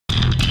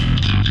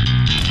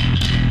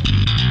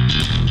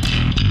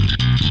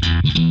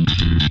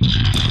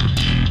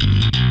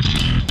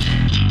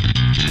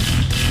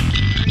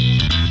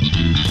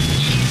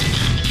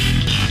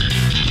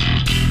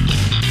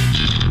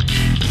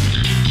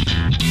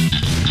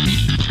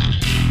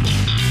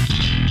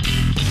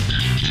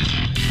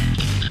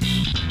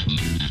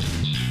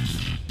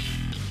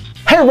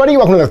everybody,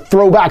 welcome to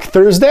Throwback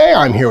Thursday.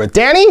 I'm here with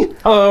Danny.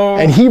 Hello.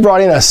 And he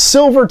brought in a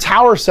silver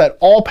tower set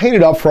all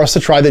painted up for us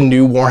to try the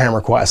new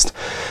Warhammer Quest.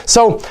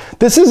 So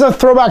this is a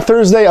Throwback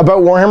Thursday about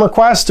Warhammer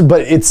Quest, but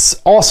it's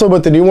also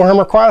about the new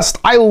Warhammer Quest.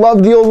 I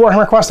loved the old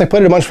Warhammer Quest. I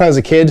played it a bunch of times as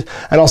a kid,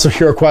 and also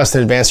Hero Quest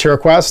and Advanced Hero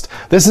Quest.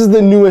 This is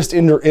the newest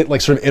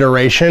sort of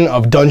iteration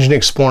of dungeon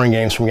exploring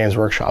games from Games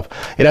Workshop.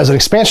 It has an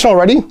expansion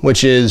already,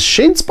 which is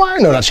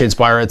Shadespire? No, not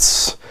Shadespire.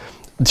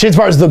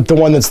 Shadespire is the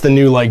one that's the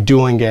new like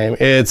dueling game.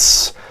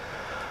 It's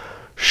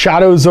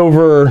Shadows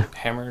over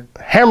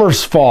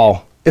Hammer's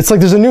Fall. It's like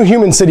there's a new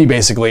human city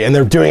basically, and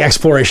they're doing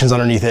explorations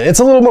underneath it.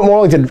 It's a little bit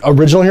more like the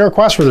original Hero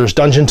Quest where there's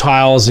dungeon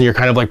tiles and you're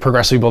kind of like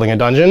progressively building a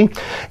dungeon.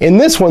 In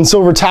this one,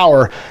 Silver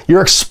Tower,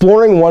 you're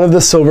exploring one of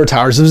the Silver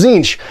Towers of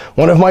Tzeentch,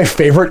 one of my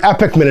favorite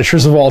epic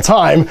miniatures of all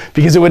time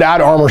because it would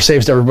add armor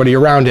saves to everybody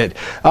around it.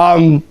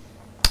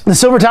 The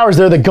Silver Tower is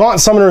there, the Gaunt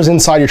Summoner is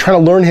inside. You're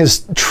trying to learn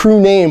his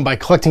true name by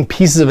collecting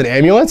pieces of an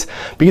amulet,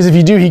 because if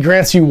you do, he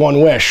grants you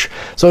one wish.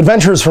 So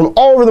adventurers from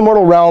all over the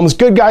mortal realms,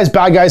 good guys,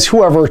 bad guys,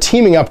 whoever,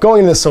 teaming up, going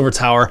into the Silver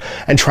Tower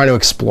and trying to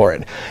explore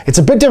it. It's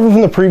a bit different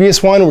from the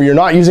previous one where you're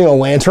not using a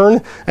lantern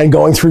and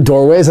going through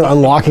doorways and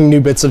unlocking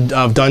new bits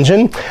of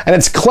dungeon. And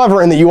it's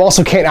clever in that you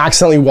also can't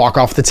accidentally walk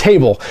off the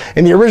table.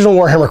 In the original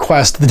Warhammer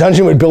Quest, the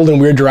dungeon would build in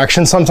weird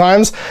directions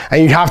sometimes,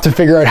 and you'd have to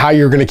figure out how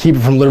you're going to keep it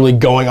from literally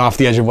going off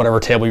the edge of whatever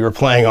table you were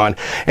playing on.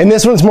 And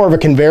this one's more of a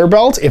conveyor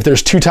belt. If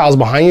there's two tiles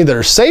behind you that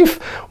are safe,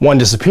 one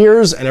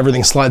disappears and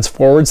everything slides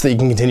forward so that you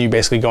can continue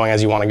basically going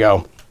as you want to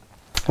go.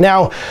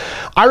 Now,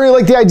 I really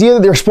like the idea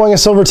that they're exploring a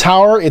Silver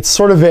Tower. It's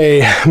sort of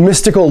a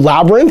mystical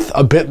labyrinth,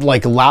 a bit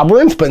like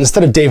Labyrinth, but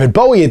instead of David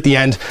Bowie at the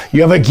end,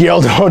 you have a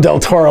Guillermo del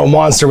Toro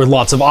monster with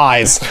lots of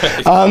eyes.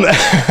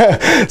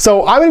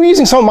 So I'm going to be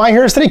using some of my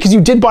heroes today because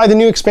you did buy the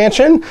new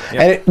expansion. Yep.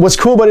 And what's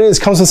cool about it is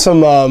it comes with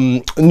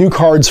some new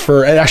cards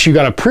for, and actually you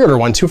got a pre-order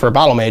one too for a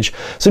Battle Mage.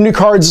 So new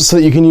cards so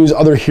that you can use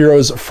other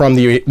heroes from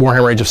the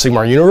Warhammer Age of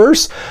Sigmar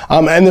universe.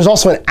 And there's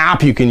also an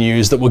app you can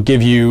use that will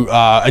give you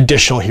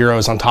additional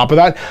heroes on top of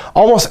that.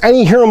 Almost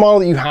any hero model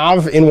that you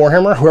have in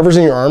Warhammer, whoever's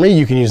in your army,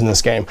 you can use in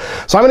this game.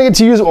 So I'm going to get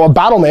to use a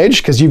Battle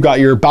Mage, because you've got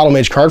your Battle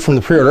Mage card from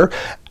the pre-order,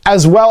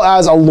 as well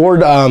as a Lord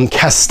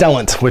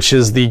Castellant, which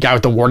is the guy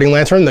with the warding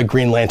lantern, the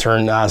Green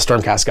Lantern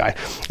Stormcast guy,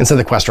 instead of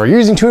the Questor. You're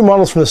using two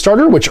models from the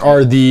starter, which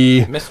are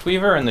the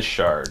Mistweaver and the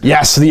Shard.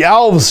 Yes, the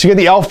elves. You get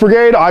the Elf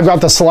Brigade. I've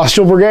got the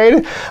Celestial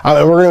Brigade,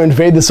 and we're going to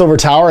invade the Silver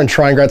Tower and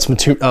try and get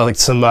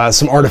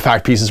some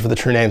artifact pieces for the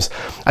true names.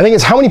 I think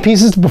it's how many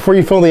pieces before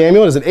you fill the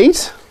amulet? Is it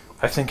 8?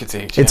 I think it's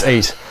 8. It's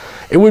 8.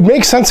 It would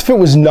make sense if it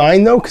was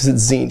 9 though, because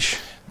it's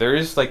Tzeentch. There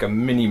is like a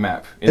mini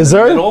map in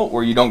the middle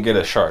where you don't get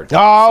a shard.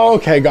 Oh,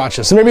 okay,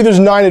 gotcha. So maybe there's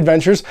 9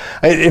 adventures.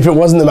 If it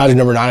wasn't the magic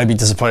number 9, I'd be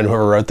disappointed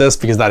whoever wrote this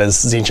because that is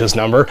Tzeentch's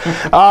number.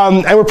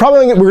 And we're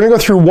going to go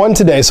through one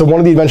today, so one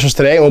of the adventures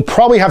today, and we'll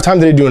probably have time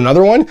today to do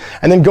another one.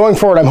 And then going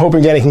forward, I'm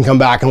hoping Danny can come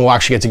back and we'll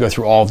actually get to go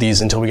through all of these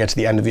until we get to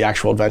the end of the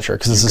actual adventure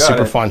because this is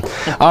super fun.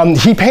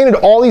 He painted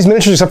all these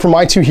miniatures except for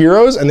my 2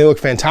 heroes, and they look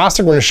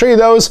fantastic. We're going to show you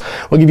those.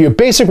 We'll give you a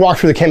basic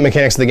walkthrough of the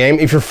mechanics of the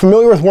game. If you're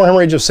familiar with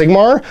Warhammer Age of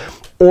Sigmar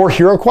or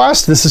Hero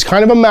Quest, this is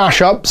kind of a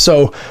mashup.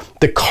 So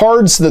the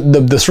cards,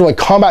 the sort of like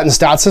combat and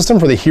stat system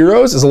for the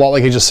heroes is a lot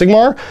like Age of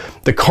Sigmar.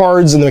 The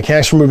cards and the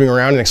mechanics for moving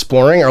around and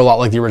exploring are a lot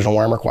like the original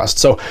Warhammer Quest.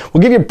 So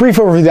we'll give you a brief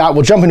overview of that.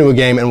 We'll jump into a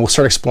game and we'll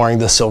start exploring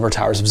the Silver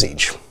Towers of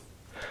Tzeentch.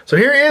 So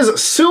here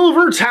is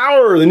Silver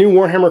Tower, the new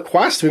Warhammer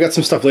Quest. We got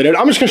some stuff laid out.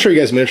 I'm just gonna show you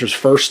guys miniatures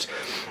first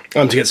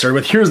to get started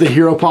with. Here's the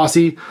hero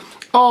posse,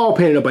 all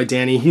painted up by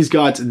Danny. He's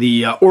got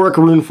the Auric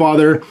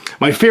Runefather,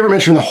 my favorite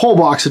miniature in the whole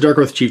box, the Dark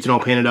Oath Chieftain, all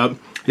painted up.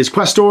 His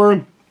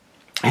Questor,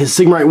 his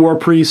Sigmarite War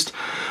Priest.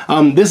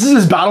 This is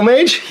his Battle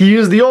Mage. He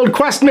used the old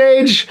Quest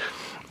Mage,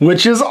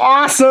 which is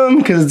awesome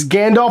because it's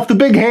Gandalf the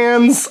Big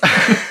Hands.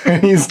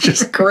 And he's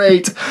just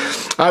great.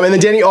 And then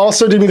Danny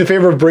also did me the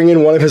favor of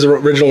bringing one of his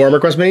original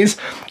Warhammer Quest minis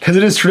because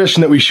it is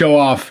tradition that we show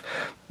off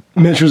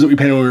miniatures that we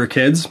painted when we were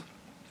kids.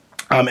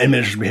 And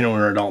miniatures we painted when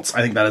we were adults.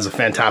 I think that is a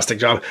fantastic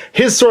job.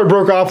 His sword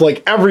broke off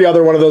like every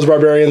other one of those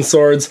barbarian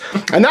swords.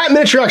 And that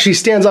miniature actually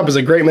stands up as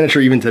a great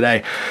miniature even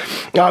today.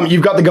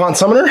 You've got the Gaunt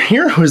Summoner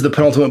here, who is the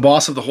penultimate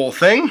boss of the whole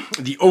thing.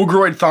 The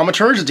Ogroid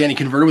Thaumaturge that Danny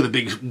converted with a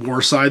big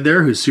war side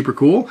there, who's super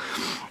cool.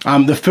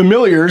 The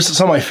Familiars,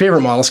 some of my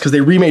favorite models, because they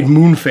remade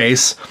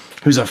Moonface,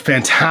 who's a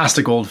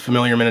fantastic old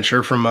familiar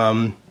miniature from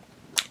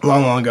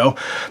long ago.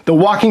 The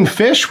Walking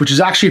Fish, which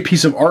is actually a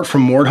piece of art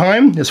from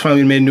Mordheim, has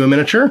finally been made into a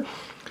miniature.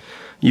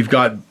 You've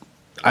got,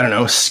 I don't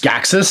know,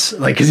 Skaxis,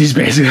 like, because he's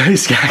basically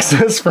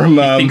Skaxis from...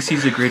 he thinks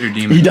he's a greater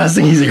demon. He does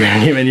think he's a greater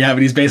demon, yeah,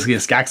 but he's basically a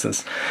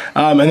Skaxis.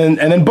 And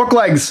then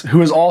Booklegs,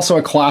 who is also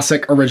a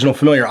classic original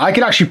familiar. I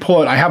could actually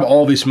pull it, I have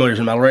all these familiars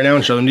in metal right now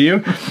and show them to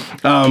you.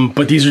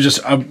 But these are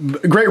just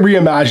great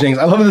reimaginings.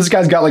 I love that this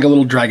guy's got like a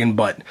little dragon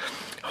butt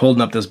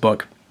holding up this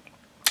book.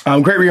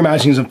 Great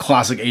reimaginings of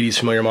classic 80s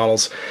familiar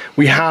models.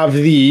 We have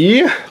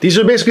these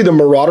are basically the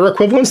Marauder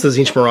equivalents, the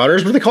Tzeentch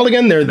Marauders. What are they called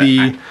again? They're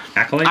the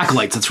Acolytes?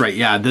 Acolytes, that's right,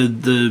 yeah.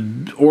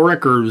 The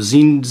Auric or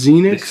Xenix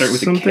they start with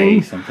something? A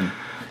K something.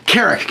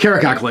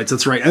 Carrick Acolytes,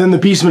 that's right. And then the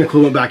Beastman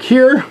equivalent back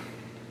here.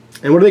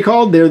 And what are they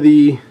called? They're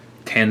the...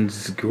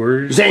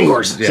 Tanzgors?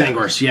 Zangors. Yeah.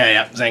 Zangors.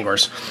 Yeah,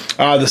 Zangors.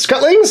 The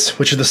Scutlings,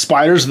 which are the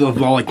spiders that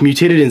have all like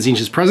mutated in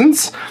Tzeentch's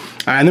presence.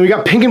 And then we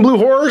got pink and blue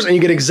horrors, and you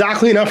get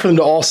exactly enough for them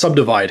to all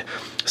subdivide.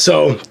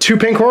 So 2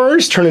 pink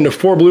horrors turn into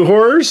 4 blue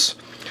horrors.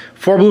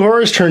 4 blue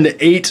horrors turn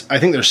into 8, I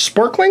think they're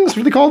sparklings. What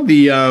are they called?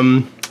 The,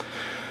 oh,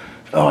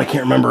 I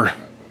can't remember.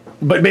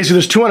 But basically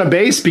there's 2 on a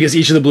base because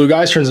each of the blue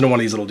guys turns into one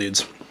of these little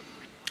dudes.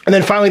 And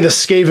then finally the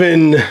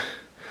Skaven,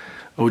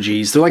 oh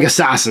geez, they're like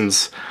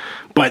assassins.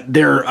 But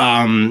they're,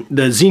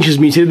 the Tzeentch's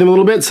mutated them a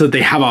little bit so that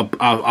they have a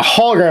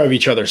hologram of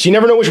each other. So you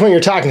never know which one you're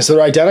attacking, so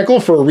they're identical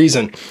for a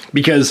reason.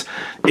 Because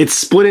it's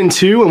split in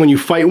 2, and when you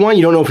fight one,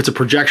 you don't know if it's a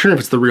projection or if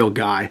it's the real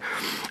guy.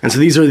 And so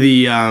these are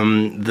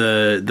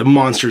the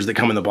monsters that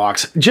come in the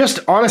box. Just,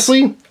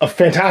 honestly, a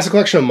fantastic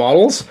collection of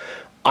models.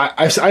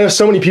 I have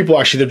so many people,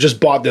 actually, that have just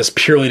bought this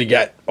purely to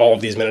get all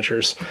of these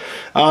miniatures.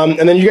 And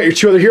then you got your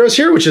 2 other heroes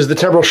here, which is the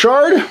Temporal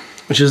Shard,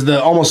 which is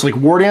the almost like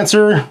War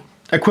Dancer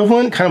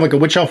equivalent, kind of like a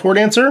Witch Elf War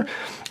Dancer,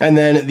 and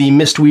then the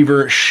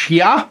Mistweaver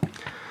Shia,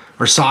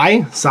 or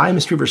Sai,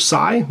 Mistweaver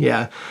Sai,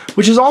 yeah,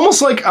 which is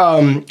almost like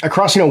a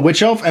crossing a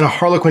Witch Elf and a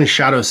Harlequin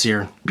Shadow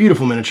Seer.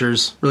 Beautiful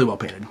miniatures, really well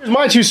painted. Here's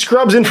my 2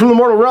 scrubs in from the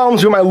Mortal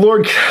Realms with my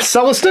Lord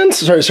Celestant,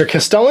 sorry, Sir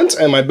Castellant,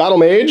 and my Battle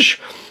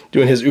Mage,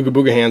 doing his Ooga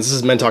Booga hands. This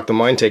is Mentok the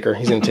Mind Taker.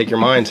 He's gonna take your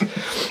mind.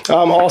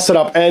 All set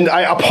up. And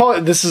I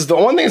apologize, this is the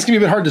one thing that's gonna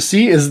be a bit hard to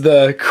see is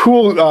the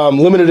cool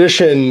limited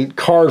edition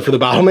card for the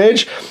Battle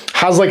Mage.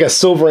 Has like a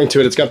silvering to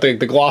it. It's got the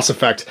gloss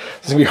effect.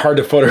 It's gonna be hard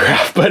to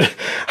photograph, but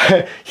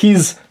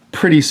he's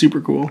pretty super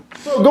cool.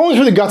 So going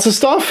through the guts of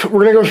stuff,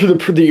 we're gonna go through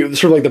the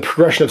sort of like the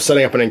progression of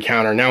setting up an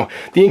encounter. Now,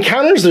 the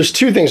encounters, there's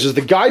 2 things. There's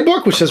the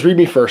guidebook, which says read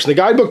me first. And the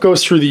guidebook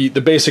goes through the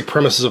basic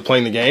premises of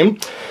playing the game.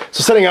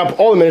 So setting up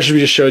all the miniatures we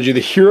just showed you,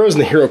 the heroes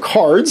and the hero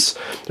cards.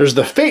 There's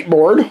the fate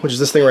board, which is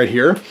this thing right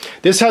here.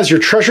 This has your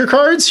treasure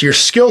cards, your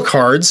skill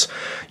cards,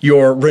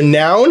 your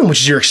renown,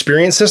 which is your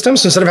experience system.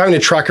 So instead of having to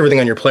track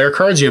everything on your player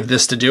cards, you have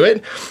this to do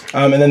it.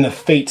 And then the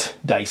fate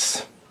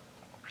dice.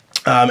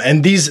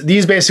 And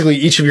these basically,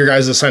 each of your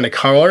guys is assigned a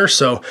color.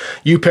 So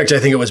you picked, I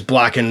think it was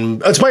black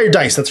and, oh, it's by your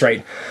dice, that's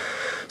right.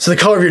 So the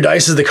color of your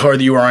dice is the color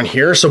that you are on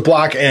here. So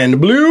black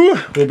and blue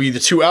will be the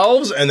 2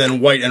 elves, and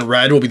then white and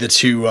red will be the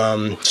 2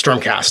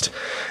 Stormcast.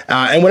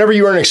 And whenever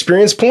you earn an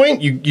experience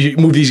point, you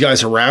move these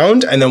guys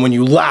around, and then when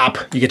you lap,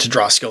 you get to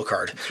draw a skill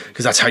card,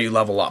 because that's how you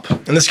level up.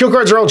 And the skill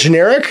cards are all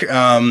generic,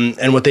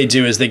 and what they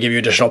do is they give you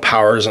additional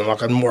powers and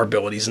unlock more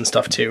abilities and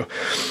stuff too.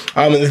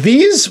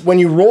 These, when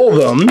you roll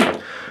them,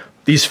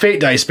 these fate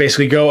dice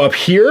basically go up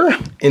here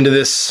into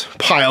this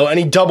pile.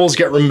 Any doubles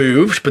get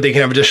removed, but they can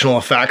have additional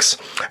effects.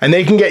 And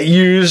they can get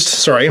used,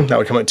 sorry, that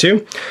would come out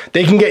too.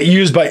 They can get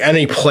used by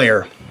any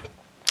player.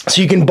 So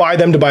you can buy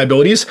them to buy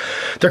abilities.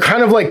 They're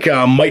kind of like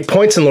might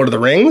points in Lord of the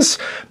Rings,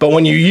 but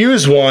when you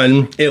use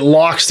one, it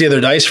locks the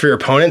other dice for your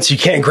opponents. You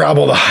can't grab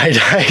all the high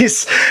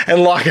dice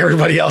and lock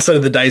everybody else out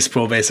of the dice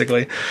pool,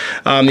 basically.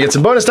 You get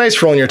some bonus dice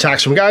for rolling your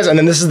attacks from guys, and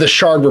then this is the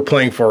shard we're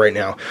playing for right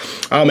now.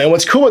 And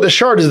what's cool with the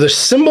shard is the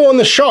symbol on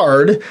the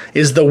shard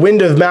is the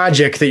wind of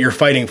magic that you're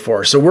fighting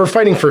for. So we're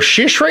fighting for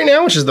Shish right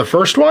now, which is the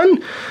first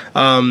one,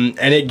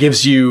 and it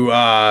gives you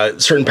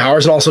certain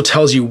powers and also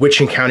tells you which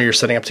encounter you're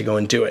setting up to go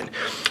and do it.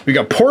 We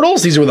got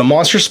portals. These are where the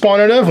monsters spawn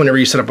out of whenever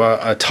you set up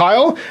a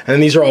tile. And then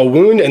these are all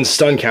wound and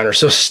stun counters.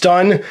 So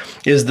stun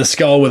is the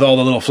skull with all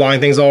the little flying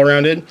things all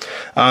around it.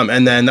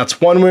 And then that's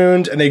 1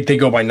 wound, and they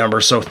go by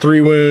number. So 3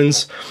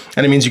 wounds.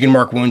 And it means you can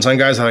mark wounds on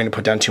guys without having to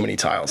put down too many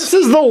tiles. This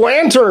is the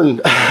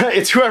lantern.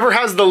 It's whoever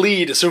has the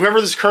lead. So whoever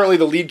is currently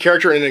the lead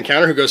character in an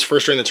encounter who goes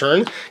first during the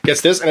turn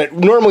gets this. And it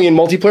normally in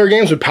multiplayer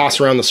games would pass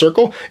around the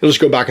circle. It'll just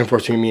go back and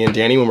forth between me and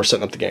Danny when we're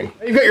setting up the game.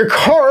 You've got your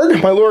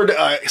card, my Lord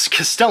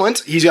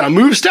Castellant. He's got a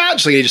move stat,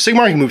 just like Age of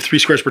Sigmar. He can move 3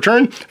 squares per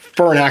turn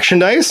for an action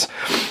dice.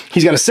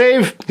 He's got a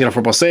save, he's got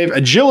a 4+ save.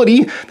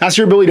 Agility, that's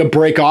your ability to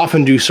break off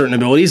and do certain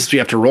abilities, so you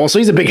have to roll. So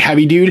he's a big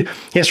heavy dude.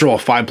 He has to roll a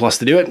 5+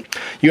 to do it.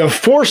 You have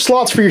 4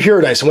 slots for your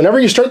hero dice. So whenever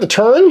you start the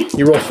turn,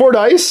 you roll 4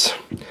 dice,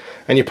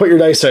 and you put your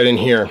dice out in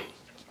here.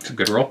 It's a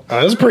good roll.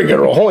 That's a pretty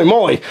good roll, holy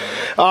moly.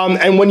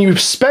 And when you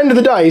spend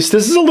the dice,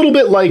 this is a little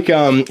bit like,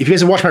 if you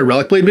guys have watched my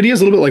Relic Blade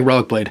videos, a little bit like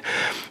Relic Blade.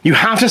 You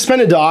have to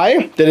spend a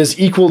die that is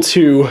equal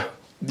to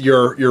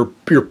your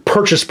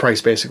purchase price,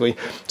 basically.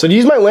 So to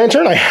use my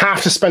lantern, I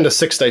have to spend a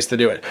 6 dice to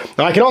do it.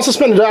 Now I can also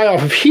spend a die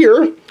off of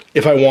here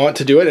if I want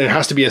to do it, and it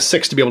has to be a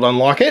 6 to be able to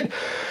unlock it.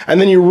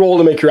 And then you roll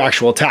to make your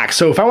actual attack.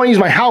 So if I want to use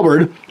my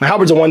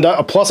halberd's a 1 die,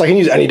 a plus, I can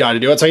use any die to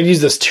do it. So I can use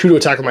this 2 to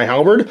attack with my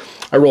halberd.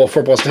 I roll a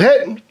 4+ to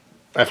hit.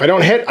 If I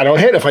don't hit, I don't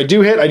hit. If I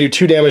do hit, I do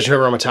 2 damage to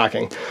whoever I'm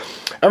attacking.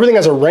 Everything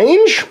has a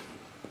range.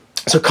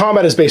 So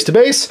combat is base to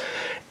base.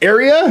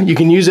 Area, you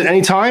can use it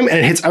anytime, and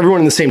it hits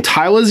everyone in the same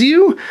tile as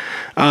you.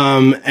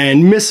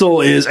 And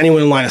missile is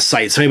anyone in line of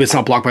sight. So maybe it's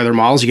not blocked by their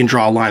models. You can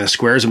draw a line of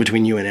squares in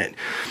between you and it.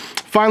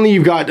 Finally,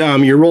 you've got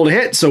your roll to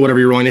hit, so whatever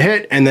you're rolling to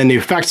hit, and then the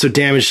effect, so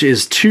damage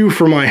is 2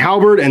 for my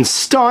halberd, and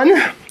stun,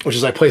 which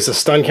is I place a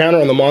stun counter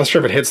on the monster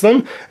if it hits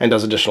them, and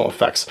does additional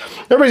effects.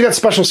 Everybody's got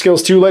special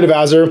skills too, Light of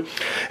Azure.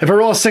 If I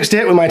roll a 6 to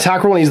hit with my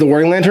attack roll and use the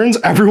Warding Lanterns,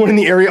 everyone in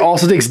the area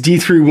also takes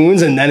D3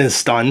 wounds and then is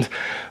stunned.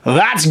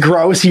 That's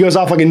gross. He goes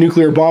off like a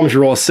nuclear bomb if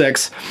you roll a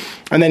 6.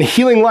 And then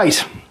Healing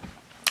Light.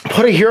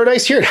 Put a hero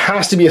dice here. It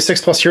has to be a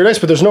 6+ hero dice,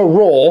 but there's no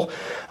roll.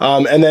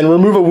 And then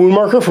remove a wound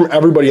marker from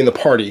everybody in the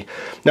party.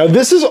 Now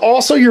this is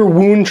also your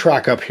wound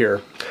track up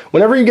here.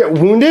 Whenever you get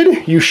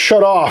wounded, you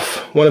shut off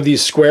one of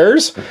these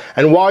squares,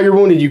 and while you're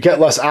wounded, you get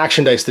less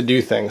action dice to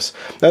do things.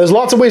 Now there's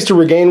lots of ways to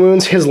regain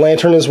wounds. His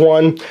lantern is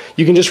one.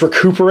 You can just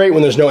recuperate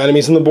when there's no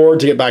enemies on the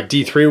board to get back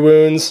D3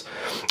 wounds.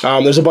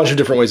 There's a bunch of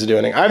different ways of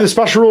doing it. I have the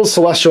special rules,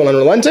 Celestial and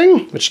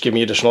Unrelenting, which give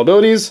me additional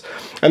abilities.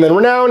 And then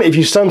Renown, if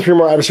you stun 3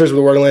 more adversaries with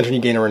the Warding Lantern, you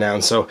gain a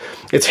Renown. So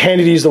it's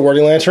handy to use the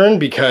Warding Lantern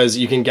because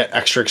you can get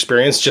extra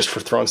experience just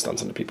for throwing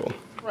stuns into people.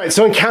 All right,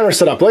 so encounter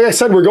setup. Like I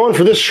said, we're going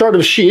for this Shard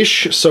of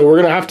Sheesh, so we're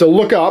gonna have to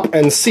look up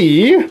and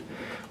see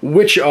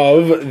which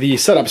of the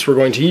setups we're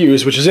going to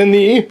use, which is in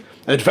the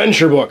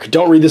adventure book.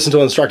 Don't read this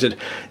until instructed.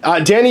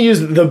 Danny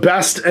used the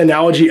best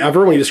analogy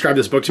ever when he described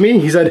this book to me.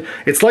 He said,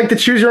 it's like the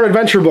Choose Your Own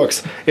Adventure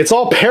books. It's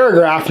all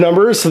paragraph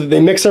numbers so that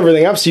they mix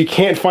everything up so you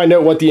can't find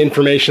out what the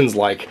information's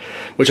like,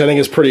 which I think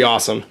is pretty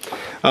awesome.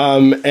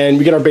 And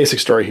we get our basic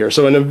story here.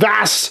 So in a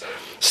vast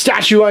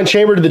statue-lined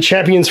chamber did the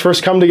champions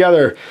first come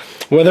together.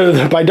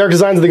 Whether by dark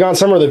designs of the gaunt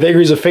summer or the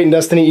vagaries of fate and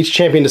destiny, each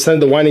champion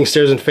descended the winding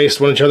stairs and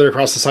faced one each other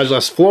across the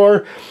sideless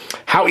floor.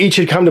 How each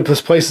had come to this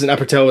place is an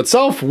epic tale of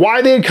itself.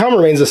 Why they had come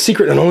remains a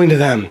secret and only to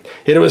them.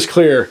 Yet it was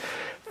clear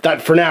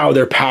that for now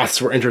their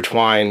paths were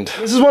intertwined.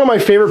 This is one of my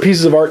favorite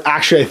pieces of art,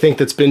 actually, I think,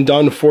 that's been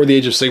done for the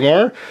Age of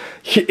Sigmar.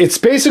 It's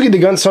basically the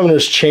Gun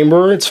Summoner's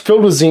chamber. It's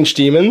filled with Tzeentch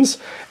demons,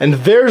 and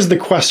there's the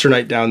Quester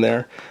Knight down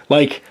there.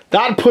 Like,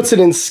 that puts it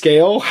in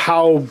scale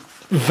how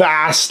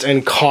vast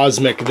and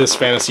cosmic this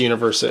fantasy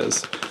universe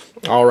is.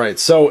 All right,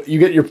 so you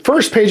get your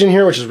first page in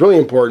here, which is really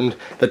important,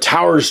 the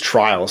Tower's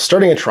Trial,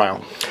 starting a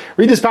trial.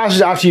 Read this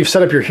passage after you've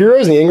set up your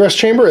heroes in the Ingress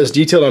Chamber as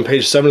detailed on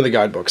page 7 of the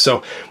guidebook.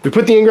 So we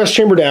put the Ingress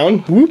Chamber down,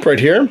 whoop, right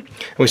here,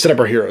 and we set up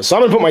our heroes. So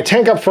I'm gonna put my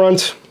tank up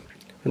front,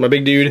 my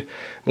big dude,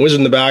 my wizard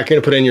in the back.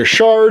 You're gonna put in your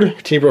shard, your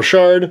Tenebral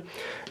Shard,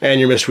 and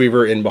your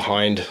Mistweaver in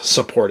behind,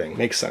 supporting.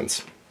 Makes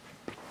sense.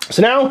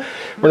 So now,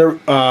 we're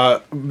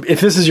gonna, if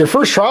this is your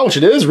first trial, which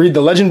it is, read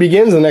The Legend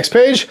Begins on the next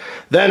page,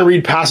 then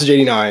read passage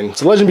 89.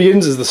 So Legend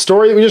Begins is the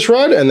story that we just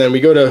read, and then we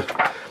go to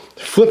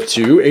flip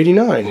to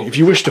 89. If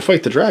you wish to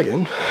fight the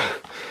dragon,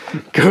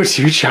 go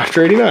to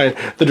chapter 89.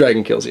 The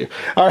dragon kills you.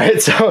 All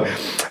right, so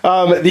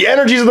the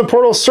energies of the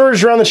portal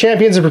surged around the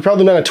champions and propelled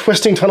them down a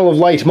twisting tunnel of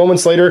light.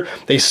 Moments later,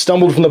 they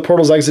stumbled from the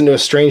portal's exit into a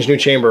strange new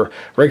chamber.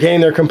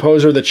 Regaining their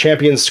composure, the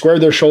champions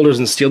squared their shoulders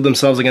and steeled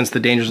themselves against the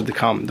dangers of the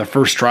come. The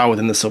first trial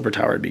within the Silver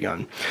Tower had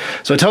begun.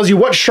 So it tells you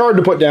what shard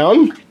to put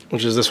down,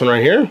 which is this one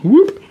right here.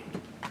 Whoop.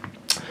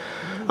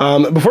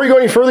 Before you go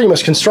any further, you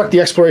must construct the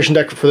exploration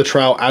deck for the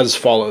trial as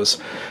follows.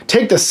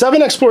 Take the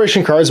 7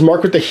 exploration cards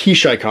marked with the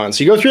Heesh icon.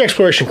 So you go through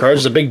exploration cards,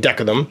 there's a big deck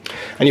of them,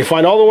 and you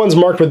find all the ones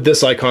marked with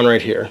this icon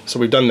right here. So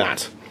we've done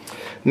that.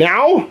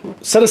 Now,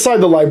 set aside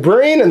the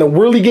Librarian and the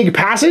Whirligig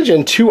Passage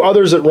and 2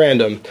 others at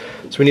random.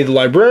 So we need the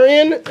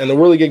Librarian and the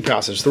Whirligig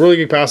Passage. The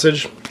Whirligig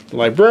Passage, the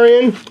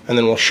Librarian, and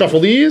then we'll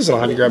shuffle these, and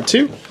I'll have you grab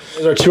 2.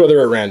 These are 2 other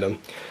at random.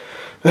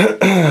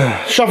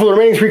 Shuffle the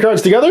remaining 3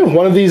 cards together.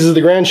 One of these is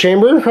the Grand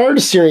Chamber card,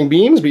 Searing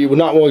Beams, but you will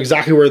not know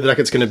exactly where the deck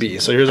it's going to be.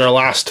 So here's our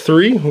last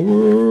 3.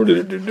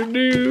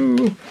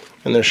 And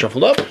they're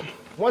shuffled up.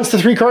 Once the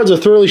 3 cards are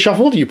thoroughly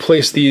shuffled, you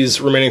place these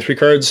remaining 3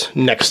 cards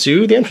next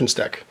to the entrance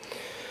deck.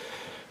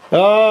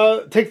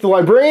 Take the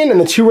Librarian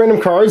and the 2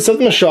 random cards, set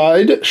them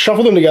aside,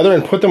 shuffle them together,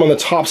 and put them on the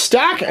top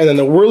stack, and then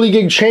the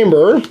Whirligig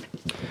Chamber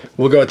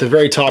will go at the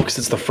very top because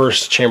it's the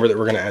first chamber that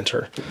we're going to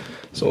enter.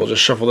 So we'll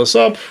just shuffle this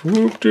up,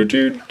 put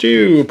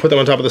them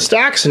on top of the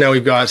stack. So now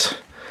we've got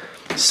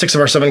 6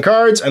 of our 7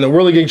 cards, and the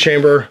Whirligig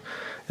Chamber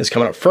is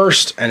coming up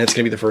first, and it's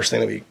going to be the first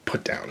thing that we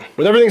put down.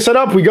 With everything set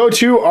up, we go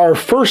to our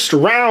first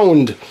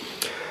round.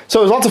 So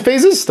there's lots of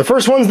phases. The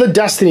first one's the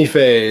Destiny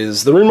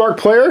phase. The Runemark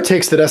player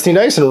takes the Destiny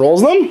dice and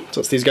rolls them. So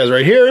it's these guys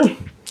right here,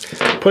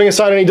 putting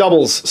aside any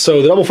doubles.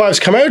 So the double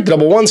 5s come out, the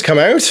double 1s come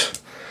out,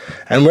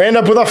 and we end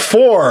up with a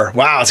 4.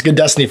 Wow, it's a good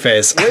Destiny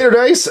phase. Later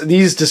dice,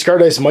 these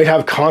discard dice might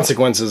have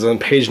consequences on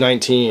page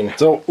 19.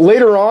 So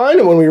later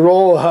on, when we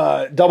roll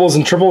doubles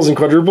and triples and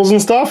quadruples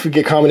and stuff, we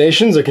get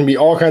combinations. There can be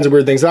all kinds of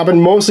weird things that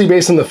happen, mostly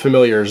based on the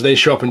familiars. They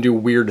show up and do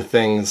weird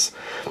things.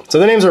 So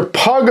the names are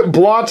Pug,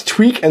 Blot,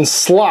 Tweak, and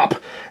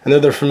Slop. And they're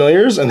their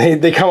familiars, and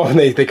they come up and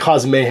they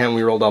cause mayhem when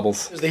we roll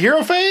doubles. There's the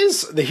hero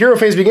phase. The hero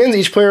phase begins.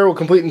 Each player will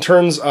complete in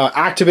turns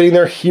activating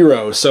their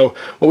hero. So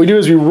what we do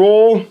is we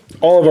roll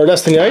all of our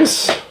Destiny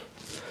dice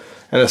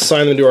and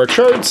assign them to our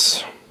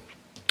charts.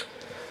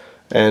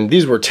 And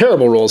these were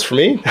terrible rolls for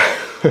me.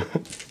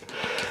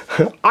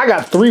 I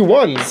got 3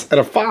 1s and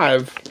a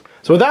 5.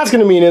 So what that's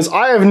going to mean is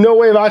I have no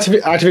way of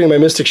activating my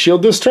Mystic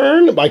Shield this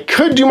turn. I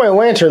could do my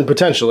Lantern,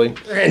 potentially.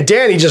 And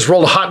Danny just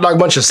rolled a hot dog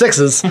bunch of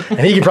 6s, and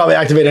he can probably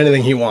activate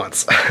anything he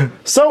wants.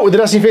 So with the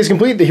Destiny phase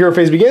complete, the hero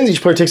phase begins.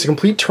 Each player takes a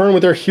complete turn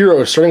with their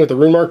hero, starting with the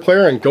Rune Mark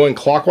player and going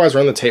clockwise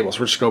around the table. So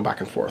we're just going back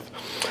and forth.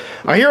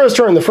 Our hero's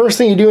turn, the first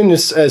thing you do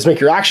is make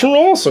your action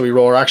roll. So we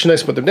roll our action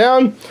dice, put them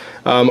down.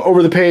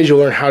 Over the page, you'll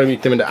learn how to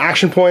make them into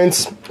action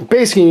points.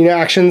 Basically, you need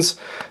actions.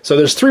 So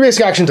there's 3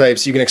 basic action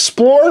types. You can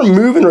explore,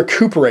 move, and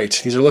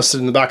recuperate. These are listed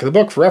in the back of the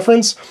book for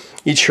reference.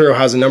 Each hero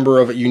has a number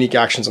of unique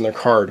actions on their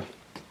card.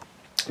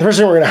 The first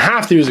thing we're going to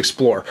have to do is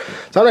explore. So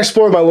I'm going to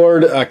explore with my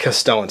Lord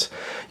Castellant.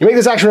 You make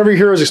this action whenever your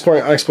hero is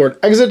exploring an unexplored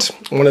exit.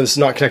 One of this is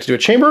not connected to a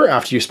chamber.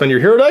 After you spend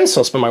your hero dice,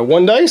 I'll spend my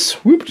 1 dice.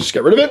 Whoop, just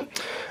get rid of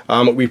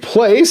it. We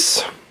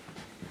place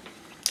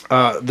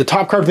the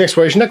top card of the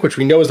exploration deck, which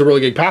we know is the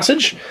Whirligig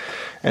Passage,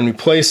 and we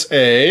place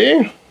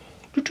a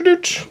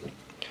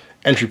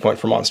entry point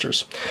for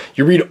monsters.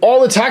 You read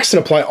all the text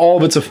and apply all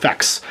of its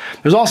effects.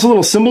 There's also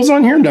little symbols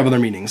on here and have other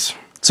meanings.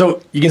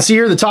 So you can see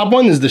here the top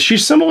one is the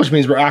Sheesh symbol, which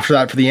means we're after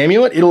that for the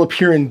amulet. It'll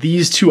appear in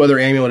these 2 other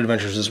amulet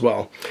adventures as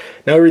well.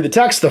 Now we read the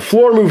text. The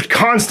floor moved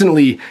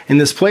constantly in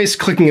this place,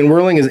 clicking and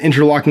whirling as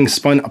interlocking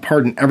spun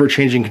apart in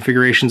ever-changing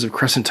configurations of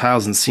crescent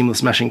tiles and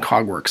seamless meshing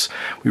cogworks.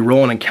 We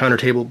roll on encounter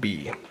table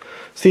B.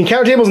 So the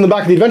encounter table is in the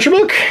back of the adventure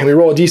book, and we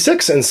roll a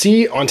d6 and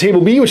see on table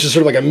B, which is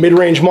sort of like a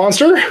mid-range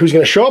monster, who's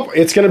going to show up.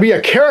 It's going to be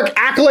a Carrick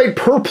Acolyte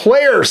per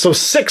player, so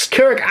 6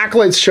 Carrick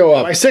Acolytes show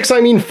up. By 6,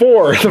 I mean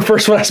 4. The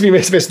first one has to be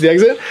face to the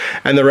exit,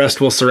 and the rest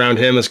will surround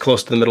him as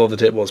close to the middle of the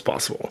table as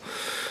possible.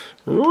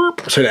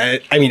 So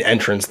I mean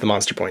entrance, the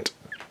monster point.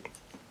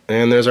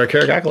 And there's our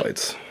Carrick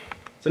Acolytes.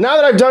 So now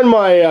that I've done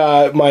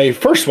my my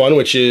first one,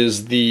 which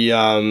is the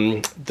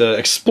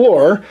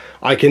Explorer,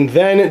 I can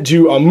then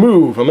do a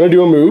move. I'm going to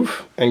do a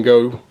move and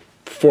go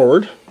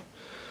forward.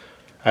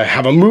 I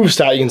have a move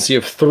stat you can see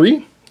of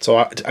 3. So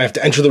I have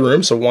to enter the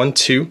room, so 1,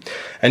 2.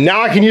 And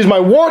now I can use my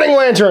Warding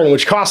Lantern,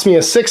 which costs me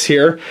a 6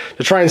 here,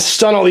 to try and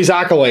stun all these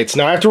Acolytes.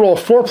 Now I have to roll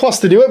a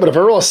 4+ to do it, but if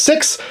I roll a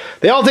 6,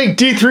 they all take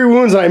D3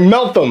 wounds and I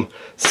melt them.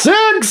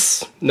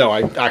 6! No,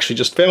 I actually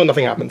just fail and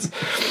nothing happens.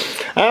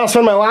 I'll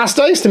spend my last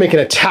dice to make an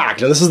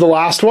attack. Now this is the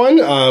last one,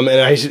 and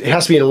it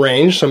has to be in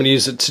range, so I'm going to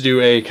use it to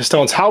do a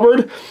Castellan's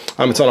Halberd.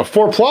 It's on a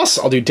 4+.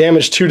 I'll do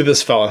damage 2 to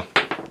this fella.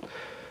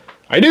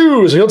 I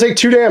do, so he'll take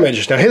 2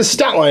 damage. Now his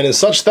stat line is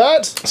such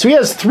that, so he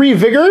has 3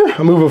 vigor,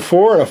 a move of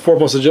 4, and a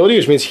 4+ agility,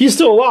 which means he's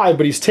still alive,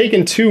 but he's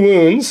taken 2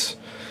 wounds,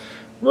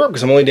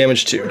 because I'm only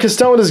damaged 2.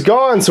 Castellan is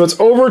gone, so it's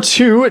over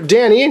to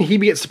Danny, and he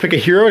gets to pick a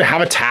hero to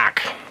have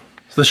attack.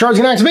 So the shard's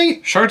gonna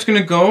activate? Shard's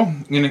gonna go.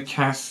 I'm gonna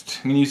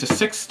use a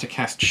 6 to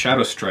cast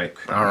Shadow Strike.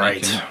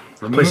 Alright.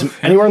 Place him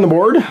anywhere on the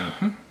board.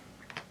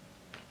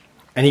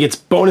 And he gets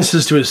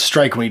bonuses to his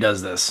strike when he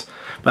does this.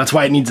 That's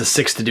why it needs a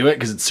 6 to do it,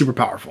 because it's super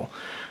powerful.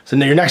 So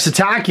now your next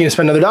attack, you're gonna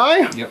spend another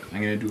die. Yep,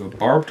 I'm gonna do a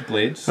Barbed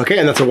Blades. Okay,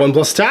 and that's a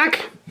 1+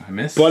 attack. I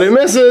miss. But it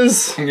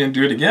misses. I'm gonna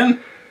do it again.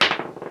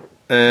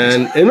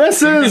 And it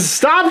misses.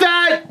 Stop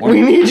that!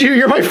 We need you.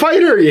 You're my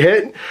fighter. You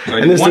hit. So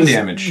and this 1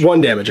 damage. 1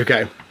 damage.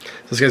 Okay.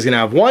 So this guy's gonna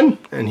have 1,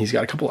 and he's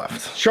got a couple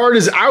left. Shard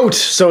is out,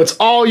 so it's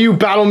all you,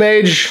 Battle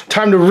Mage.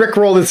 Time to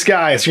rickroll this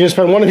guy. So you're gonna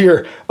spend one of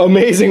your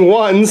amazing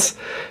 1s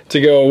to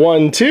go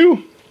 1,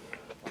 2.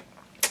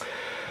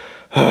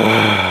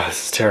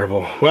 This is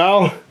terrible.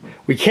 Well,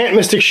 we can't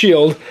Mystic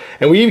Shield,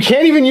 and we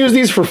can't even use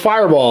these for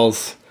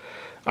fireballs.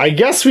 I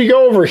guess we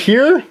go over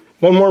here,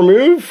 1 more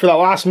move for that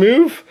last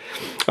move,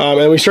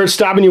 and we start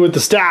stabbing you with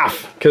the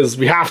staff, because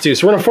we have to.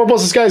 So we're gonna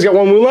 4+ this guy, he's got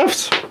 1 wound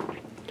left.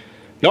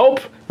 Nope.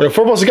 We're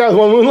gonna 4+ the guy with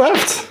 1 wound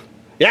left.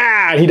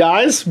 Yeah, and he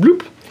dies.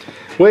 Bloop.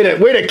 Way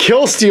to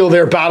kill steal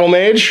there, Battle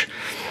Mage.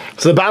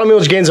 So the Battle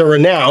Mage gains a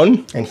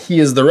renown, and he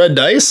is the red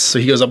dice, so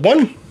he goes up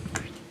 1.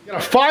 Got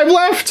a 5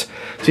 left,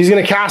 so he's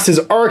gonna cast his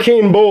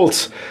Arcane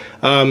Bolt.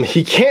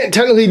 He can't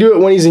technically do it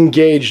when he's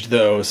engaged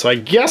though, so I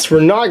guess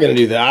we're not gonna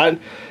do that.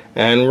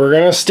 And we're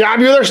gonna stab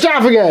you with our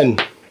staff again.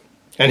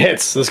 And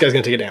hits, so this guy's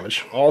gonna take a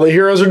damage. All the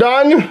heroes are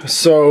done,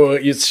 so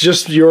it's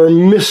just your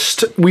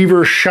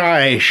Mistweaver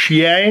Sai.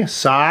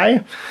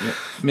 Yep.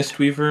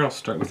 Mistweaver, I'll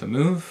start with a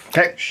move.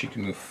 Okay. She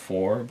can move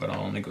 4, but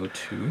I'll only go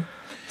 2.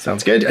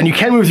 Sounds good. And you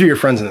can move through your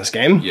friends in this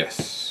game.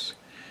 Yes.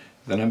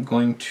 Then I'm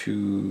going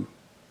to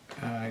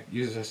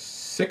use a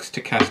 6 to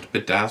cast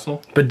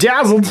Bedazzle.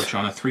 Bedazzled? Which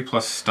on a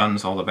 3+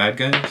 stuns all the bad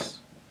guys.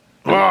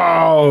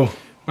 Oh.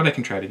 But I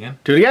can try it again.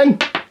 Do it again.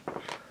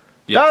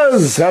 Yes.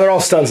 Does! Now they're all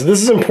stunned. So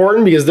this is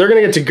important because they're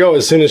going to get to go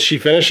as soon as she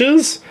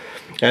finishes.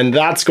 And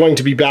that's going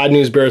to be bad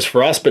news bears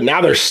for us, but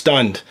now they're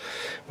stunned,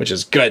 which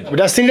is good.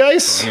 Destiny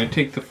dice? So I'm going to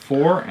take the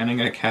 4 and I'm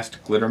going to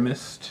cast Glitter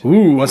Mist.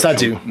 Ooh, what's that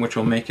do? Which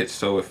will make it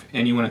so if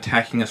anyone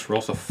attacking us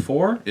rolls a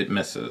 4, it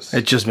misses.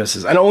 It just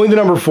misses. And only the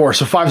number 4,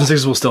 so 5s and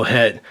 6s will still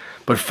hit,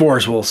 but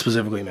 4s will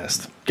specifically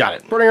miss. Got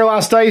it. Burning her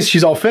last dice,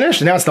 she's all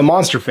finished, and now it's the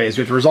monster phase.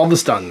 We have to resolve the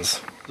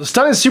stuns. The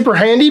stun is super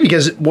handy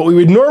because what we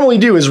would normally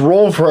do is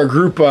roll for a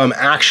group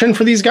action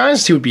for these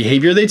guys, see what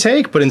behavior they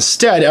take, but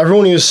instead,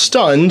 everyone who is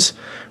stunned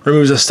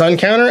removes a stun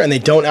counter, and they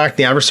don't act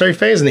in the adversary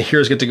phase, and the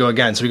heroes get to go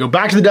again. So we go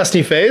back to the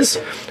Destiny phase,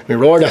 and we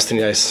roll our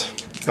Destiny dice.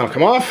 That'll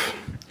come off.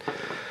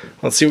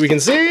 Let's see what we can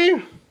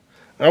see.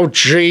 Oh,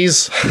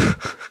 jeez.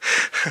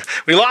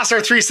 We lost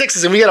our 3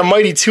 6s and we got a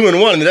mighty 2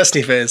 and 1 in the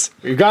Destiny phase.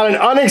 We've got an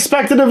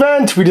unexpected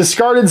event. We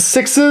discarded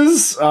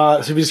 6s. So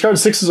if you discard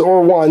 6s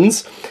or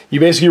 1s, you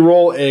basically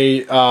roll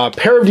a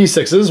pair of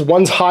d6s.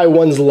 One's high,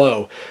 one's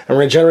low. And we're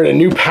going to generate a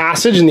new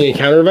passage in the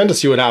encounter event to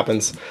see what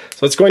happens.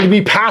 So it's going to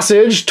be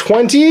passage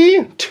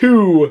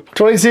 22.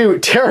 22.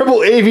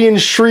 Terrible avian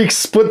shrieks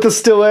split the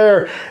still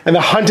air, and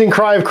the hunting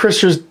cry of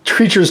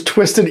creatures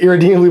twisted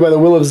irredeemably by the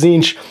will of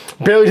Tzeentch.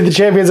 Barely did the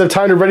champions have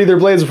time to ready their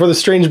blades before the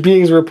strange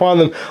beings were upon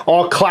them,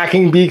 all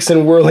clacking beaks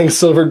and whirling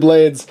silvered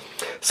blades.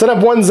 Set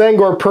up 1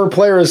 Zangor per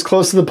player as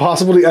close to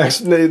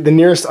the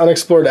nearest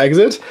unexplored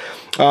exit.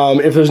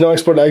 If there's no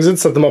explored exit,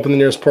 set them up in the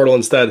nearest portal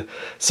instead.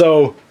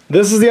 So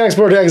this is the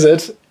unexplored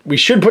exit. We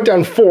should put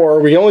down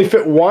 4. We only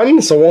fit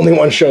 1, so only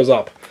 1 shows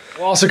up.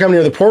 We'll also come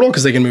near the portal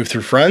because they can move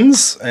through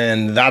friends,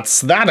 and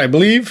that's that, I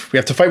believe. We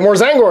have to fight more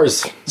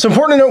Zangors. So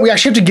important to note, we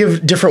actually have to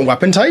give different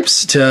weapon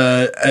types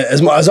to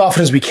as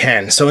often as we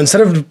can. So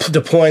instead of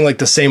deploying like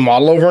the same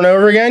model over and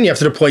over again, you have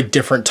to deploy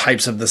different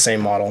types of the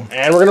same model.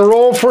 And we're gonna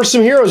roll for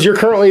some heroes. You're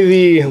currently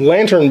the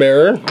lantern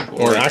bearer,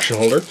 or action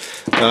holder.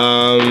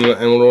 And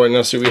we'll roll right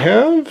now, see what we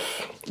have.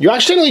 You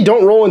actually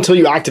don't roll until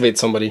you activate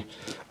somebody,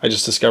 I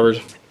just discovered.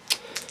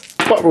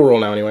 But we'll roll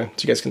now anyway,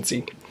 so you guys can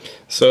see.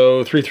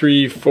 So 3,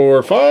 3,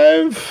 4,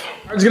 5.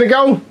 Shard's gonna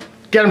go.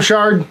 Get him,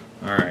 Shard.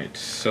 All right,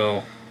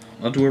 so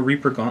I'll do a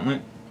Reaper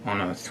Gauntlet on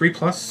a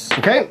 3+.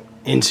 Okay.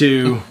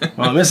 Into,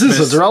 well, it misses,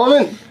 so it's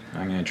irrelevant.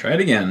 I'm gonna try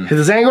it again. Hit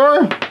the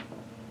Zangor.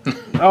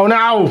 Oh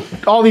no!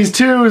 All these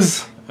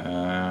 2s.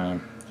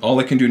 All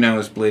I can do now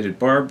is Bladed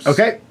Barbs.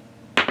 Okay.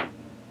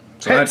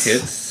 So that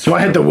hits. Do you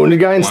want to hit the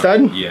wounded guy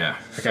instead? Yeah.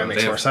 Okay, So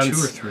makes they more have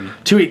sense. 2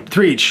 or 3.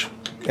 3 each.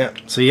 Yeah.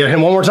 So you gotta hit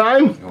him one more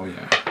time. Oh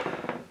yeah.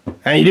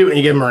 And you do, and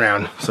you give him a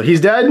renown. So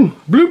he's dead,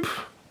 bloop,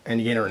 and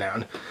you gain a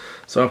renown.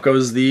 So up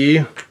goes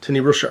the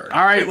Tenebral Shard.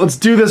 All right, let's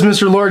do this,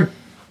 Mr. Lord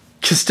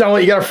Costello.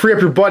 You gotta free up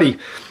your buddy.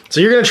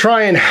 So you're gonna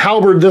try and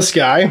halberd this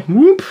guy,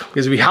 whoop,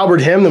 because if we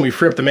halberd him, then we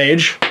free up the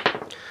mage.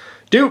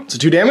 So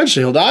 2 damage,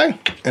 so he'll die,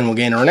 and we'll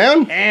gain a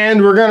renown.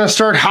 And we're gonna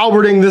start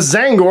halberding this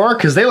Zangor,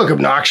 because they look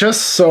obnoxious.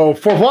 So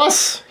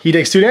 4+, he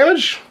takes 2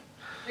 damage.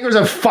 Zangors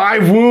have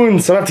 5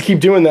 wounds, so I have to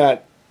keep doing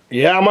that.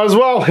 Yeah, I might as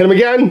well. Hit him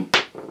again.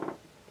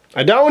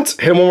 I don't.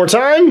 Hit him one more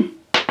time.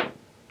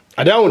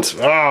 I don't.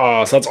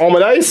 Oh, so that's all my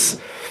dice.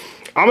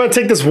 I'm going to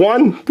take this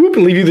 1, whoop,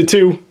 and leave you the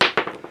 2.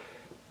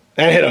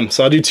 And hit him.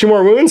 So I'll do 2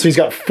 more wounds. So he's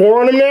got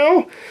 4 on him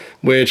now,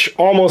 which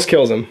almost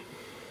kills him.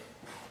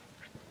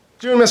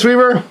 Doing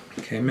Mistweaver.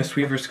 Okay,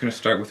 Mistweaver's going to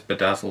start with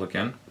Bedazzle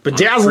again.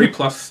 Bedazzle.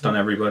 3+, stun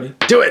everybody.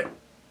 Do it.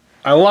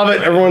 I love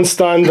it. Everyone's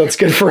stunned. That's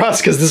good for us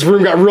because this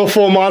room got real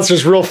full of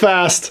monsters real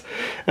fast.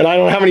 And I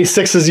don't have any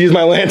 6s to use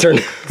my lantern.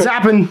 What's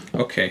happened?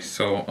 Okay,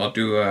 so I'll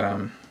do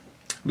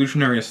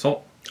Illusionary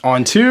Assault.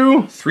 On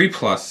 2.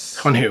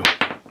 3+. On who?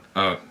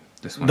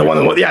 This one. The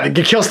one that, yeah,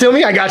 the kill steal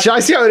me. I got you. I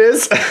see how it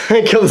is.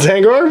 Kill the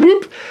Zangor.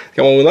 Whoop.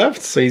 Got 1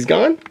 left, so he's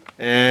gone.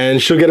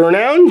 And she'll get a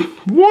renown.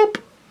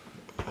 Whoop.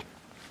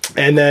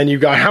 And then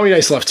you've got how many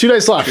dice left? 2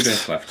 dice left. 2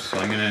 dice left. So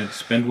I'm going to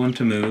spend 1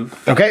 to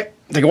move. Okay.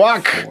 Take a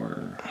walk.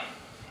 4,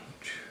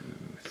 2,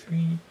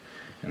 3.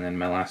 And then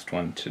my last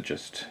one to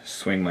just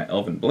swing my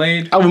Elven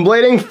Blade. Elven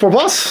Blading,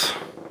 4+.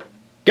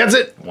 Gets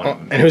it. Oh,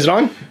 and who's it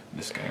on?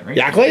 This guy right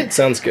Yaklate?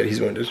 Sounds good.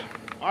 He's wounded.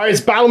 All right,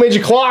 it's Battle Mage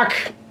O'Clock.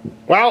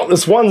 Well,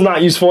 this one's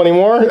not useful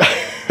anymore.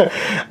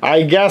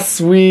 I guess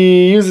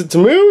we use it to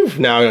move.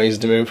 No, we don't use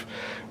it to move.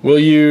 We'll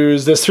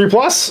use this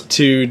 3+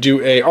 to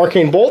do a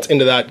Arcane Bolt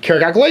into that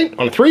Carrick Acolyte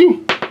on a 3.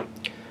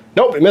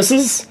 Nope, it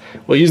misses.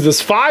 We'll use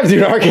this 5 to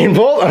do an Arcane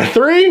Bolt on a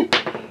 3.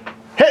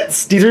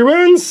 Hits, D3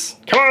 wounds.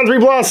 Come on,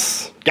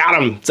 3+.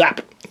 Got him.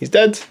 Zap. He's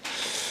dead.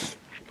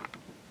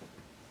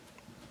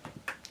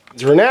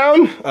 It's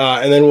Renown,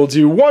 and then we'll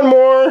do 1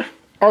 more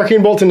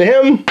Arcane Bolt into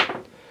him,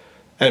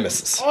 and it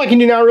misses. All I can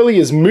do now really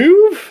is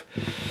move,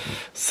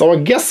 so I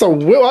guess I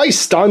will. Oh, he's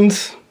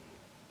stunned.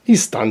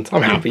 He's stunned.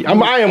 I'm happy. I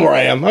am where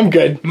I am. I'm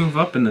good. Move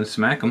up and then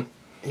smack him.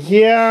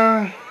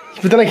 Yeah,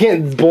 but then I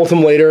can't bolt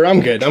him later.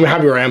 I'm good. I'm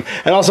happy where I am.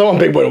 And also, I want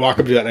Big Boy to walk up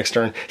and do that next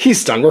turn. He's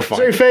stunned. We're fine.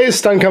 Straight phase,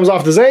 stun comes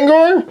off the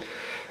Zangor,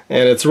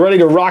 and it's ready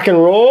to rock and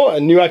roll. A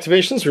new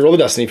activation, so we roll the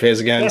Destiny phase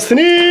again.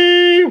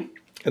 Destiny!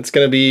 It's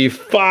going to be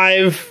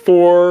 5,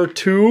 4,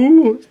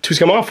 2. 2's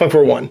come off, 5,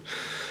 4, 1.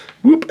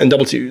 Whoop, and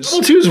double 2s.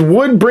 Double 2s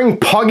would bring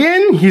Pug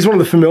in. He's one of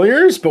the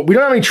familiars, but we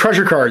don't have any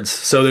treasure cards.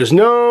 So there's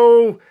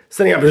no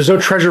setting up. There's no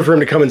treasure for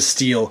him to come and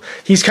steal.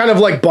 He's kind of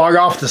like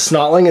Bog-Off the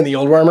Snotling in the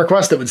old Warhammer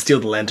Quest that would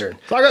steal the lantern.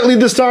 So I got to lead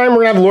this time.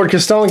 We're going to have Lord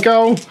Costello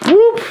go.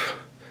 Whoop.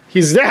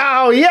 He's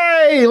now.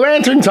 Yay!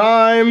 Lantern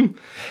time.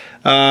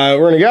 We're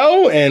going to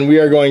go, and we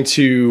are going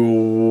to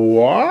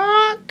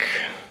walk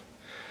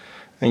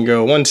and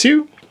go 1,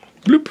 2.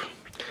 Bloop.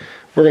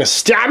 We're going to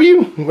stab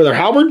you with our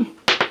halberd.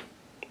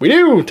 We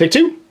do. Take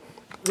 2.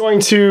 We're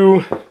going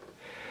to...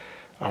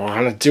 I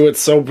want to do it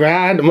so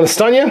bad. I'm going to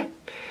stun you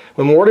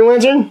with my Warding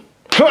Lantern.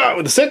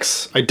 With the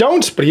 6. I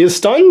don't, but he is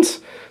stunned.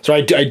 So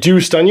I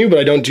do stun you, but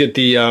I don't get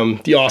the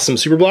awesome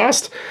Super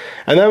Blast.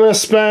 And then I'm going to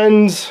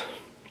spend...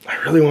 I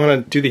really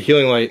want to do the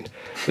Healing Light,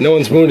 but no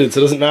one's wounded, so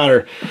it doesn't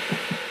matter.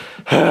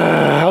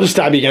 I'll just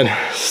stab you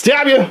again.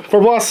 Stab you!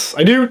 4+.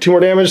 I do. 2 more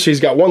damage, so he's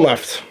got 1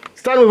 left.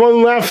 Stun with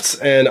 1 left,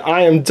 and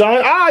I am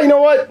done. Ah, you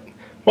know what?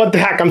 What the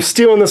heck? I'm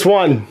stealing this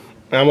one. And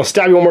I'm going to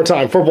stab you 1 more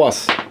time.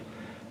 4+.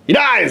 He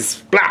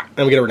dies! Blah!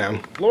 And we get her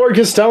down. Lord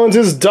Castellan's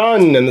is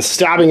done, and the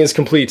stabbing is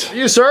complete.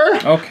 You, sir?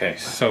 Okay,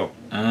 so,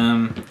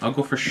 I'll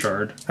go for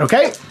Shard.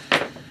 Okay.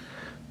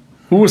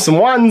 Ooh, some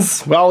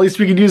 1s. Well, at least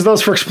we could use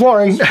those for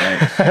exploring.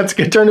 Nice. That's a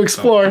good turn to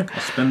explore. So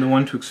I'll spend the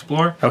 1 to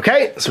explore.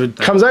 Okay, so it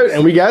comes out,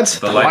 and we get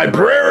the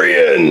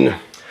Librarian.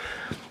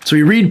 So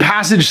we read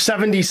passage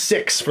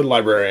 76 for the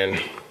Librarian.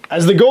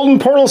 As the golden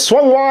portal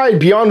swung wide,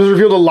 beyond was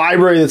revealed a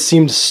library that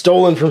seemed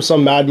stolen from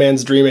some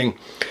madman's dreaming.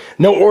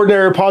 No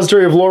ordinary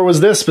repository of lore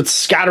was this, but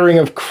scattering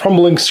of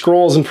crumbling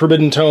scrolls and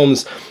forbidden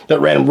tomes that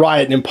ran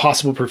riot in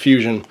impossible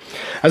profusion.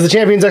 As the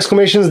champion's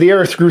exclamations, the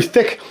air grew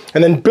thick,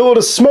 and then billowed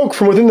a smoke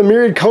from within the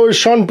myriad colors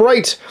shone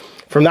bright.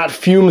 From that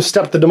fume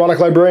stepped the demonic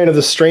librarian of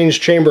the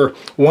strange chamber,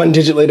 1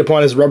 digit laid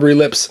upon his rubbery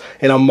lips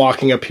in a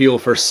mocking appeal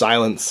for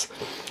silence.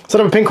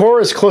 Set up a pink horror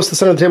as close to the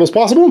center of the table as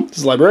possible. This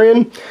is the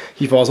librarian.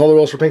 He follows all the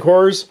rules for pink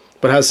horrors,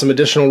 but has some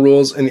additional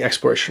rules in the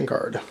exploration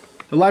card.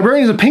 The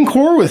librarian is a pink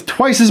horror with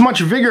twice as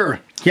much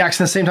vigor. He acts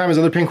in the same time as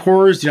other pink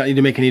horrors. Do not need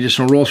to make any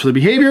additional rolls for the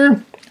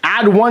behavior.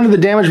 Add 1 to the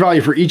damage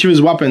value for each of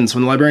his weapons.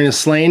 When the librarian is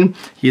slain,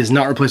 he is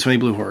not replaced with any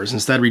blue horrors.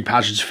 Instead, read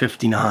passage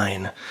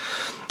 59.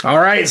 All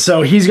right,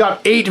 so he's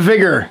got 8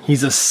 vigor.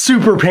 He's a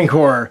super pink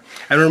horror.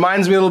 And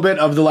reminds me a little bit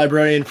of the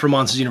librarian from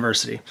Monsters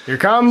University. Here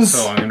comes.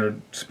 So I'm going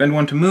to spend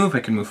 1 to move. I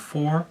can move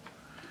 4.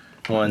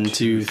 1,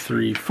 2,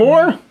 3,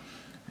 4.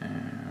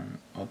 And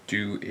I'll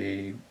do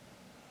a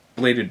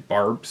Bladed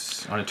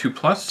Barbs on a 2+.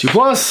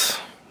 2+.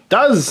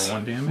 Does. For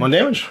 1 damage. 1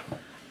 damage.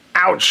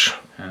 Ouch.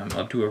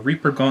 I'll do a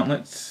Reaper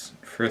Gauntlets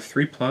for a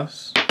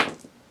 3+.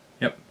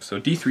 Yep,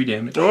 so D3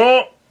 damage.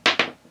 Oh!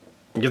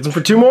 Gets him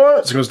for 2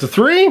 more, so it goes to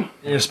 3. You're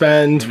gonna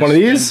spend 1 of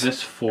these. Spend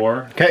this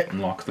 4. Okay.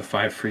 Unlock the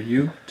 5 for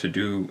you to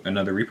do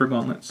another Reaper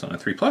Gauntlets on a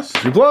 3+.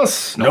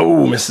 3+.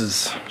 No,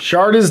 misses.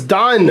 Shard is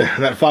done.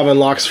 That 5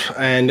 unlocks,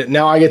 and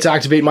now I get to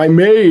activate my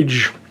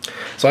mage.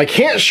 So I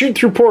can't shoot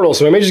through portals,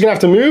 so my mage is gonna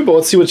have to move, but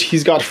let's see what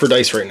he's got for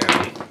dice right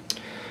now.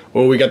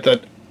 Oh, we got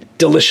that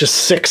delicious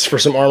 6 for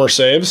some armor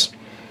saves.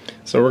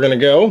 So we're gonna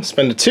go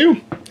spend a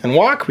 2 and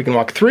walk. We can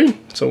walk 3.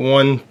 So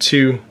 1,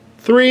 2,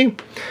 3. I'm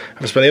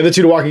gonna spend the other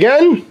 2 to walk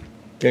again.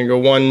 Gonna go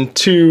 1,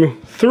 2,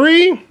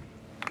 3.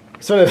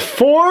 Spend a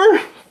 4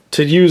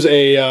 to use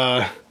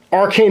a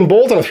arcane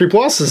bolt on a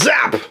 3+.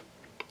 Zap!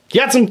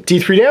 Gets him.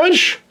 D3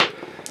 damage.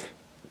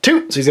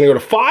 2, so he's gonna go to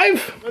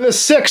 5. And a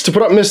 6 to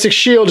put up Mystic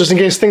Shield just in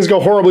case things go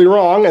horribly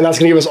wrong, and that's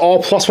gonna give us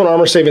all +1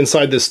 armor save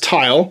inside this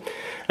tile.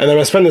 And then I'm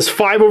gonna spend this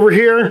 5 over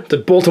here to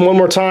bolt him 1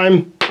 more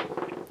time.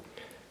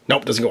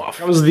 Nope, doesn't go off.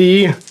 That was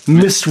the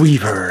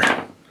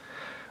Mistweaver.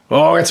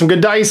 Oh, got some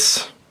good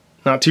dice.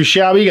 Not too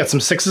shabby, got some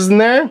 6s in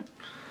there.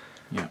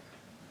 Yeah.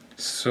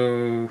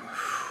 So...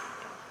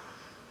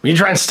 we can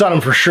try and stun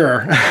him for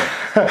sure.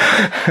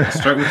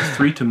 Start with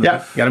 3 to move.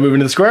 Yeah, gotta move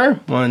into the square.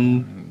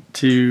 1,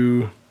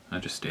 2... I'll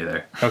just stay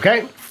there.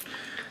 Okay.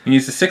 You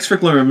use the 6 for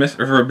Glimmer Mist,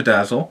 or for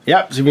Bedazzle.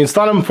 Yep, so you can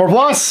stun him,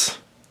 4+.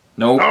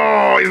 Nope.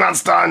 Oh, he's not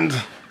stunned.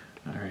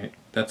 Alright,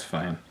 that's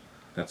fine.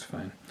 That's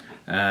fine.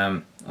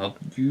 I'll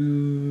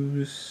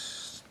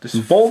use this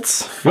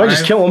bolts. You might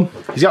just kill him.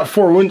 He's got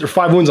 4 wounds or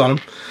 5 wounds on him.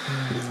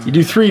 You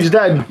do 3, he's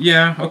dead.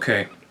 Yeah,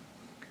 okay.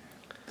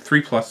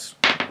 3+.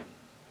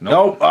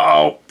 Nope.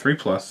 Uh-oh.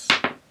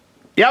 3+.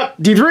 Yep,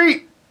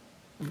 D3.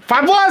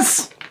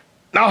 5+.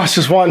 No, it's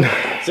just 1.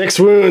 6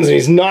 wounds and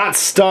he's not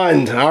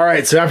stunned. All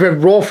right, so I have to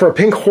roll for a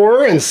pink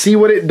horror and see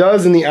what it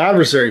does in the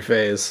adversary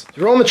phase.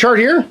 So roll on the chart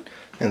here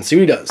and see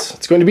what he does.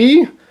 It's going to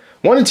be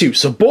 1 and 2.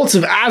 So bolts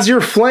of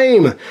azure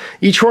flame.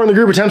 Each horror in the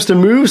group attempts to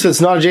move so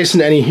it's not adjacent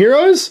to any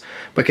heroes,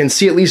 but can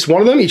see at least one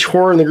of them. Each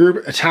horror in the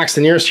group attacks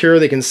the nearest hero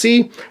they can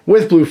see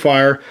with blue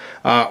fire,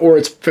 or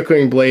its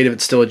flickering blade if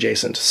it's still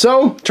adjacent.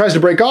 So, tries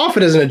to break off.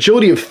 It has an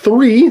agility of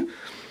 3.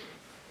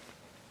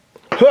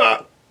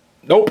 Huh.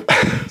 Nope.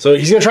 So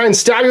he's going to try and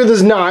stab you with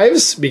his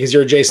knives, because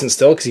you're adjacent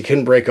still, because he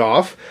couldn't break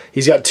off.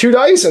 He's got 2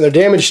 dice, and they're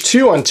damage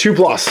 2 on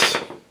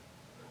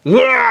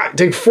 2+.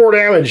 Take 4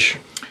 damage.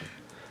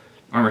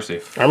 Armor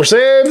save. Armor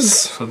saves.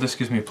 So this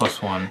gives me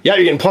 +1. Yeah,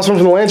 you're getting +1 from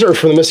the Lancer or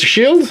from the Mystic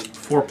Shield.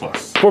 4+.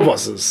 4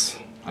 pluses.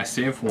 I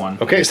save 1.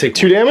 Okay, so take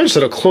 2 damage, so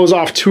it'll close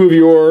off 2 of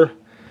your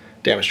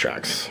damage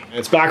tracks. And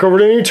it's back over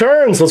to new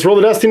turns. Let's roll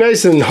the Destiny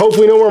Dice and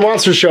hopefully no more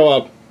monsters show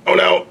up. Oh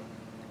no.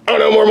 Oh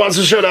no, more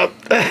monsters showed up.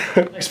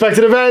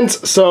 Expected event,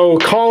 so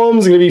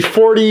column's gonna be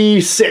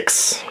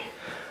 46.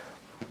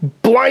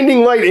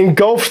 Blinding light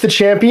engulfed the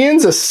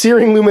champions, a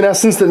searing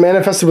luminescence that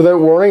manifested without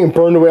warning and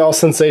burned away all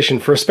sensation.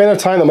 For a span of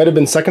time that might have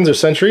been seconds or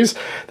centuries,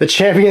 the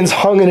champions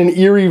hung in an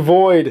eerie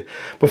void,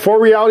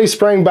 before reality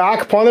sprang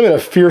back upon them in a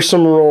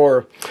fearsome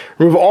roar.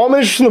 Remove all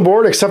miniatures from the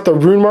board except the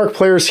Runemark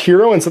player's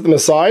hero and set them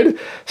aside.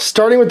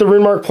 Starting with the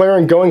Runemark player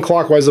and going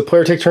clockwise, the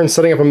player take turns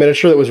setting up a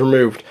miniature that was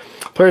removed.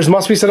 Miniatures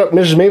must be set up in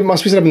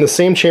the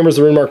same chamber as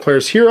the Runemark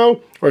player's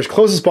hero, or as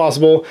close as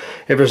possible.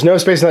 If there's no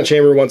space in that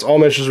chamber, once all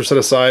miniatures are set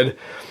aside,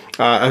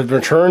 have been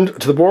returned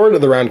to the board,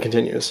 the round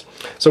continues.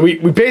 So we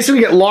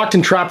basically get locked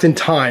and trapped in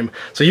time.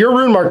 So you're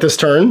Runemark this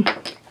turn,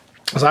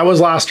 as I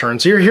was last turn.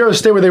 So your heroes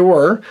stay where they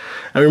were,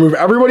 and we move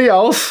everybody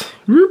else.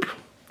 Whoop.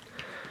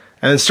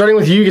 And then starting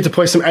with you, you get to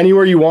place them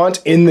anywhere you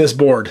want in this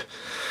board.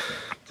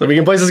 So we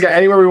can place this guy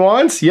anywhere we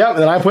want. Yep, and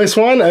then I place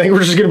one. I think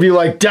we're just gonna be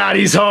like,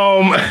 Daddy's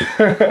home.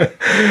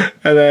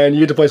 And then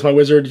you get to place my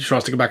wizard. You just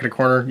want us to go back in the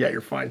corner? Yeah, you're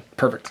fine.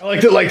 Perfect. I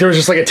like that, like there was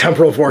just like a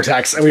temporal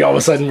vortex and we all of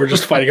a sudden we're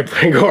just fighting a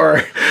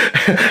Pangor.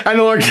 And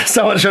the Lord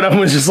Castellan showed up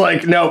and was just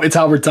like, no, it's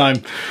Halberd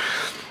time.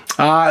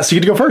 So you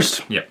get to go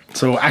first. Yep.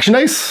 So action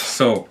dice.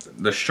 So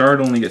the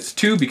shard only gets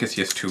 2 because he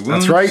has 2 wounds.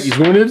 That's right, he's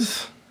wounded.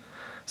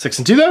 6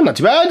 and 2 then, not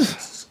too bad.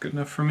 That's good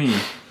enough for me.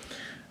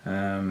 So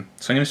I'm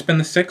going to spend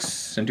the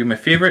 6 and do my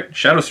favorite,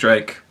 Shadow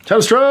Strike. Shadow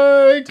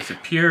Strike!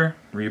 Disappear,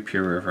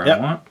 reappear wherever I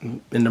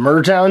want. Into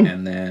Murder Town.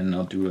 And then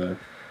I'll do a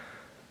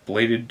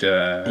bladed...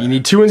 You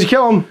need 2 wins to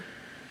kill him.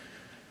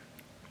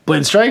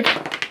 Bladed Strike.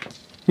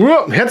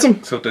 Whoa, hits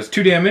him. So it does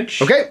 2 damage.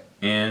 Okay.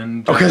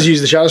 And... Oh, because you use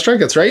the Shadow Strike,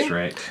 that's right. That's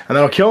right. And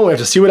that'll kill him, we have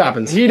to see what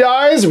happens. He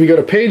dies, we go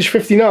to page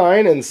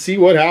 59 and see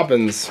what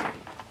happens.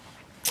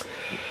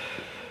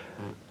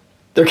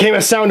 There came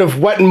a sound of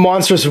wet and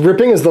monstrous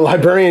ripping as the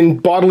librarian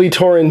bodily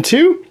tore in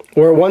two.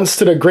 Where once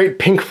stood a great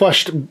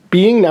pink-fleshed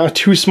being, now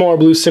 2 smaller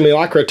blue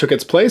simulacra took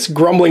its place,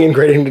 grumbling in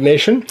great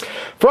indignation.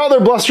 For all their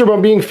bluster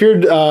about being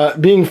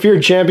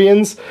feared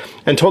champions,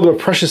 and told them a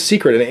precious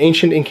secret, an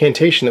ancient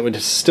incantation that would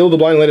still the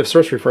blind light of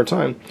sorcery for a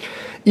time.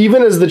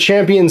 Even as the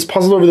champions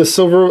puzzled over the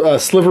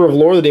sliver of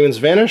lore, the demons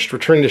vanished,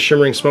 returning to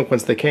shimmering smoke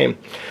whence they came.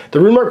 The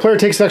Runemark player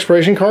takes an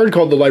exploration card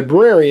called the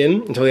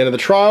Librarian until the end of the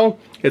trial.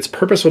 Its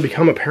purpose will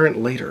become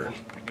apparent later.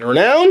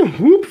 Renown,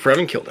 whoop, for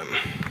having killed him.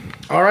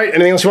 All right,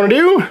 anything else you want to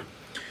do?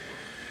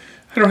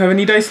 I don't have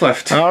any dice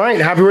left. All right,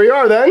 happy where you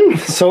are then.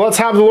 So let's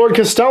have the Lord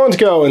Castellan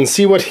go and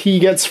see what he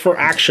gets for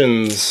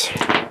actions.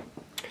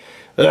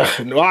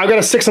 Well, I've got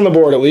a 6 on the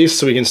board at least,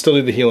 so we can still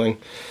do the healing.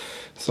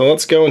 So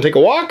let's go and take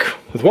a walk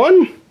with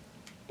 1.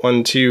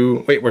 1,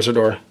 2, wait, where's our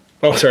door?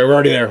 Oh, sorry, we're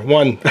already there.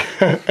 1,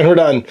 and we're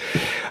done.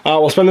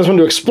 We'll spend this one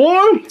to explore,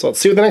 so let's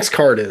see what the next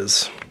card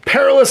is.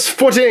 Perilous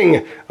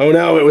footing! Oh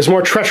no, it was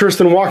more treacherous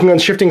than walking on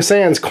shifting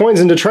sands. Coins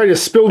and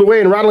detritus spilled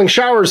away in rattling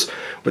showers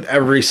with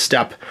every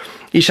step.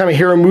 Each time a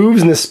hero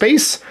moves in this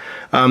space,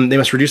 they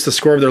must reduce the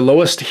score of their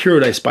lowest hero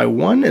dice by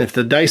 1, and if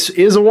the dice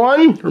is a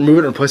 1, remove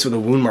it and replace it with a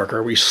wound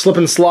marker. We slip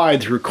and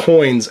slide through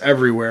coins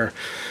everywhere.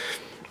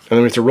 And then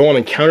we have to roll on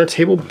encounter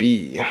table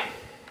B.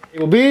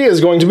 Table B is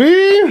going to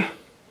be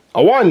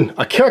a 1,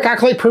 a Carrick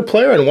Acolyte per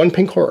player, and 1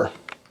 pink horror.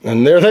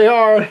 And there they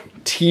are,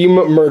 Team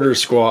Murder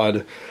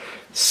Squad.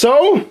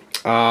 So,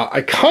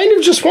 I kind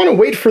of just want to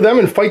wait for them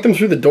and fight them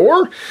through the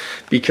door,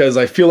 because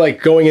I feel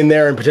like going in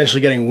there and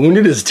potentially getting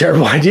wounded is a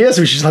terrible idea,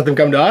 so we should just let them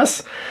come to us.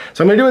 So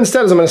what I'm going to do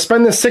instead is I'm going to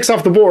spend this 6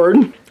 off the board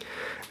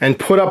and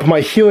put up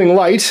my healing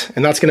light,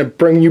 and that's going to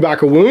bring you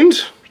back a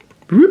wound.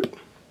 Whoop.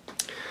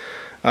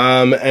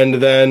 And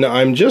then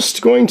I'm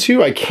just going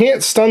to, I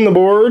can't stun the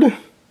board.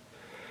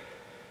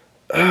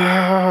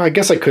 I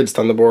guess I could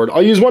stun the board.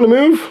 I'll use 1 to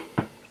move.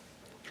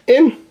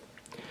 In.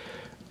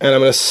 And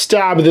I'm going to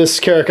stab this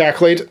Carrick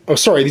Acolyte. Oh,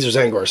 sorry, these are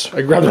Zangors.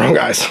 I grabbed the wrong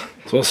guys.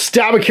 So I'll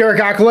stab a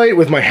Carrick Acolyte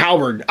with my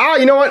halberd. Ah,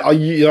 you know what?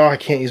 I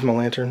can't use my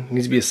lantern. It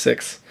needs to be a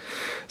 6.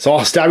 So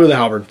I'll stab you with a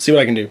halberd. See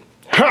what I can do.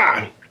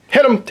 Ha!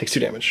 Hit him. Takes 2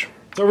 damage.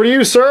 It's over to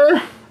you,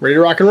 sir. Ready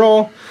to rock and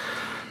roll.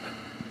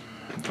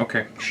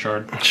 Okay,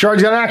 Shard.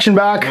 Shard's got an action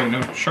back. Oh,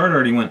 no, Shard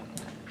already went.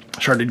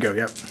 Shard did go,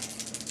 yep.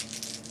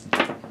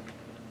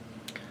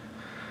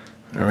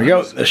 There we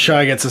go. The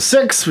Shy gets a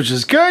 6, which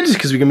is good,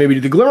 because we can maybe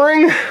do the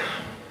Glimmering.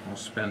 I'll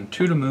spend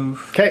 2 to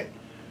move. Okay.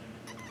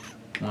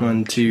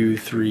 1, 2,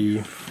 3,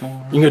 4.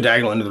 You can go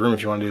diagonal into the room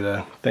if you want to do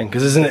the thing,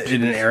 because isn't it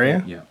in an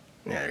area? Yeah.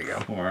 There you go.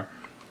 4.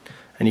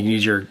 And you can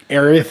use your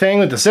area thing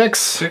with the 6.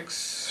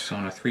 6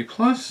 on a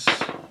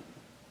 3+.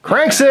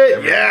 Cranks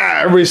it! Yeah,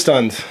 everybody's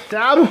stunned.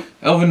 Stab.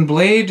 Elven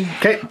Blade.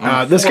 Okay,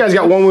 this guy's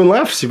got 1 wound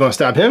left, so you want to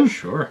stab him.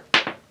 Sure.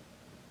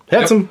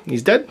 Hits him.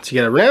 He's dead, so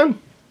you get a renown.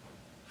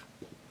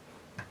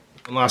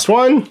 And last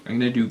one. I'm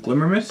going to do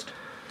Glimmer Mist.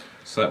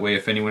 So that way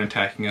if anyone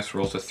attacking us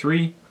rolls a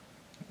 3,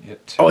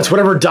 Oh, it's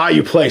whatever die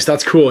you place.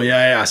 That's cool.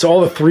 Yeah. So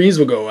all the 3s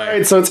will go away. All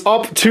right, so it's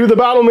up to the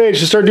Battle Mage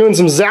to start doing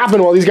some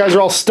zapping while these guys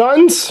are all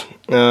stunned.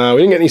 We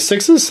didn't get any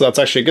 6s, so that's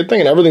actually a good thing.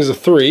 And everything's a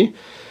 3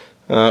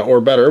 or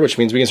better, which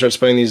means we can start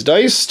spending these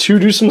dice to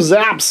do some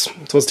zaps.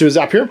 So let's do a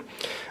zap here.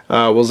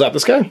 We'll zap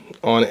this guy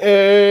on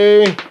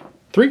a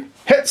 3.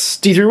 Hits.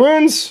 D3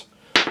 wounds.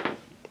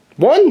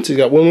 1, so he's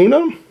got 1 wound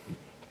on him.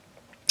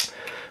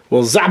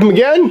 We'll zap him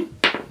again.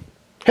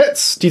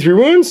 Hits. D3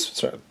 wounds.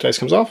 Sorry, dice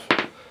comes off.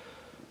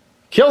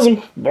 Kills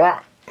him.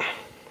 Blah.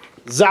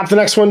 Zap the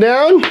next one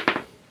down.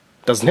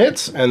 Doesn't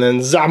hit. And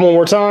then zap him one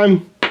more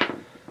time.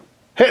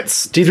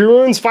 Hits. D3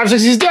 wounds. 5,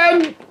 6, he's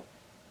dead.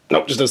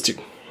 Nope, just does 2.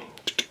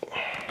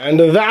 And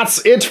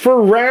that's it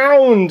for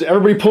round.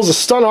 Everybody pulls a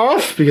stun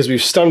off because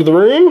we've stunned the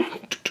room.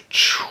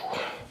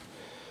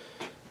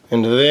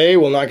 And they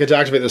will not get to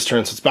activate this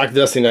turn, so it's back to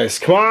Destiny Dice.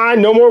 Come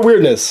on, no more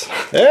weirdness.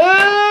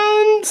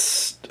 And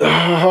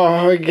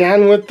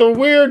again with the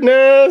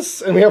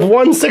weirdness. And we have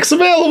 1/6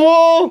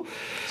 available.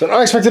 So an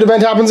unexpected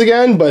event happens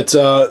again, but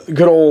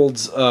good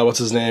old, what's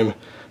his name?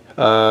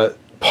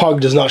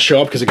 Pug does not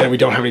show up because again, we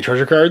don't have any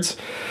treasure cards.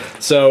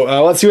 So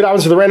let's see what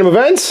happens for the random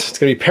event. It's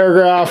gonna be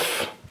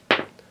paragraph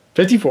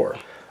 54.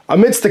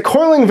 Amidst the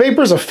coiling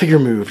vapors, a figure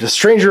moved. A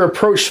stranger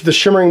approached the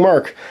shimmering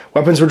mark.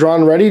 Weapons were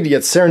drawn ready,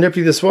 yet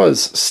serendipity this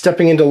was.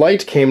 Stepping into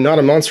light came not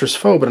a monstrous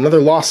foe, but another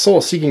lost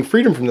soul seeking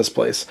freedom from this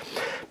place.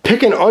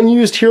 Pick an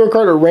unused hero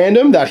card at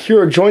random. That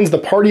hero joins the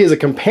party as a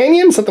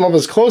companion. Set them up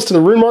as close to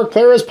the rune marked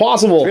player as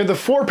possible. We have the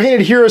 4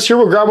 painted heroes here.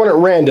 We'll grab one at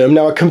random.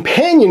 Now, a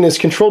companion is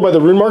controlled by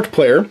the rune marked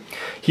player.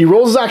 He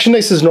rolls his action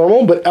dice as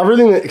normal, but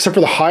everything except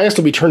for the highest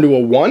will be turned to a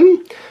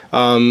 1.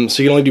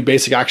 So you can only do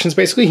basic actions,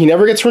 basically. He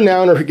never gets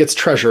renown or he gets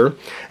treasure.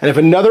 And if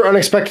another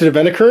unexpected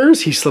event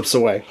occurs, he slips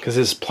away, because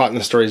his plot in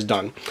the story is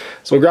done.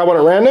 So we'll grab one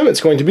at random.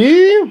 It's going to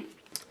be...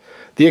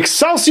 the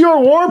Excelsior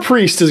War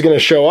Priest is going to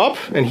show up,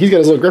 and he's got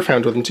his little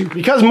Griffhound with him, too.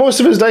 Because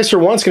most of his dice are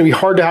 1, it's going to be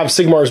hard to have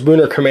Sigmar's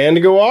Boon or Command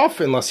to go off,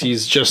 unless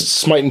he's just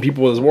smiting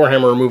people with his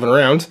Warhammer or moving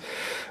around.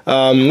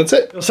 That's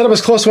it. I'll set up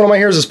as close to one of my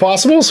heroes as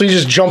possible, so he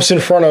just jumps in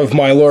front of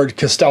my Lord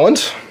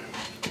Castellant,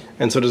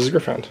 and so does his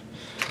Griffhound.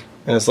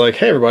 And it's like,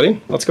 hey everybody,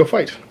 let's go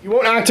fight. He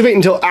won't activate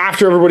until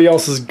after everybody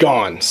else is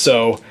gone,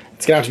 so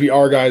it's gonna have to be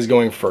our guys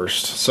going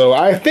first. So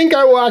I think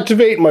I will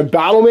activate my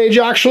Battle Mage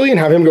actually and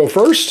have him go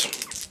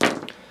first.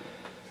 And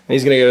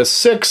he's gonna get a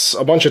 6,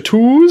 a bunch of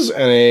 2s,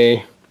 and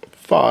a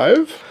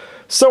 5.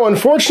 So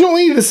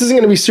unfortunately, this isn't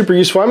gonna be super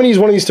useful. I'm gonna use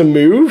one of these to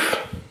move.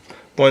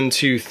 1,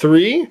 2,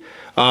 3.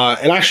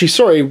 And actually,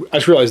 sorry, I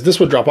just realized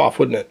this would drop off,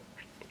 wouldn't it?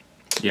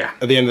 Yeah.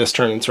 At the end of this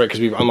turn, that's right, because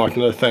we've unlocked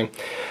another thing.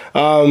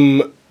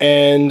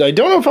 And I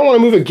don't know if I want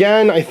to move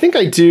again. I think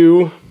I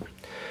do.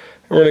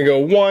 We're going to go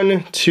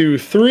 1, 2,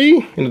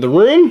 3 into the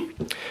room.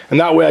 And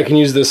that way I can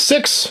use this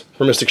 6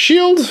 for Mystic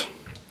Shield.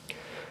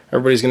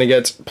 Everybody's going to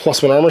get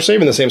 +1 armor save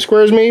in the same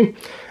square as me.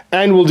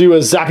 And we'll do a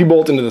Zappy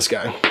Bolt into this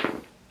guy.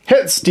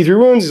 Hits, D3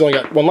 wounds. He's only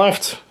got 1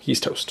 left. He's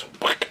toast.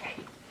 All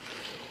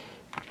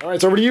right,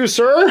 it's over to you,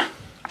 sir.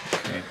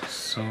 Okay,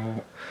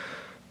 so...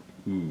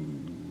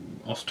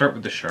 I'll start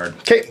with the shard.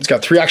 Okay, it's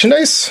got 3 action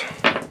dice.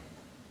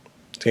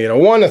 So you get a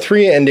 1, a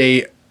 3, and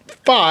a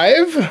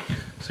 5. So I'm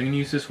going to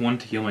use this one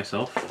to heal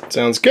myself.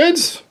 Sounds good.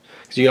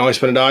 Because you can always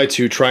spend a die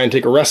to try and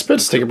take a respite,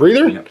 take a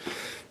breather. Yep.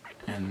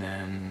 And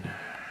then...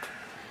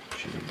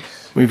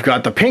 Jeez. We've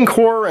got the pink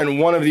horror and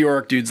one of the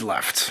orc dudes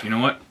left. You know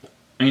what?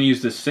 I'm going to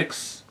use this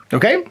 6.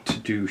 Okay. To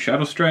do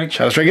Shadow Strike.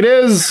 Shadow Strike it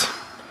is.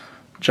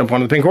 Jump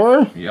onto the pink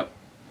horror. Yep.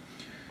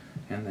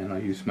 And then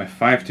I'll use my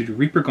 5 to do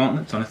Reaper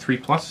Gauntlets on a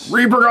 3+.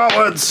 Reaper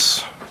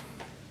Gauntlets!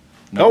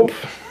 Nope.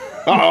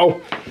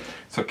 Uh-oh.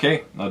 It's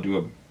okay. I'll do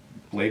a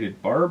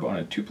Bladed Barb on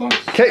a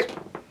 2+. Okay.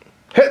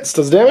 Hits.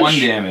 Does damage. 1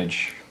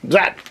 damage.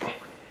 Zap.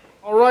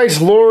 Alright,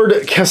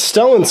 Lord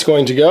Castellant's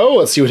going to go.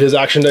 Let's see what his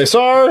action dice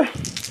are.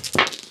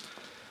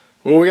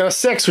 Well, we got a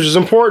 6, which is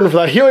important for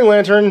that healing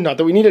lantern. Not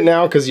that we need it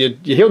now, because you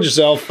healed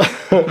yourself.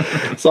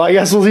 So I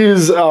guess we'll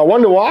use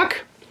 1 to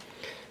walk.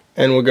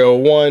 And we'll go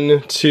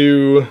 1,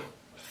 2,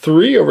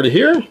 3 over to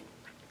here. And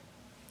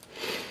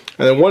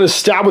then 1 is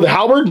stab with a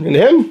halberd into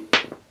him.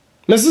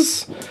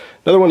 Misses.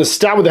 Another 1 is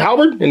stab with the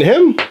halberd into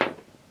him.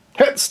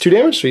 Hits. 2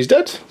 damage, so he's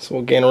dead. So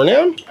we'll gain a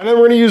renown. And then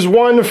we're going to use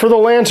 1 for the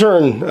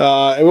lantern.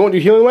 And we won't do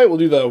healing light, we'll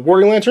do the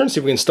warding lantern. See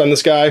if we can stun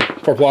this guy.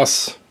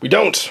 4+. We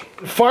don't.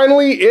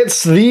 Finally,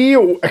 it's the...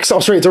 Oh,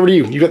 sorry, it's over to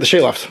you. You got the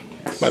Shay left.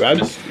 My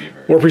bad.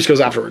 War Priest goes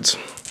afterwards.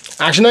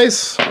 Action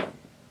dice.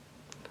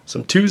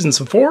 Some 2s and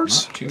some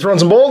 4s. Throw in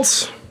some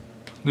bolts.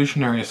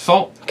 Illusionary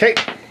Assault. Okay.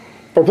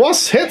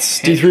 4+. Hits.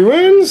 D3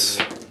 wounds.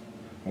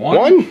 1.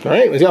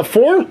 Alright, he's got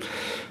 4.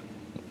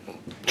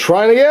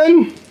 Trying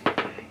again.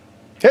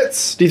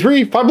 Hits.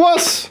 D3.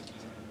 5+.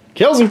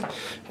 Kills him.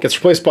 Gets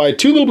replaced by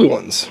 2 little blue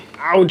ones.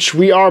 Ouch,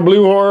 we are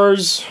blue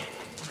horrors.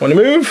 1 to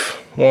move.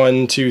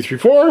 1, 2, 3,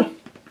 4.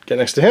 Get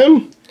next to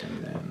him.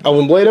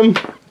 Elven Blade him.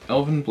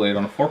 Elven Blade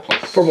on a 4+.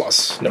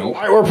 4+. No.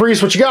 Alright, War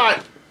Priest, what you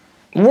got?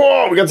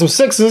 Whoa, we got some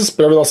 6s,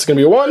 but everything else is going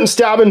to be a 1.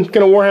 Stabbing.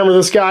 Gonna Warhammer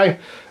this guy.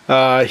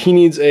 He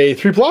needs a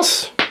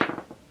 3+.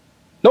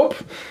 Nope.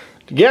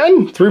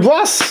 Again,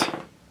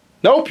 3+.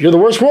 Nope, you're the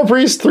worst War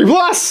Priest.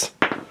 3+.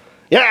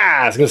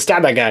 Yeah, it's gonna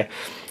stab that guy.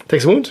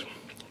 Takes a wound.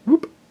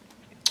 Whoop.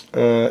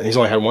 He's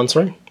only had 1,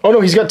 sorry. Oh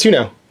no, he's got 2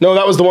 now. No,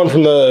 that was the one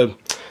from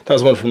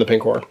the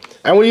pink horror.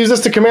 And we'll use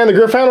this to command the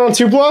Griffhound on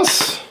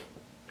 2+.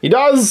 He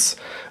does.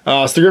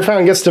 So the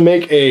Griffhound gets to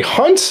make a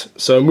hunt.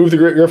 So move the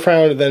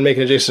Griffhound, then make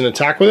an adjacent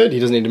attack with it. He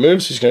doesn't need to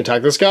move, so he's gonna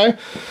attack this guy.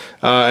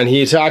 And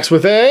he attacks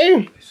with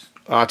a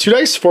 2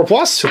 dice,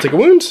 4+. He'll take a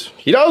wound.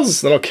 He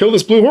does. Then I'll kill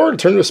this blue horde,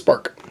 turn to a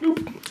spark.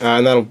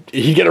 And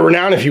he'd get a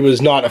renown if he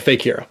was not a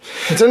fake hero.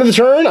 At the end of the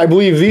turn, I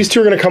believe these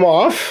two are going to come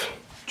off.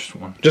 Just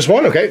one. Just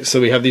one? Okay,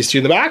 so we have these two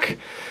in the back.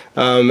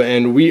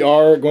 And we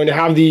are going to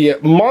have the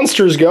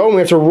monsters go, and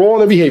we have to roll on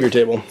the behavior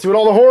table. See what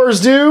all the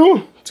horrors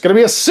do. It's going to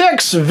be a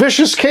 6.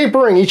 Vicious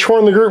capering. Each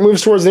horde in the group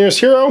moves towards the nearest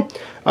hero.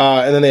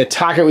 And then they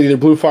attack it with either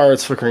blue fire or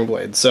its flickering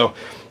blade. So,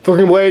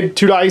 flickering blade,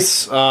 2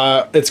 dice.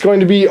 It's going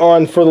to be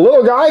on, for the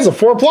little guys, a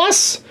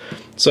 4+.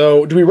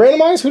 So, do we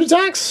randomize who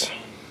attacks?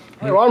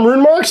 All right, well, I'm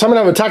Rune Mark, so I'm going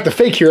to have attack the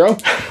fake hero.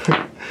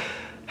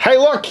 Hey,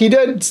 look, he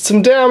did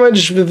some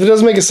damage, but it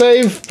doesn't make a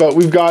save. But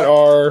we've got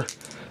our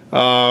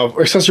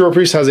Accessory War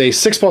Priest has a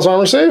 6+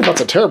 armor save. That's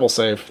a terrible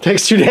save.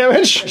 Takes 2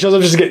 damage. Shows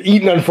up just to get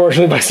eaten,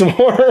 unfortunately, by some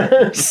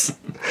horrors.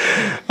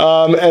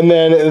 And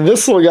then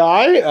this little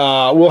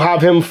guy, we'll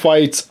have him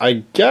fight,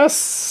 I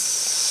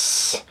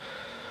guess,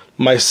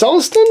 my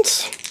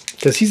Celestant,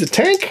 because he's a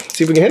tank.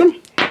 See if we can hit him.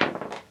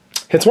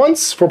 Hits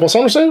once, 4+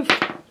 armor save.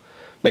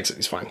 Makes it,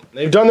 he's fine.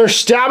 They've done their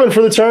stabbing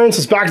for the turn, so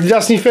it's back to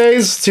Destiny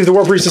phase. See if the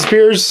War Priest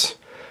disappears.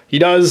 He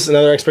does,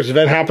 another unexpected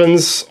event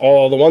happens.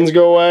 All the ones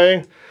go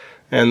away,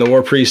 and the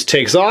War Priest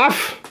takes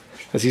off.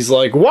 As he's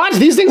like, what?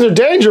 These things are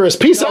dangerous.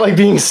 Peace out, like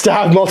being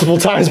stabbed multiple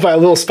times by a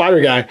little spider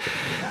guy.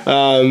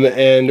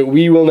 And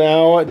we will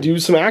now do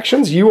some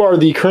actions. You are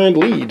the current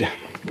lead.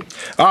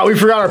 We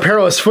forgot our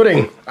perilous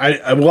footing.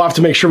 I will have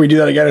to make sure we do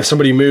that again if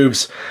somebody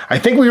moves. I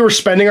think we were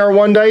spending our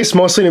 1 dice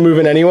mostly to move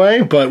in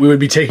anyway, but we would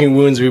be taking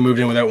wounds if we moved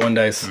in without 1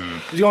 dice.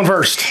 Who's going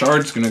first?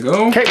 Shard's gonna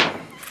go. Okay.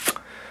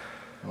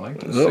 I like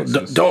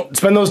those. Don't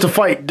spend those to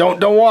fight. Don't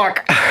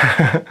walk.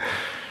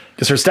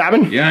 Just start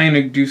stabbing? Yeah, I'm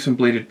gonna do some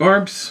bladed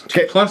barbs.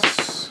 Okay.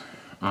 2+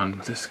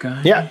 on this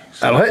guy. Yeah,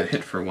 so that'll that's hit. A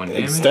hit for 1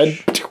 damage. Instead,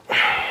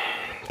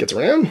 gets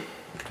around.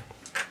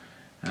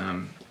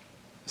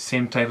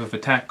 Same type of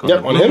attack on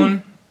Yep, the on blue him.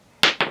 one.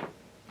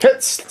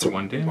 Hits. For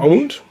 1 damage. A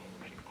wound.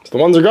 So the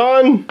ones are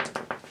gone.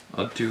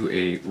 I'll do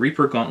a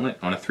Reaper Gauntlet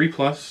on a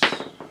 3+.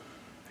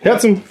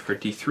 Hits him. For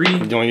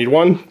D3. You only need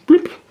 1.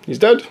 Boop. He's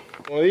dead.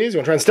 One of these. You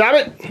want to try and stab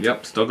it?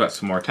 Yep, still got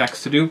some more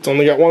attacks to do. It's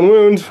only got 1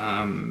 wound.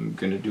 I'm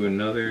gonna do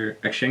another.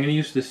 Actually, I'm gonna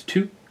use this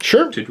 2.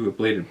 Sure. To do a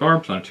bladed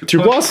barbs on a 2+.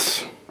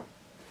 2+.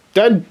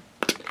 Dead.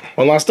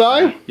 1 last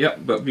die.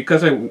 Yep, but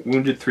because I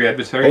wounded 3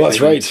 adversaries, Oh,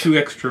 that's I right. need 2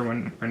 extra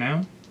for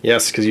now.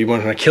 Yes, because you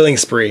went on a killing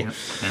spree. Yep.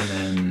 And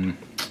then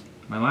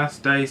my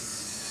last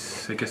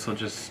dice, I guess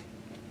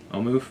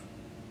I'll move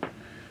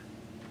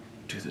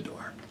to the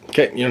door.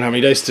 Okay, you don't have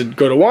any dice to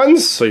go to 1s,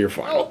 so you're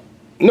fine. Oh,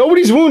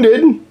 nobody's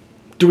wounded.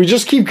 Do we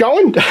just keep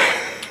going? We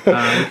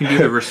can do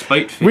the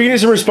respite phase. We can do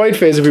some respite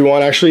phase if we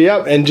want, actually,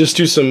 yep, and just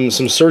do some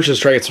searches,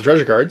 try to get some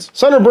treasure cards.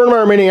 So I'm going to burn my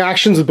remaining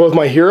actions with both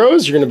my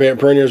heroes. You're going to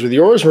burn yours with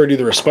yours. We're going to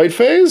do the respite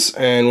phase,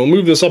 and we'll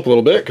move this up a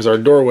little bit, because our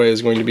doorway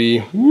is going to be,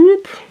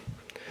 whoop,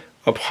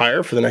 up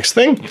higher for the next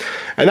thing.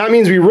 And that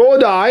means we roll a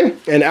die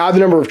and add the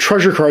number of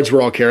treasure cards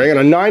we're all carrying.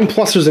 On a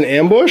 9+ there's an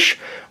ambush.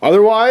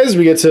 Otherwise,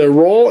 we get to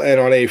roll, and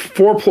on a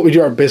 4+, we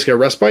do basically a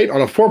respite. On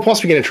a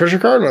 4+, we get a treasure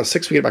card, and on a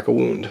 6, we get back a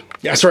wound.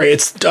 Yeah, sorry,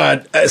 it's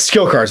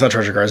skill cards, not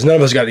treasure cards. None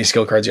of us got any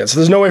skill cards yet, so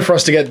there's no way for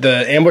us to get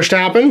the ambush to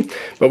happen,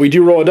 but we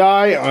do roll a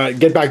die,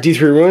 get back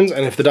D3 wounds,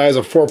 and if the die is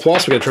a 4+,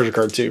 we get a treasure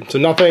card too. So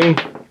nothing,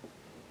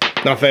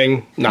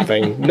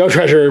 no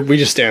treasure, we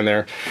just stand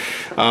there.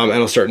 And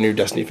we'll start a new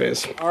Destiny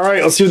phase. All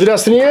right, let's see what the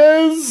Destiny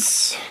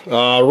is.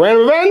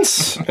 Random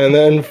events, and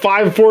then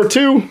 5, 4,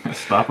 2.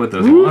 Stop with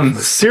those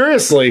ones.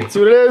 Seriously, see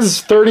what it is,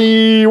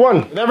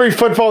 31. With every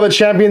footfall, the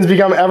champions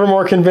become ever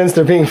more convinced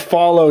they're being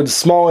followed.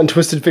 Small and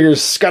twisted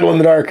figures scuttle in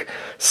the dark,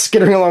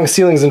 skittering along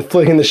ceilings and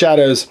flicking the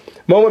shadows.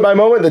 Moment by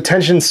moment, the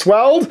tension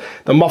swelled,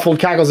 the muffled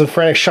cackles and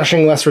frantic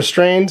shushing less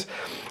restrained,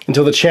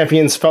 until the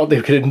champions felt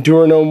they could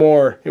endure no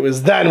more. It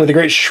was then, with a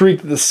great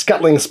shriek, that the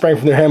scuttling sprang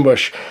from their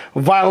ambush.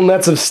 Vile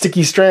nets of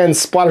sticky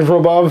strands splattered from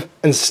above,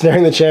 and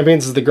snaring the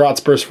champions as the grots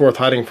burst forth,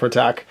 hiding for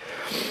attack.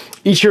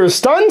 Each hero is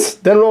stunned,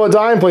 then roll a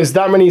die and place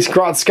that many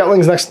grot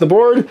scuttlings next to the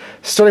board.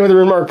 Starting with the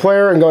rune-marked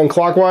player and going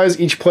clockwise,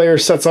 each player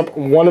sets up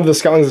one of the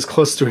scuttlings as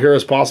close to a hero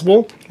as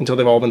possible, until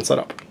they've all been set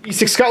up.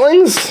 E6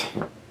 scuttlings,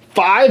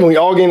 5, and we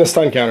all gain a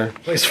stun counter.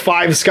 Place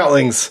 5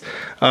 scuttlings.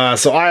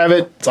 So I have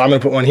it, so I'm going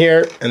to put 1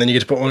 here, and then you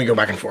get to put 1 and go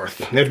back and forth.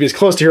 They have to be as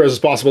close to heroes as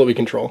possible that we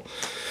control.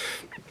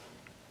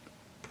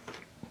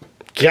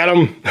 Get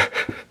him!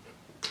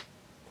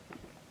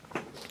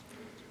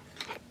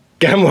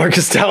 Get him, Lord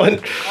Castellan.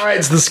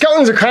 Alright, so the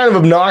scuttlings are kind of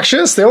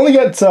obnoxious. They only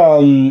get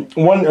 2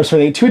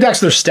 attacks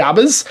to their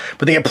stabbas,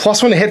 but they get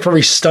 +1 to hit for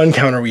every stun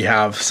counter we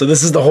have. So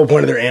this is the whole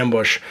point of their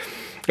ambush.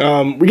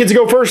 We get to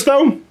go first,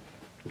 though.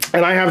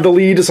 And I have the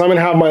lead, so I'm going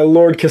to have my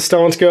Lord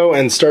Castellans go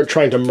and start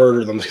trying to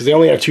murder them, because they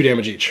only have 2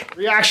 damage each.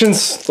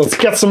 Reactions, let's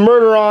get some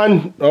murder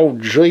on. Oh,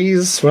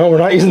 jeez. Well, we're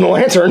not using the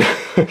lantern.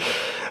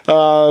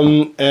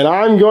 And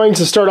I'm going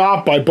to start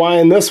off by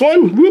buying this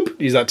one. Whoop,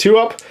 use that 2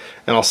 up.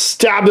 And I'll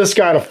stab this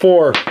guy on a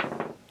 4.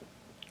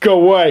 Go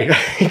away.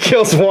 He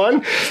kills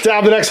 1.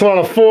 Stab the next one on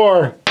a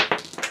 4.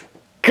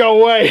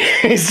 Go away.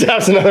 He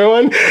stabs another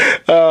one.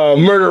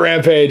 Murder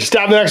rampage.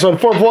 Stab the next one,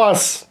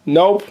 4+.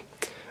 Nope.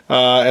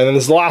 And then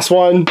this is the last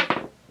one.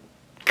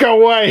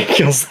 Go away!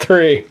 Kills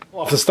 3.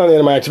 Off the stun at the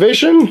end of my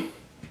activation.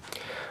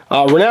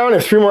 Renown,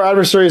 if 3 more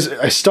adversaries,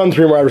 I stun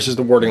 3 more adversaries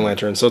with the Warding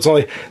Lantern. So it's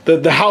only,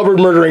 the halberd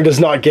murdering does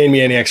not gain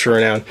me any extra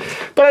renown.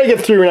 But I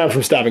get 3 renown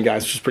from stabbing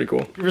guys, which is pretty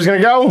cool. We're just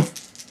gonna go.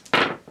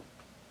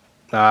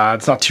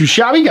 It's not too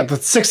shabby. Got the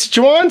 6 that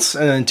you want,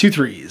 and then 2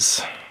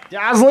 3s.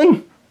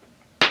 Dazzling.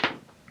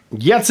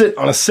 Gets it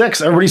on a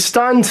 6. Everybody's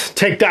stunned.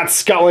 Take that,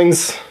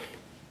 Scullings.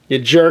 You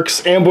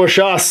jerks. Ambush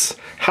us.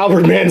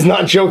 Halberd Man's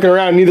not joking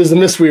around, neither's the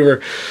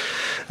Mistweaver.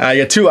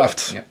 You got 2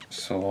 left. Yep,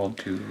 so I'll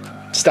do...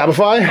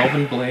 Stabify.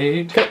 Elven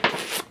Blade. Okay.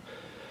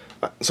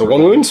 So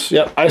 1 wound.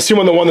 Yep. I assume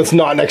on the one that's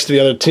not next to the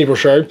other Tinebro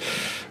Shard.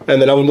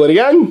 And then Elven Blade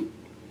again.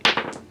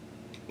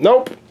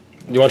 Nope.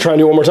 You want to try and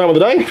do it one more time with the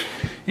die?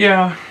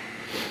 Yeah.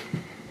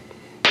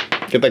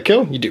 Get that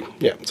kill? You do.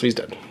 Yeah, so he's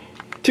dead.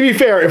 To be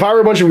fair, if I were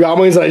a bunch of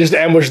goblins and I just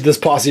ambushed this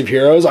posse of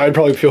heroes, I'd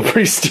probably feel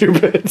pretty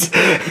stupid.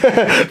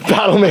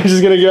 Battle Mage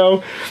is going to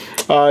go.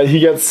 He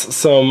gets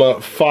some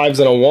 5s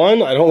and a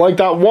 1. I don't like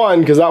that 1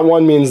 because that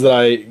 1 means that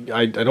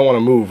I don't want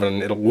to move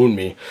and it'll wound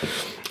me.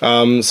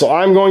 So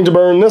I'm going to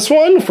burn this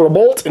one for a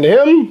bolt into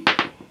him.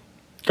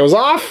 Goes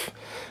off.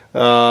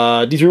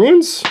 D3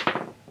 wounds.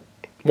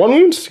 1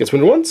 wound. Gets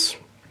wounded once.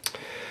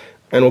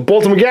 And we'll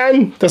bolt him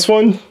again. This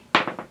one.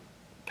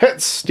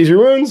 Hits. D3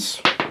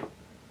 wounds.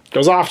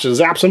 Goes off.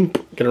 Just zaps him.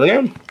 Get a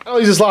renown. I'll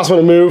use this last one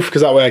to move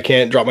because that way I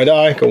can't drop my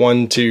die. Go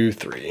 1, 2,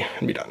 3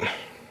 and be done.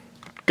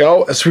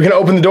 Go. So we're going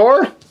to open the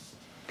door.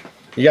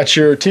 You got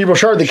your Tinebro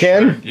Shard that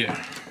can.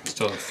 Yeah.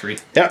 Still have 3.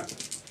 Yep.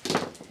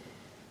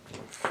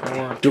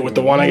 4. Do it with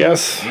the 1, I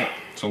guess. Yep.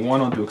 So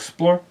 1 I'll do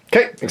Explore.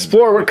 Okay.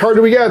 Explore. What card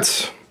do we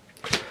get?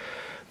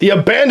 The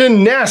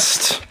Abandoned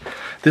Nest.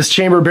 This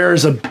chamber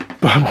bears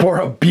bore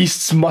a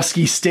beast's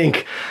musky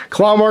stink.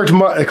 Claw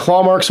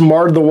marks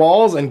marred the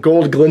walls, and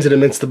gold glinted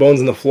amidst the bones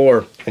in the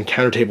floor. And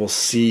counter table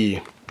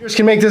C. Players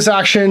can make this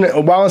action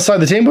while inside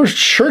the table.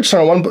 Search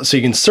on a 1, so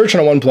you can search on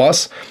a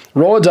 1+.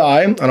 Roll a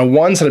die on a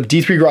 1. Set up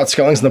D3 Grot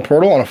Scullings in the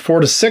portal. On a 4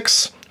 to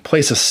 6,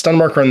 place a stun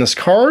marker on this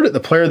card. The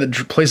player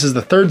that places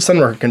the 3rd stun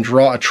marker can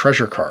draw a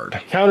treasure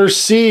card. Counter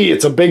C.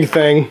 It's a big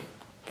thing.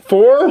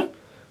 4.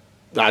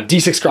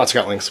 D6 Grot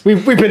Scullings.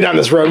 We've been down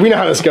this road. We know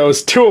how this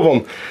goes. 2 of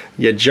them.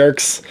 You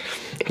jerks.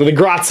 The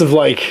Grots have,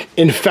 like,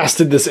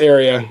 infested this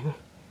area.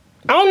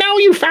 Oh no,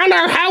 you found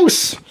our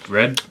house!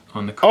 Red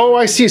on the card. Oh,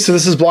 I see. So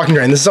this is blocking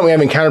terrain. This is something I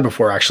haven't encountered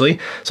before, actually.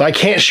 So I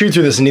can't shoot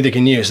through this and neither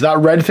can you. So that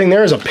red thing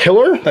there is a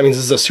pillar. That means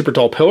this is a super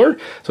tall pillar.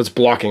 So it's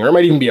blocking. Or it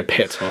might even be a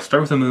pit. So I'll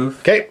start with a move.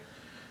 Okay.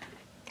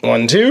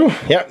 1, 2.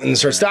 Yep, and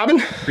start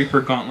stabbing.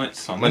 Reaper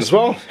Gauntlets on Might this as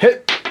well.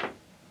 Hit.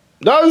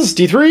 Does.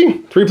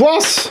 D3.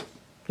 3+.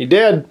 You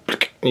dead.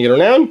 You get her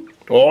down.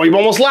 Oh, you've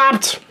almost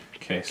lapped.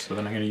 Okay, so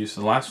then I'm going to use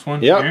the last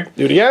one. Yep. Here.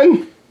 Do it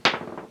again.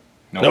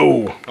 Nope.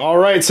 No. All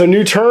right, so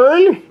new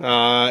turn,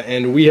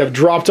 and we have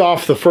dropped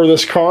off the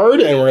furthest card,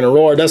 and we're going to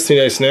roll our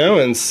Destiny dice now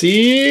and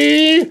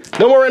see...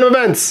 No more random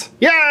events.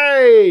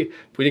 Yay!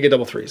 We did get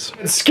double 3s.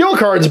 And skill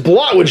cards,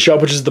 Blot would show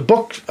up, which is the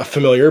book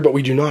familiar, but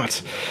we do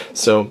not.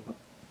 So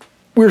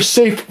we're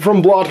safe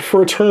from Blot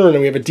for a turn,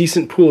 and we have a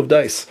decent pool of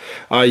dice.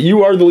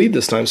 You are the lead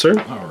this time, sir.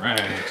 All right.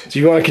 So if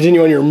you want to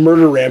continue on your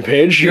murder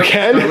rampage, you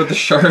can. Start with the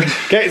shard.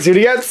 Okay, see what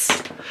he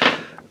gets.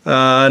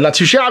 Not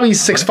too shabby.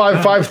 6,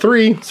 5, 5,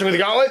 3. Swing with the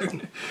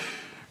gauntlet.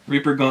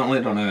 Reaper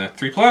Gauntlet on a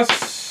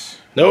 3+.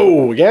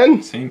 No,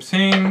 again. Same.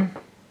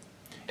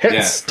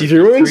 Hits. Yeah,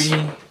 D3 wounds.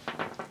 3.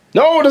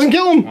 No, it doesn't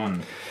kill him.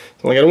 1.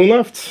 Only got a wound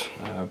left.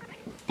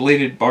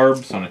 Bladed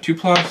Barbs on a 2+.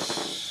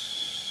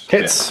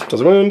 Hits. Yeah. Does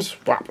a wound.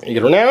 Wow. You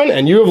get renown,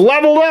 and you have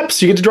leveled up,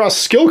 so you get to draw a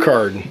skill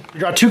card. You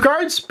draw 2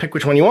 cards. Pick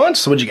which one you want.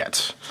 So what'd you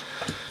get?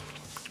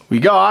 We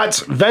got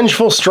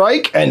Vengeful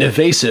Strike and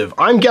Evasive.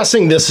 I'm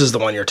guessing this is the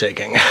one you're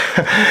taking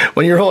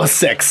when you roll a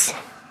 6.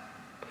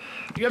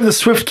 You have the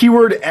Swift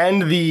keyword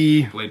and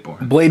the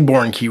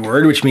Bladeborn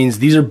keyword, which means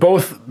these are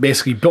both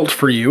basically built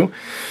for you.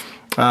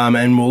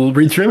 And we'll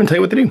read through them and tell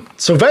you what to do.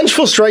 So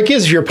Vengeful Strike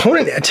is if your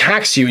opponent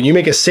attacks you and you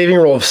make a saving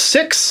roll of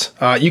 6,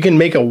 you can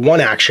make a 1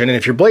 action. And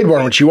if you're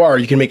Bladeborn, which you are,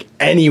 you can make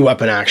any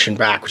weapon action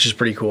back, which is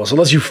pretty cool. So it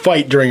lets you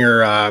fight during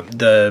your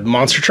the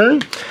monster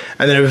turn.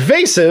 And then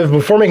Evasive,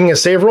 before making a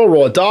save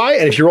roll a die.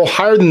 And if you roll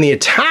higher than the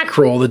attack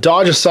roll, the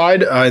dodge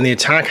aside and the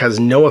attack has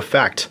no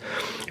effect.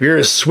 If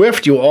you're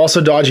Swift, you'll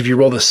also dodge if you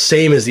roll the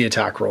same as the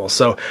attack roll.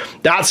 So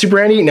that's super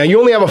handy. Now you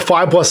only have a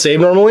 5+ save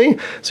normally,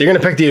 so you're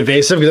gonna pick the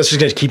Evasive because that's just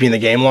gonna keep you in the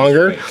game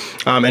longer.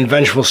 And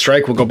Vengeful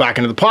Strike will go back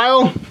into the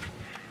pile.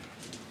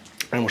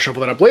 And we'll shuffle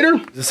that up later.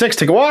 The 6,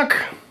 take a walk.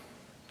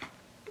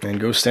 And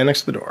go stand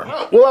next to the door.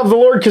 We'll have the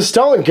Lord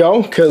Castellan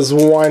go, because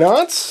why not?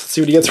 Let's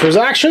see what he gets for his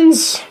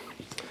actions.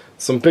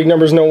 Some big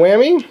numbers, no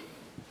whammy.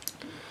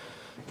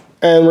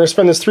 And we're gonna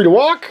spend this 3 to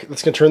walk.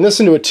 That's gonna turn this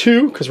into a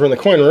 2, because we're in the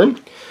coin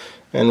room.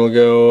 And we'll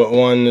go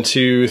 1,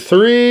 2,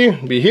 3,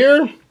 be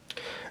here.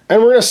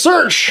 And we're gonna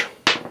search.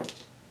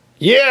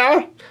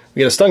 Yeah, we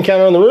get a stun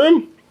counter in the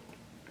room.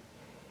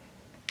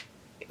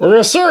 We're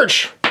gonna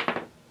search.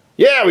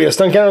 Yeah, we get a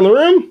stun counter in the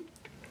room.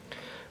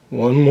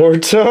 One more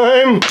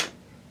time.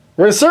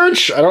 We're gonna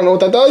search. I don't know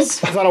what that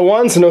does. It's not a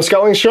 1, so no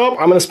Scoutling show up.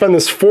 I'm gonna spend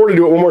this 4 to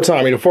do it one more time.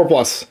 I need a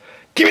 4+.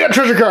 Give me that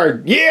treasure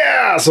card.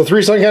 Yeah! So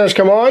 3 sun counters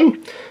come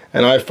on,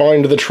 and I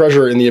find the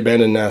treasure in the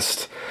abandoned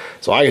nest.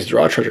 So I get to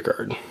draw a treasure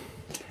card.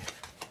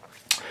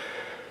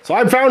 So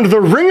I found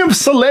the Ring of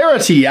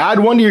Celerity.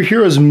 Add 1 to your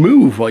hero's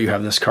move while you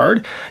have this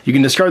card. You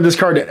can discard this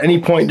card at any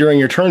point during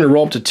your turn to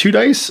roll up to 2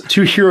 dice,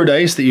 2 hero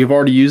dice that you've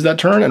already used that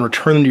turn, and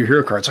return them to your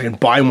hero card. So I can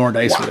buy more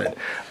dice with it.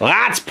 Well,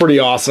 that's pretty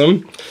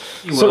awesome.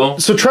 So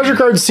treasure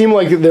cards seem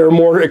like they're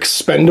more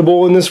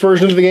expendable in this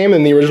version of the game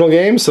than the original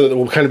game, so that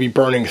we'll kind of be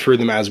burning through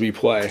them as we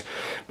play.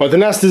 But the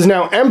nest is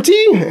now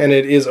empty, and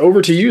it is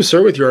over to you,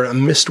 sir, with your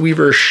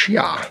Mistweaver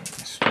Shia.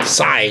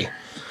 Sigh.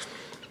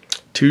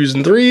 2s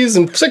and 3s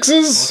and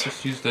 6s. I'll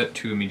just use that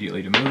 2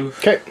 immediately to move.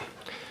 Okay.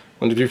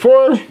 1, 2, 3,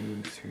 4.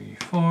 2, 3,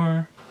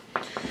 4.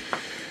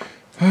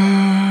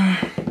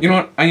 You know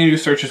what? I'm gonna do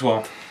search as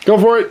well. Go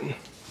for it.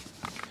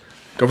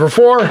 Go for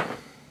 4.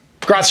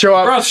 Grots show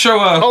up. Grots show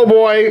up. Oh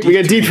boy, we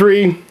get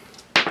D3.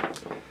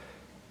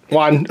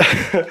 1.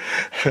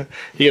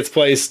 He gets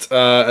placed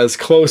as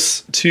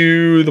close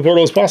to the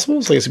portal as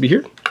possible, so I guess he'll be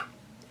here.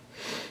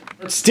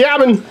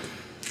 Stabbing.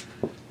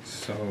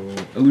 So,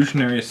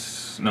 Illusionary.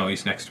 No,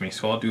 he's next to me,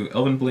 so I'll do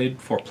Elven Blade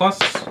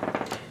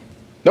 4+.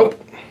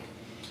 Nope.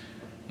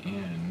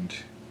 And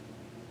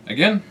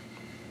again.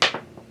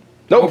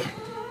 Nope.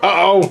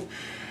 Uh-oh.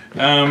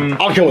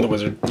 I'll kill with the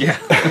wizard. Yeah.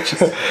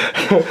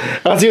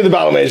 Let's see what the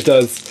Battle Mage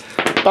does.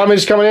 Battle Mage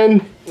is coming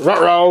in.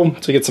 Ruh-roh.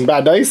 So you get some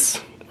bad dice.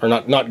 Or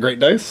not great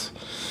dice.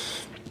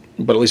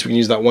 But at least we can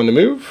use that 1 to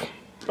move.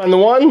 Find the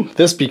 1.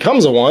 This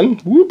becomes a 1.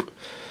 Whoop.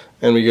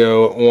 And we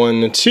go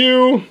 1,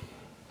 2.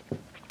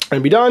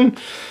 And be done.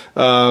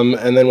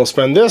 And then we'll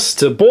spend this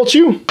to bolt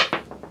you.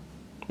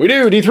 We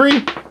do,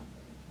 D3.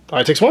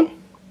 I takes 1.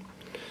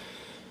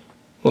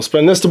 We'll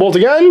spend this to bolt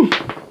again.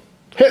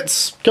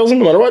 Hits, kills him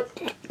no matter what.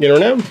 Get her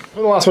now.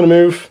 The last one to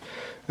move.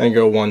 And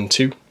go 1,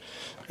 2.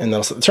 And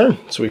that'll set the turn.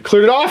 So we've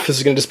cleared it off. This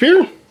is going to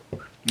disappear.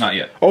 Not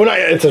yet. Oh, not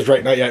yet. It says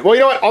right, not yet. Well,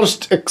 you know what? I'll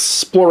just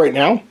explore right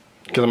now.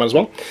 Because I might as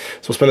well.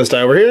 So we'll spend this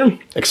die over here.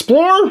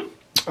 Explore.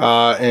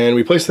 And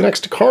we place the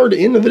next card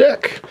into the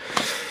deck.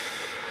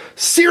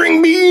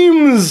 Searing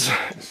Beams!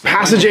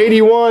 Passage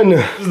 81.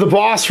 This is the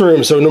boss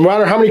room, so no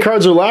matter how many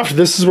cards are left,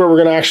 this is where we're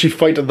going to actually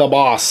fight the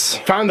boss.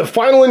 Found the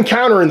final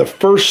encounter in the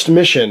first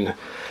mission.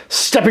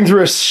 Stepping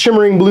through a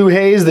shimmering blue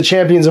haze, the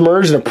champions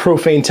emerge in a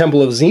profane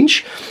temple of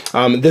Tzeentch.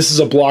 This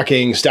is a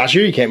blocking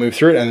statue, you can't move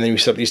through it, and then you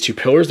set up these 2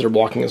 pillars that are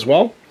blocking as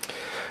well.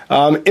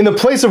 In the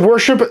place of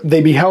worship,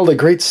 they beheld a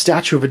great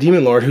statue of a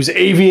demon lord whose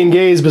avian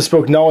gaze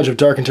bespoke knowledge of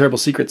dark and terrible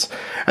secrets.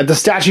 At the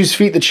statue's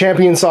feet, the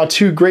champion saw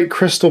 2 great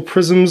crystal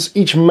prisms,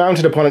 each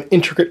mounted upon an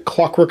intricate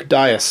clockwork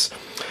dais.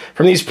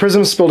 From these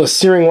prisms spilled a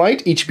searing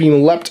light. Each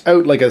beam leapt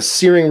out like a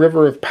searing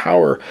river of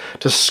power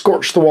to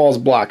scorch the walls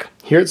black.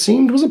 Here, it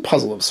seemed, was a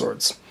puzzle of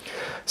sorts.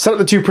 Set up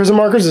the 2 prism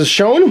markers as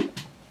shown.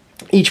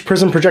 Each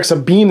prism projects a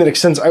beam that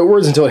extends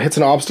outwards until it hits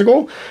an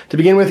obstacle. To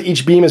begin with,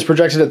 each beam is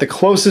projected at the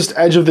closest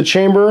edge of the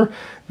chamber.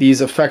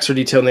 These effects are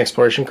detailed in the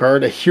exploration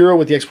card. A hero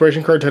with the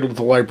exploration card titled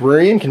the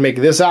Librarian can make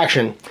this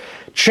action.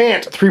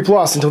 Chant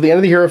 3+ until the end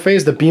of the hero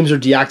phase. The beams are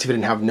deactivated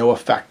and have no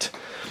effect.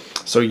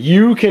 So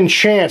you can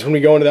chant when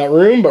we go into that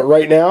room, but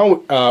right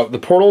now, the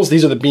portals,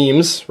 these are the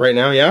beams right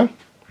now, yeah?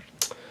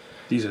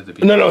 These are the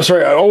beams. No,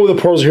 sorry. Oh, the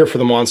portals are here for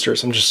the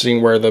monsters. I'm just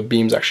seeing where the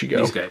beams actually go.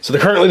 These guys. So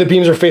currently the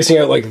beams are facing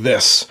out like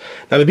this.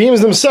 Now the beams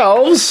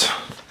themselves,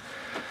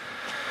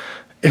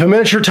 if a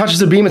miniature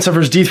touches a beam, it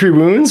suffers D3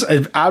 wounds.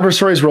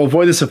 Adversaries will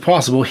avoid this if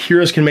possible.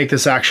 Heroes can make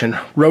this action.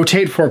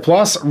 Rotate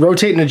 4+.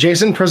 Rotate an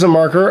adjacent prism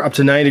marker up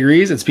to 90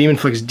 degrees. Its beam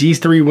inflicts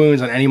D3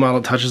 wounds on any model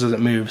it touches as it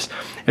moves.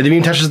 If the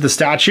beam touches the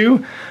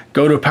statue,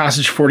 go to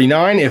passage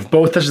 49. If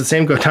both touch the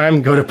same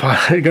time, go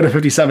to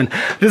 57.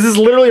 This is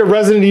literally a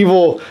Resident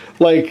Evil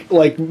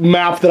like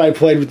map that I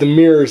played with the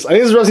mirrors. I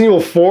think this is Resident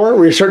Evil 4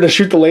 where you're starting to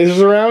shoot the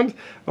lasers around.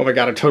 Oh my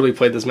god, I totally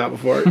played this map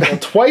before.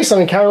 Twice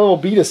on encounter level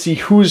B to see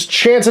who's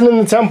chanting in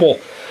the temple.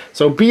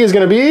 So B is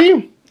going to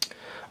be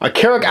a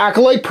Carrick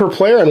Acolyte per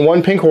player and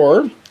 1 pink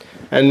horror.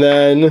 And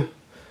then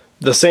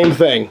the same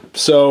thing.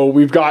 So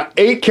we've got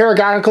 8 Carrick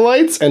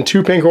Acolytes and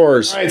 2 pink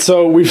horrors. All right,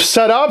 so we've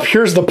set up.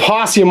 Here's the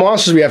posse of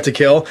monsters we have to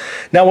kill.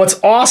 Now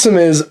what's awesome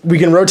is we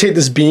can rotate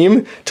this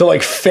beam to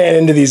like fan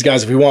into these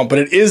guys if we want, but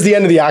it is the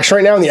end of the action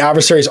right now and the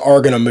adversaries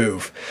are going to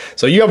move.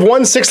 So you have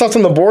 1 6 left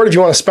on the board if you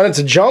want to spend it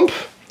to jump.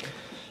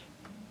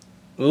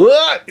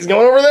 He's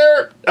going over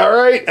there. All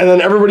right, and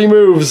then everybody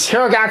moves.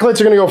 Carrick Acolytes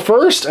are going to go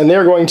first, and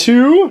they're going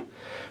to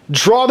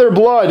draw their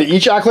blood.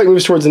 Each Acolyte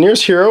moves towards the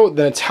nearest hero,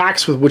 then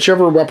attacks with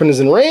whichever weapon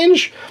is in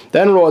range.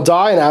 Then roll a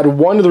die and add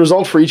 1 to the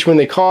result for each win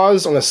they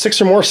cause. On a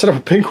 6 or more, set up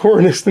a pink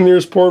horror next to the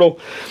nearest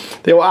portal.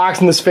 They will act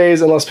in this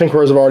phase unless pink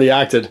horrors have already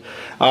acted.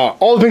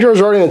 All the pink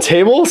horrors are already on the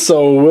table,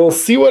 so we'll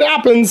see what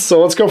happens.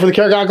 So let's go for the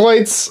Carrick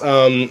Acolytes.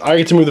 I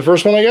get to move the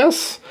first one, I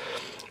guess.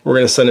 We're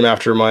going to send him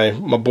after my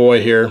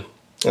boy here.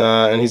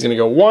 And he's going to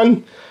go 1,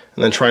 and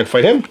then try and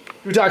fight him.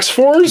 2 attacks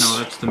 4s.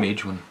 No, that's the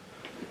mage one.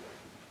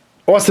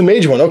 Oh, that's the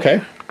mage one,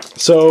 okay.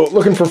 So,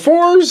 looking for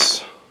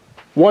 4s.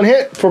 1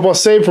 hit, 4+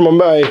 save from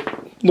my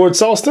Lord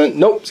Celestin.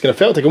 Nope, he's gonna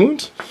fail, take a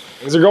wound.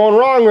 Things are going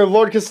wrong with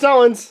Lord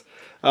Castellans.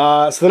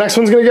 So the next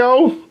one's gonna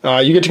go.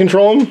 You get to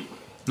control him.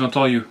 No, it's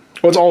all you.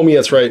 Oh, it's all me,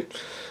 that's right.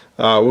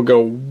 We'll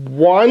go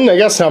 1, I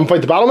guess, have him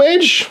fight the Battle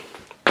Mage.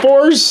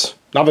 4s,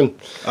 nothing.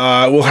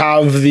 We'll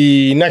have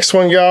the next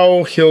one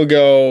go. He'll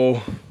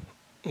go,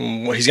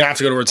 well, he's gonna have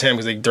to go towards him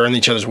because they're in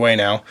each other's way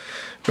now.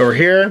 Go over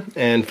here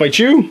and fight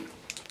you.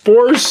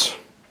 4s,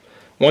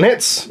 1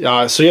 hits.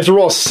 So you have to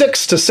roll a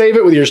 6 to save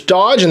it with your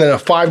dodge and then a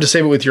 5 to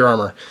save it with your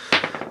armor.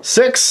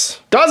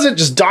 6, does it,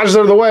 just dodges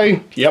out of the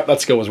way. Yep,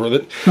 that skill was worth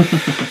it.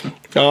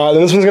 Then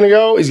this one's gonna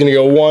go, he's gonna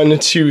go 1,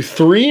 2,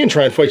 3 and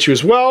try and fight you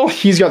as well.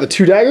 He's got the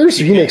 2 daggers,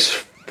 so he makes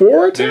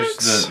 4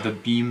 attacks. There's the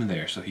beam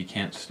there, so he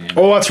can't stand.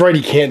 Oh, that's right,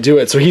 he can't do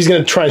it. So he's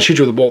gonna try and shoot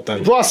you with a bolt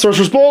then. Plus,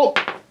 Sorcerer's Bolt,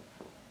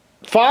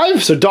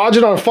 5, so dodge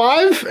it on a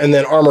 5, and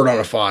then armored on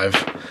a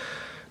 5.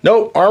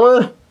 Nope,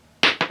 armor.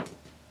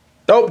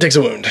 Nope, takes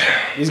a wound.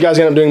 These guys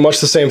end up doing much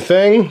the same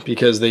thing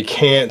because they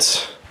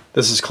can't,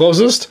 this is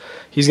closest.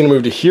 He's gonna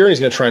move to here and he's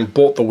gonna try and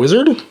bolt the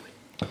wizard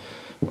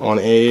on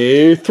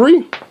a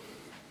 3.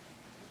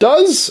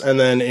 Does, and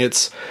then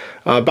it's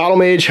Battle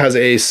Mage has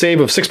a save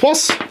of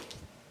 6+.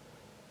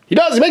 He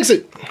does, he makes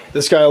it.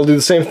 This guy will do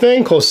the same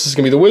thing. Closest is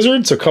gonna be the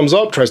wizard, so comes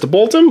up, tries to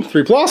bolt him,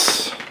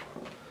 3+.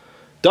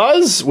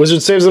 Does,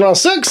 wizard saves it on a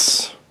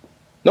 6.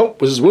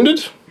 Nope, wizard's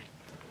wounded.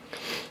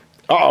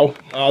 Uh-oh.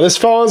 This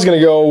fella's gonna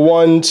go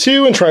 1,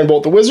 2 and try and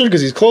bolt the wizard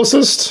because he's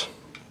closest.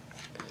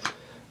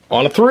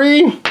 On a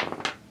 3.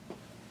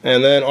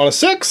 And then on a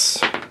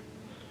 6.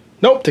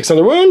 Nope, takes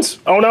another wound.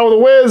 Oh, now with a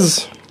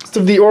whiz. Rest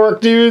of the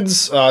Auric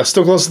dudes,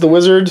 still close to the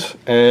wizard,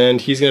 and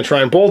he's gonna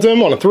try and bolt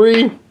him on a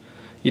 3.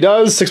 He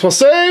does, 6+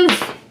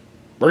 save.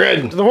 We're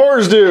good. What do the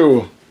horrors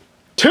do?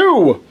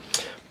 2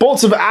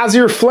 bolts of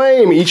Azure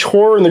Flame. Each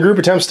horror in the group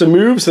attempts to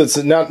move so it's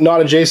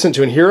not adjacent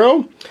to a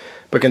hero,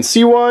 but can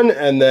see one,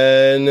 and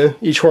then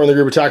each horror in the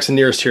group attacks the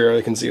nearest hero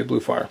they can see with blue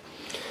fire.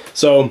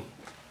 So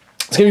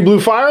it's gonna be blue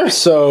fire,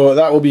 so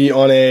that will be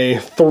on a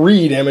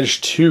 3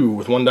 damage 2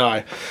 with 1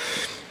 die.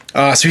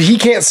 So he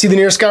can't see the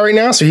nearest guy right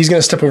now, so he's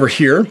gonna step over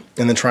here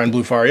and then try and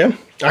blue fire you.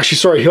 Actually,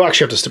 sorry, he'll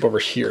actually have to step over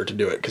here to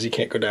do it because he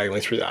can't go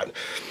diagonally through that.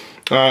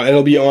 And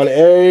it'll be on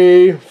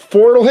a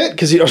 4 it'll hit,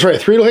 because he, oh sorry, a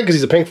 3 it'll hit because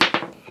he's a pink.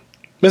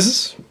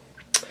 Misses.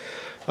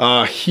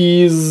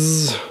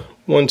 He's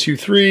 1, 2,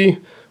 3,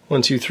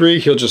 1, 2, 3.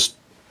 He'll just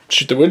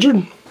shoot the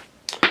wizard.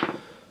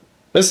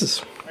 Misses.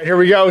 All right, here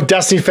we go,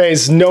 Destiny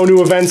phase. No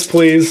new events,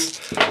 please.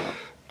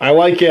 I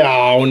like it.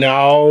 Oh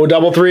no,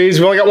 double 3s.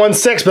 We only got 1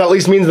 6, but that at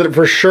least means that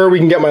for sure we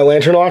can get my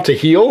lantern off to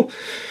heal.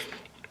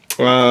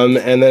 And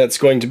then it's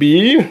going to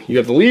be, you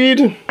have the lead,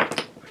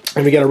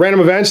 and we get a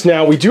random event.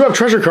 Now we do have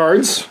treasure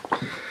cards.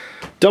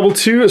 Double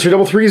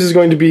 3s is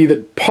going to be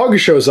that Pug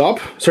shows up.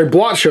 Sorry,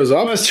 Blot shows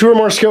up. Has 2 or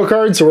more skill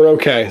cards, so we're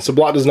okay. So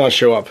Blot does not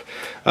show up.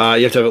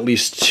 You have to have at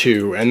least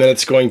 2. And then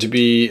it's going to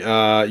be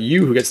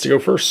you who gets to go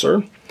first,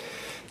 sir.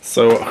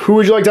 So who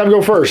would you like to have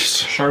go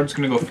first? Shard's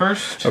gonna go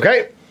first.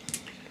 Okay.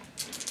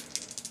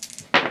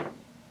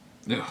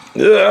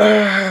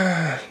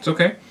 It's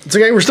okay. It's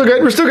okay, we're still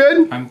good, we're still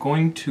good. I'm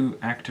going to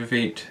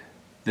activate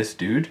this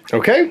dude.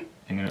 Okay.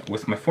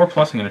 With my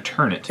 4+, I'm gonna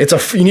turn it. It's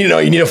a, you need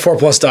a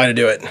 4+ die to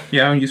do it.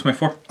 Yeah, I'm gonna use my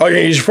 4. Oh, you're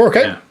gonna use your 4,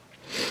 okay. Yeah.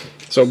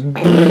 So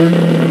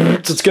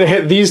it's gonna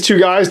hit these 2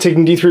 guys,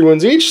 taking D3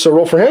 wounds each. So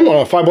roll for him. On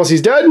a 5+,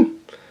 he's dead.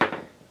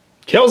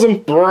 Kills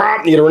him.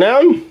 You get a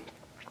renown.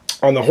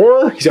 On the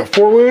horror, he's got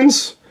 4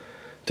 wounds.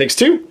 Takes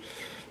 2.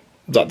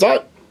 Dot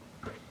dot.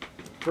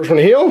 First one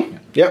to heal.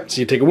 Yep,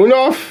 so you take a wound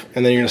off,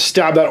 and then you're gonna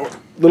stab that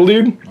little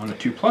dude. On a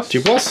 2+.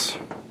 2+.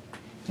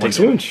 Takes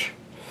a wound.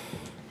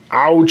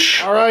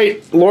 Ouch. All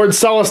right, Lord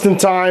Celestin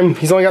time.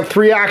 He's only got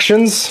 3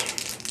 actions.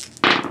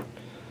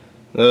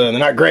 They're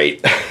not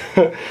great.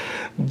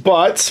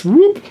 But,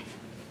 whoop.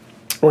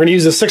 We're gonna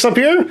use the 6 up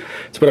here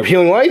to put up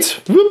Healing Light,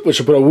 whoop, which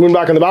will put a wound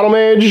back on the Battle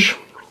Mage,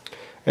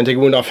 and take a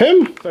wound off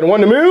him. And 1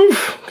 to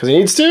move, because he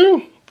needs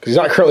to, because he's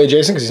not currently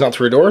adjacent, because he's not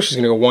through a door, so he's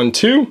gonna go 1,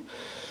 2.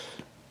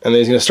 And then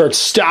he's gonna start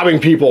stabbing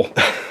people.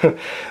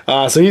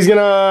 So he's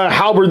gonna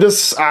halberd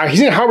this, he's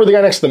gonna halberd the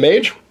guy next to the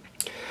mage.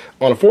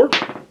 On a 4.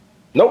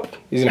 Nope.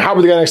 He's gonna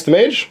halberd the guy next to the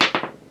mage.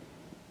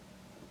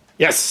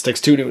 Yes, takes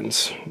 2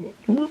 wounds.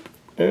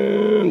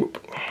 And whoop.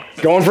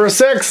 Going for a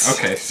 6.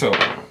 Okay, so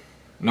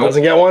nope.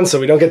 Doesn't get 1, so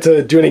we don't get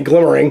to do any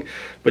glimmering,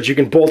 but you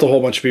can bolt a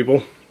whole bunch of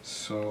people.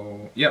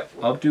 So yep,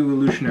 I'll do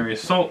illusionary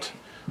assault.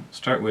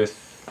 Start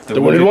with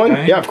the wounded one.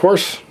 Guy. Yeah, of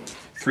course.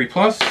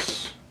 3+.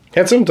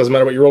 Hits him. Doesn't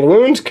matter what you roll a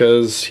wound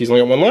because he's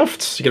only got 1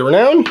 left. So you get a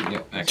renown.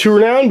 Yep, 2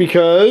 renown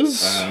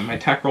because my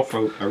attack roll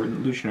for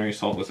illusionary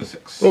assault was a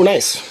 6. Oh,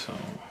 nice.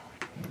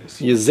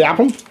 So you zap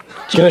him.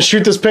 He's gonna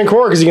shoot this pink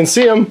horror because you can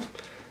see him.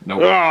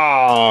 Nope.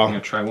 Ah. I'm gonna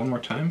try one more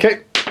time.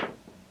 Okay.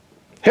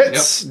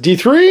 Hits. Yep.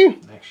 D3.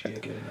 Actually, I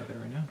get another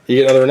renown. You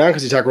get another renown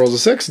because the attack rolls a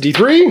 6.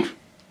 D3.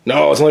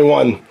 No, it's only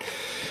 1.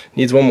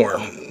 Needs 1 more.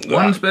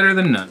 One's better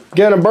than none.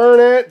 Gonna burn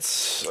it,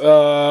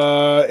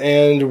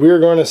 and we're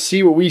going to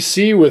see what we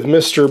see with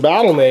Mr.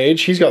 Battle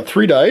Mage. He's got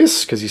 3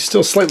 dice because he's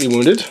still slightly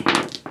wounded.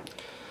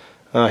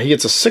 He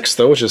gets a 6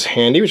 though, which is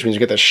handy, which means you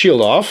get that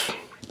shield off.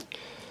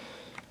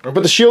 I'll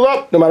put the shield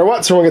up no matter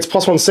what, so everyone gets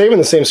 +1 save in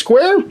the same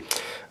square.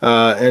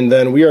 And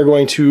then we are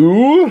going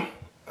to,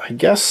 I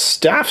guess,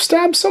 staff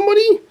stab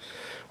somebody?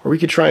 Or we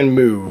could try and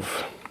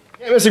move.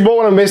 Yeah, Mystic Bolt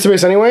when I'm base to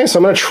base anyway, so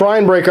I'm going to try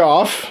and break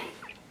off.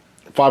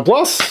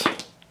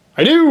 5+.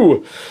 I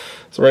do!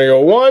 So we're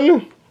going to go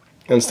 1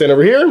 and stand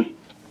over here.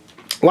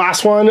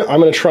 Last one, I'm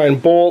going to try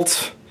and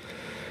bolt.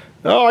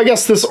 Oh, I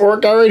guess this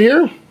orc guy right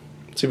here.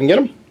 See if we can get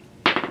him.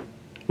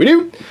 We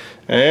do.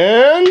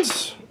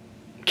 And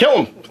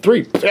kill him.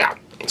 3. Yeah.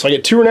 So I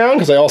get 2 renown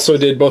because I also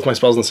did both my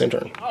spells in the same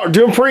turn. Oh,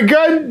 doing pretty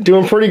good.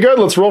 Doing pretty good.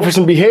 Let's roll for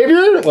some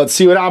behavior. Let's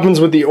see what happens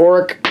with the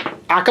Auric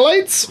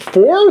Acolytes.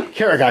 4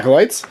 Carrick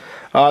Acolytes.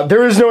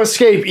 There is no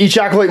escape. Each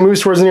Acolyte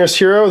moves towards the nearest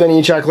hero, then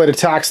each Acolyte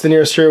attacks the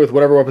nearest hero with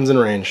whatever weapon's in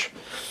range.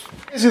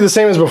 Basically the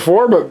same as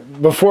before,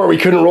 but before we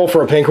couldn't roll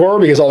for a pink horror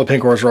because all the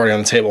pink horrors were already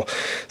on the table.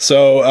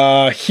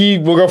 So he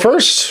will go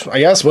first, I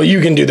guess. Well, you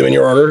can do them in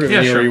your order.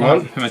 Yeah, sure. You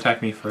want. Him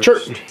attack me first. Sure.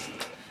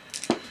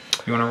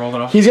 You want to roll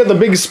it off? He's got the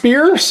big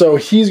spear, so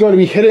he's going to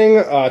be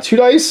hitting 2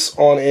 dice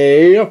on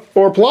a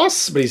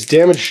 4+, but he's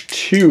damaged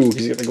 2 because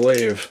he's got the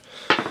glaive.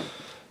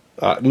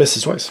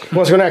 Misses twice. Who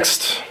wants to go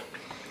next?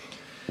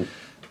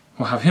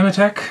 We'll have him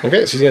attack.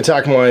 Okay, so he's going to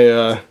attack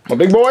my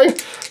big boy.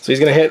 So he's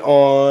going to hit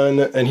on,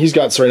 and he's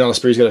got, sorry, not a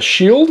spear, he's got a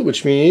shield,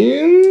 which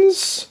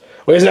means,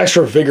 well, he has an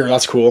extra vigor,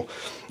 that's cool.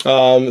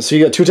 So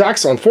you got 2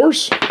 attacks on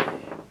 4s.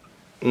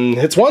 And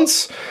hits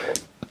once.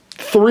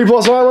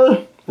 3+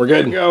 armor. We're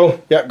good.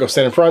 Go. Yep, go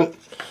stand in front.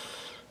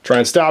 Try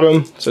and stab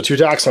him. So 2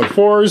 attacks on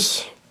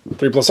 4s.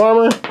 3+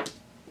 armor.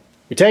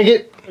 You tank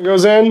it. It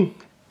goes in.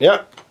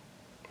 Yep.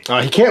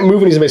 He can't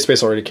move when he's in base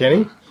space already,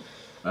 can he?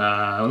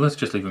 Let's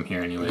just leave him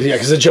here anyway. Yeah,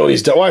 because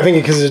agility's done. Well, I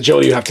think because of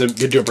agility you have to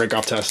do a break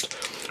off test.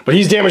 But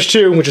he's damaged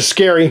 2, which is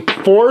scary.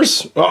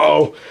 4s.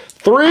 Uh-oh.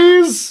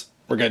 3s.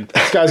 We're good.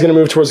 This guy's going to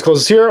move towards the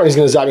closest hero, and he's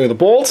going to zap me with a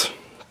bolt.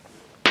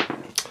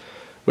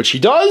 Which he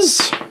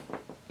does.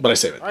 But I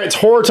save it. All right, it's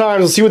horror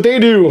times. Let's see what they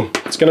do.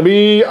 It's going to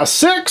be a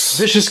 6.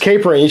 Vicious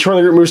Capering. Each one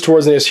of the group moves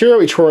towards the nearest hero.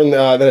 Each one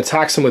then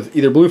attacks him with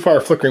either Blue Fire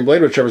or Flickering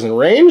Blade, whichever's in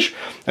range.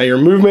 Now your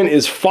movement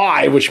is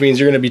 5, which means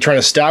you're going to be trying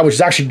to stab, which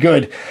is actually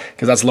good,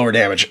 because that's lower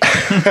damage.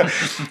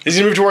 He's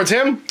going to move towards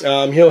him.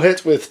 He'll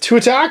hit with 2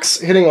 attacks,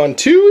 hitting on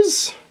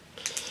 2s.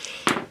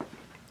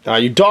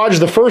 You dodge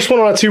the first one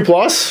on a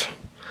 2+,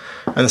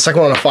 and the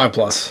second one on a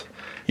 5+.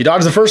 You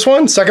dodge the first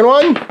one, second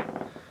one,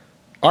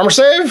 armor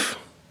save.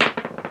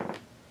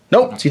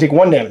 Nope, so you take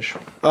 1 damage.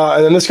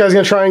 And then this guy's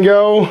gonna try and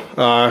go.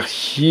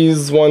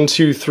 He's 1,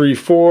 2, 3,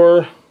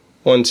 4.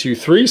 1, 2,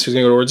 3, so he's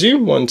gonna go towards you.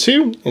 1,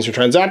 2, he's gonna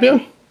try and zap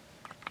you.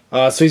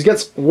 So he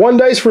gets 1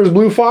 dice for his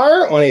blue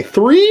fire on a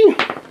 3.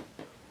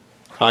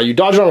 You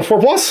dodge it on a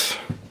 4+.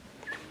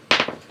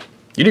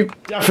 You do.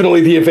 Definitely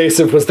the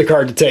evasive was the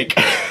card to take.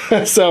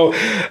 So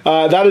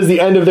that is the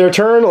end of their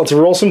turn. Let's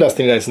roll some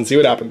Destiny dice and see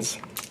what happens.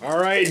 All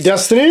right,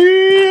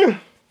 Destiny.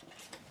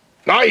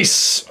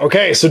 Nice.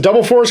 Okay, so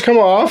double 4s come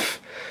off.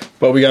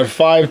 But we got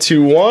 5,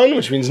 2, 1,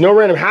 which means no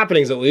random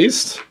happenings at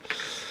least.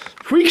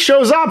 Tweak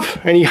shows up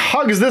and he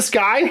hugs this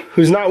guy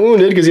who's not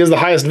wounded because he has the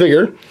highest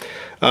vigor.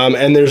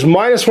 And there's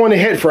 -1 to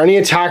hit for any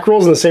attack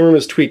rolls in the same room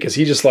as Tweak because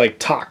he just like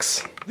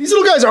talks. These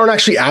little guys aren't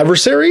actually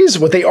adversaries.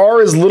 What they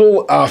are is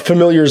little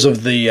familiars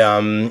of the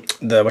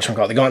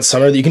whatchamacallit, the Gaunt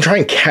Summoner that you can try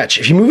and catch.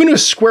 If you move into a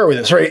square with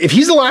him, sorry, if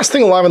he's the last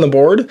thing alive on the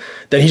board,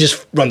 then he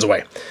just runs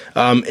away.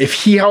 If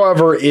he,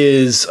 however,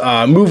 is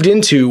moved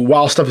into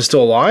while stuff is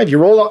still alive, you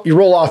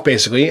roll off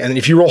basically, and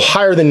if you roll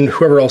higher than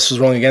whoever else is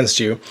rolling against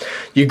you,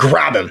 you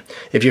grab him.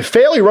 If you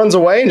fail, he runs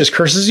away and just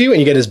curses you, and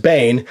you get his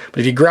Bane. But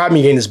if you grab him,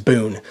 you gain his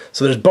Boon.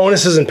 So there's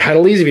bonuses and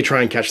penalties if you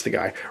try and catch the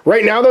guy.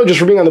 Right now, though, just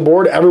for being on the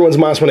board, everyone's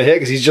 -1 to hit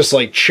because he's just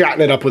like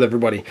chatting it up with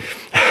everybody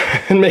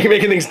and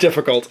making things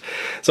difficult.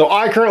 So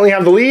I currently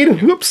have the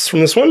lead. Whoops,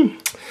 from this one.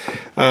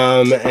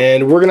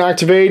 And we're gonna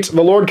activate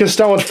the Lord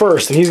Castellan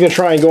first, and he's gonna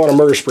try and go on a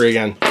murder spree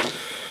again.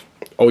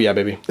 Oh yeah,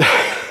 baby.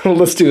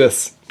 Let's do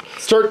this.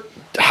 Start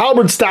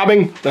halberd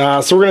stabbing.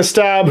 So we're gonna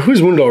stab.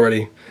 Who's wounded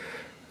already?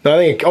 No, I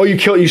think. Oh,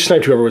 you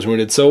sniped whoever was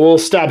wounded. So we'll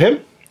stab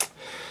him.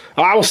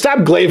 I will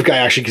stab Glaive guy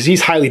actually because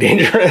he's highly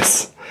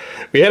dangerous.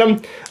 We hit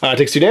him.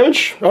 Takes 2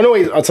 damage. Oh no,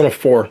 wait, that's on a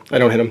 4. I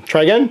don't hit him.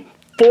 Try again.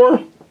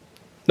 4.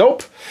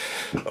 Nope.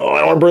 Oh, I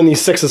don't want to burn these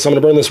 6s, so I'm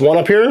going to burn this 1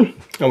 up here,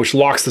 which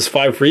locks this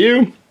 5 for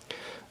you.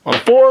 On a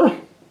 4.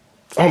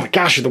 Oh my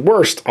gosh, you're the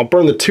worst. I'll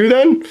burn the 2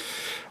 then.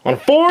 On a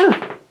 4.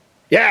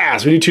 Yeah,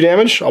 so we do 2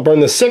 damage. I'll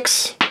burn the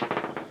 6.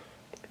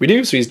 We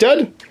do, so he's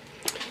dead.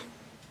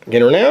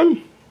 Gain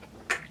renown.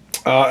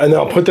 And then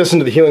I'll put this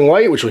into the Healing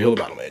Light, which will heal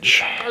the Battle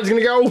Mage. He's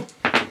going to go.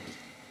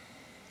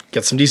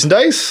 Get some decent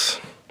dice.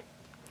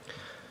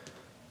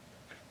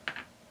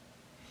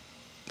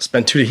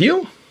 Spend 2 to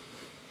heal.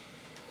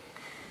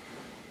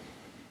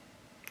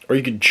 Or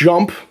you could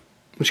jump,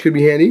 which could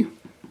be handy.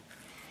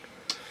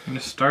 I'm going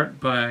to start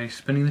by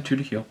spending the 2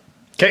 to heal.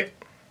 Okay.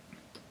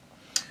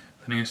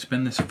 Then I'm going to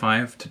spend this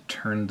 5 to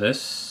turn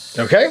this.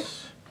 Okay.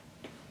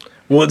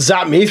 Will it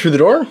zap me through the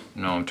door?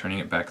 No, I'm turning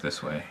it back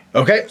this way.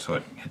 Okay. So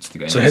it hits the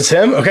guy. So it hits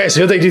him? Okay, so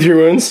he'll take D3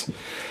 wounds.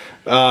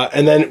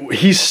 And then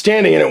he's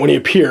standing in it when he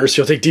appears,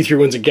 so he'll take D3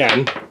 wounds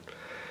again. So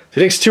he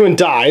takes 2 and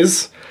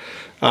dies.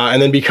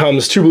 And then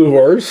becomes 2 blue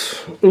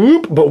horrors.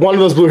 Oop, but one of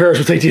those blue horrors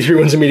will take D3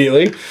 wounds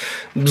immediately.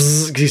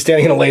 Bzz, 'cause he's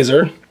standing in a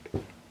laser.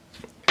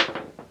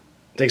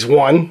 Takes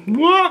 1.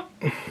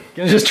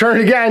 Gonna just turn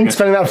it again,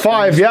 spending that 5,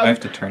 I have yep.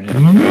 to turn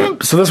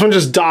it. So this one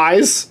just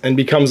dies and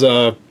becomes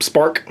a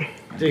spark.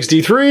 Takes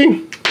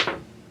D3.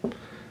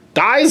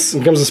 Dies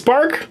and becomes a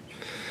spark.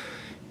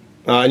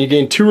 And you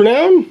gain 2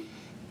 renown.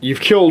 You've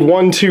killed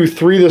 1, 2,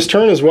 3 this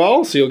turn as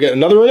well, so you'll get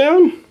another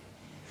renown.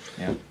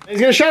 Yeah. He's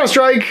gonna Shadow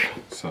Strike.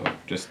 So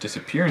just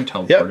disappear and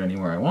teleport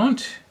anywhere I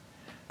want.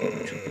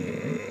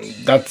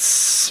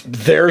 That's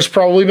theirs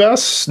probably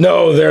best.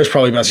 No, theirs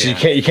probably best.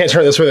 Yeah. You can't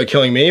turn it this way without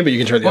killing me, but you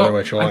can turn it the other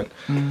way if you want.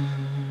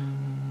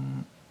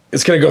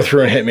 It's gonna go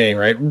through and hit me,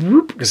 right?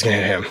 It's gonna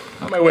hit him.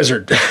 My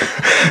wizard.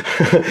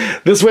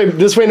 This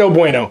way, no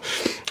bueno.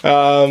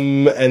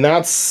 And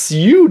that's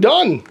you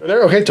done.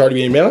 There. Okay, it's already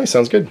being melee.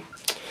 Sounds good.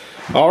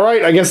 All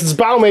right, I guess it's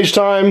Battle Mage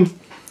time.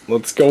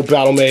 Let's go,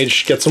 Battle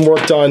Mage. Get some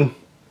work done.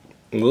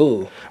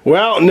 Ooh.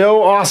 Well,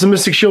 no awesome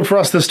Mystic Shield for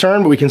us this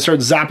turn, but we can start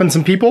zapping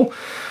some people.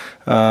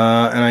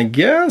 And I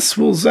guess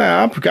we'll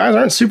zap. Guys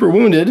aren't super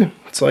wounded,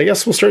 so I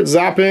guess we'll start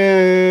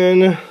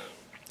zapping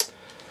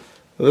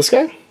this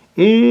guy.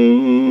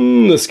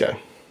 This guy.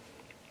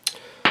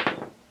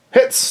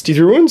 Hits.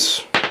 D3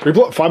 wounds.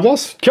 5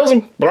 plus. Kills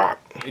him. Blah.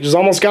 He just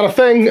almost got a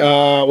thing.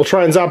 We'll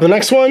try and zap the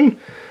next one.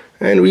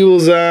 And we will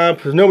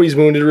zap. Nobody's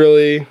wounded,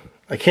 really.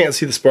 I can't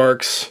see the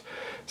sparks.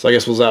 So I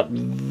guess we'll zap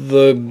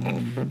the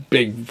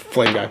big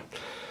flame guy.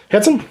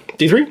 Hits him.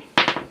 D3.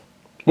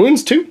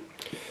 Wounds, 2. So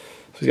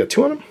he's got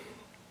 2 on him.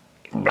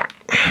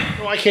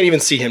 Oh, I can't even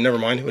see him. Never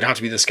mind. It would have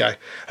to be this guy.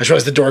 I just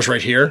realized the door's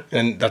right here,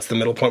 and that's the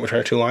middle point between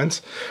our 2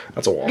 lines.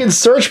 That's a wall. I can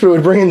search, but it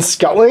would bring in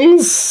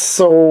Scutlings.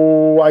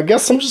 So I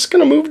guess I'm just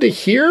going to move to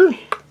here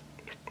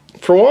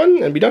for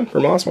 1 and be done for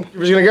my last one.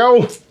 We're just going to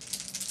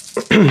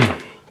go.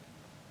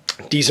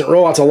 Decent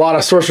roll. That's a lot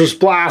of Sorcerer's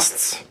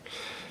Blasts.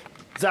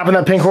 Zapping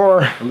that pink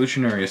horror.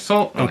 Illusionary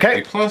Assault.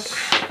 Okay. Plus.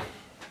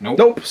 Nope.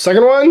 Nope.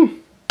 Second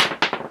one.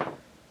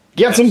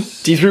 Gets him.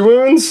 D3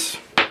 wounds.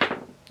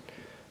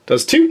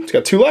 Does 2. It's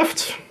got 2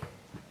 left.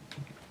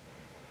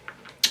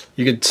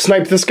 You could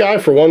snipe this guy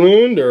for 1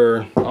 wound,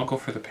 or... I'll go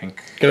for the pink.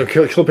 Gonna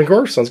kill pink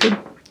horror? Sounds good.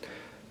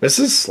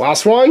 Misses.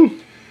 Last one.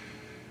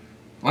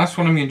 Last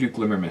one I'm going to do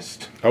Glimmer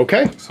Mist.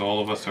 Okay. So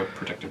all of us are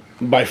protected.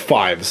 By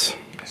 5s.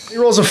 He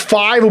rolls a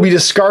 5 will be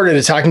discarded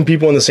attacking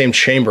people in the same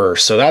chamber.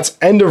 So that's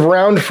end of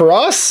round for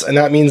us, and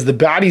that means the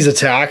baddies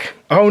attack.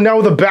 Oh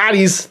no, the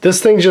baddies.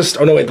 This thing just...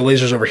 Oh no, wait, the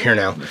laser's over here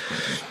now.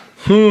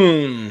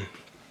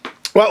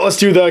 Well, let's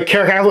do the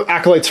Carrick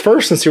Acolytes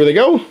first and see where they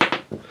go.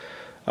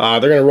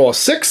 They're going to roll a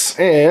 6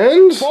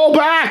 and fall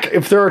back.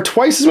 If there are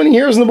twice as many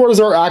heroes on the board as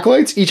there are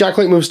acolytes, each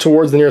acolyte moves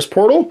towards the nearest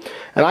portal.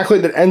 An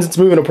acolyte that ends its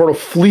move in a portal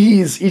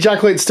flees. Each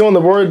acolyte still on the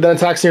board then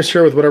attacks nearest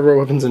hero with whatever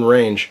weapons in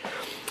range.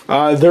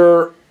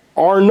 There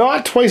are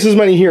not twice as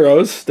many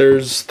heroes.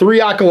 There's 3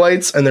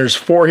 acolytes and there's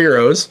 4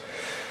 heroes.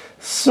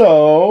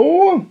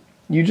 So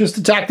you just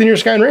attack the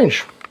nearest guy in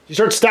range. You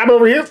start stabbing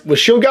over here with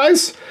shield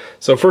guys.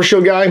 So first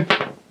shield guy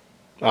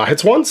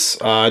hits once.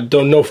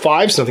 Don't know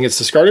 5, so nothing gets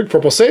discarded.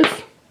 4 plus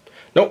save.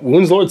 Nope,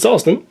 wounds Lord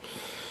Celestin.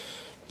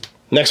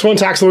 Next one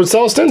attacks Lord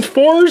Celestin.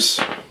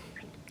 4s.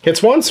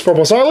 Hits once. 4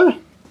 plus armor.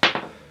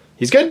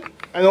 He's good.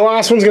 And the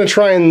last one's going to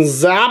try and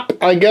zap,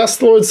 I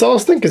guess, Lord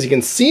Celestin, because you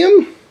can see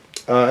him.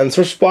 And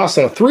Sorcerer's Blast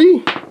on a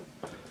 3.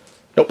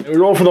 Nope. We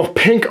roll for the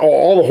pink,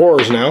 all the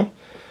horrors now.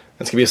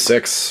 That's going to be a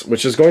 6,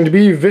 which is going to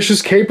be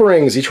Vicious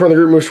Caperings. Each one of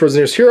the group moves towards the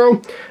nearest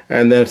hero,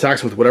 and then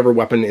attacks with whatever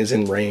weapon is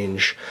in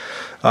range.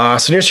 So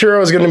nearest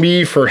hero is going to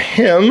be for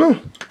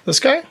him,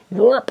 this guy.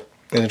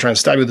 And then try and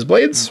stab you with his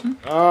blades.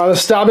 The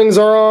stabbings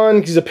are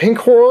on, he's a pink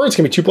horror, it's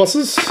going to be 2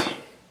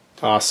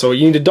 pluses. So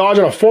you need to dodge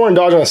on a 4 and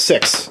dodge on a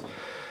 6.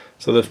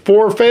 So the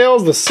 4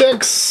 fails, the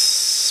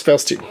 6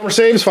 fails 2. Armor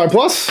saves, 5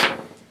 plus.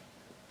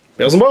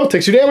 Fails them both,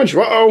 takes 2 damage.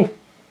 Uh-oh.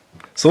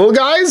 So little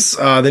guys,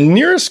 the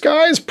nearest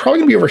guy is probably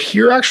going to be over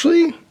here,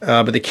 actually.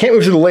 But they can't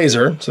move through the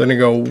laser, so they're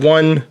going to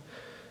go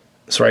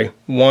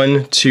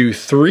 1, 2,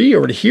 3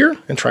 over to here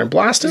and try and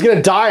blast him. He's going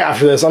to die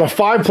after this. On a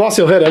 5 plus,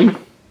 he'll hit him.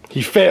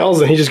 He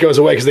fails, and he just goes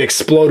away because they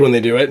explode when they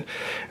do it.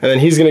 And then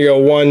he's going to go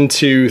 1,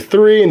 2,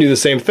 3 and do the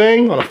same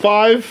thing. On a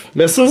 5,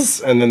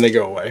 misses, and then they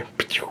go away.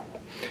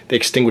 They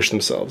extinguish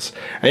themselves.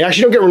 And you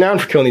actually don't get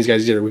renowned for killing these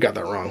guys either. We got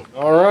that wrong.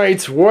 All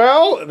right,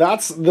 well,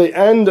 that's the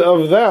end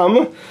of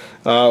them.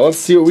 Let's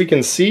see what we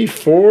can see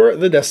for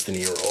the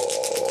Destiny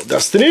roll.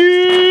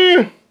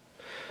 Destiny!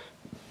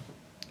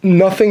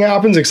 Nothing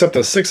happens except the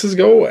 6s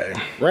go away.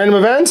 Random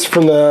events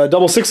from the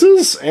double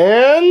 6s,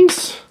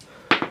 and...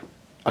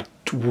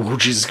 Oh,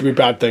 Jesus, it's gonna be a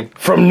bad thing.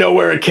 From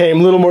nowhere it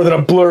came, little more than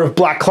a blur of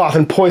black cloth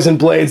and poison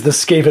blades. The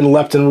Skaven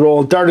leapt and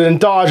rolled, darted and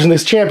dodged, and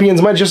these champions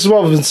might just as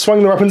well have been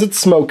swinging their weapons at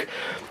smoke.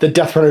 The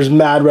Death Runner's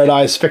mad red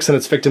eyes fixed on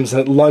its victims,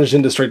 and it lunged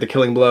in to strike the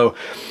killing blow.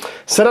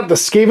 Set up the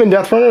Skaven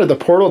Deathrunner at the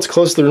portal. It's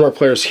close to the remote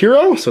player's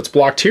hero, so it's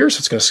blocked here, so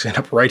it's going to stand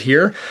up right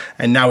here.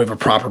 And now we have a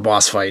proper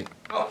boss fight.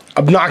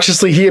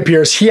 Obnoxiously, he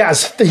appears. He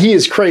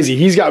is crazy.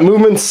 He's got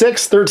movement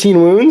 6, 13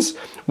 wounds,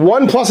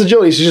 1+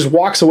 agility, so he just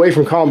walks away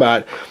from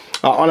combat.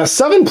 On a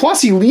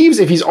 7+, he leaves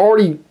if he's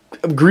already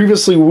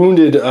grievously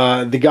wounded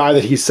the guy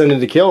that he's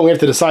sending to kill. And we have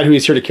to decide who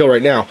he's here to kill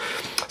right now.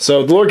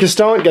 So the Lord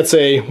Castellan gets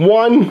a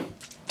 1,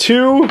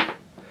 2,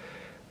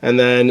 and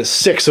then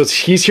 6. So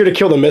he's here to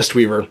kill the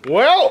Mistweaver.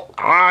 Well,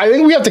 I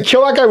think we have to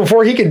kill that guy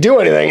before he can do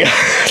anything.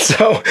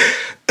 So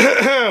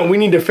we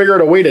need to figure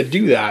out a way to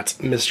do that,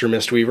 Mr.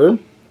 Mistweaver.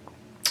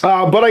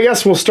 But I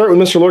guess we'll start with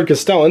Mr. Lord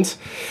Castellan.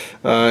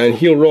 And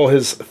he'll roll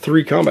his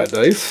 3 combat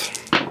dice.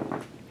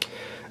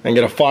 And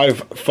get a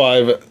 5,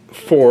 5,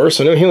 4.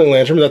 So no Healing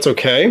Lantern, but that's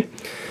okay.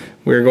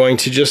 We're going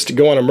to just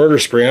go on a murder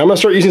spree. And I'm going to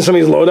start using some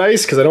of these low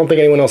dice because I don't think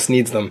anyone else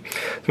needs them.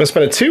 I'm going to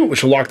spend a 2,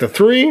 which will lock the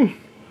 3.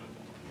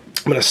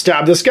 I'm going to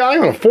stab this guy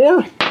on a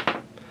 4.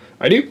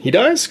 I do. He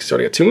dies because he's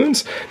already got 2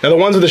 wounds. Now the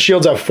ones with the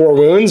shields have 4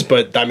 wounds,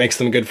 but that makes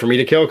them good for me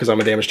to kill because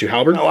I'm a damage 2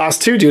 halberd. The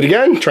last 2, do it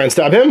again. Try and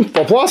stab him.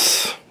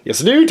 4+.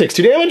 Yes, I do. Takes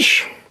 2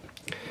 damage.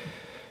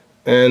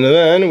 And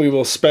then we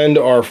will spend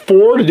our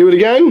 4 to do it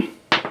again.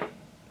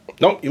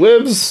 Nope, he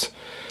lives.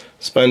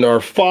 Spend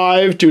our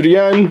 5, do it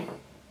again.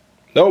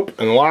 Nope.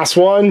 And the last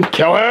one,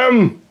 kill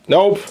him.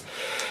 Nope.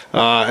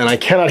 And I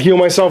cannot heal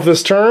myself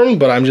this turn,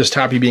 but I'm just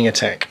happy being a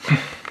tank.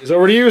 It's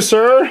over to you,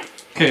 sir.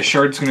 Okay,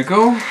 Shard's gonna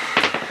go.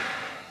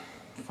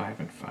 5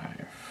 and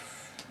 5.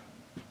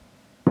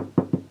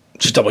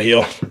 Just double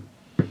heal.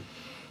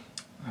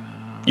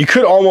 You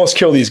could almost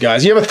kill these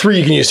guys. You have a 3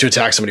 you can use to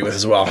attack somebody with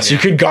as well. So you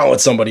could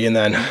gauntlet somebody and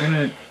then... I'm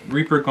gonna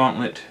Reaper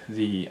Gauntlet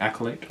the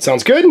Acolyte.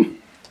 Sounds good.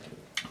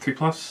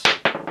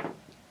 3+.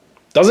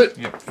 Does it?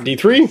 Yep.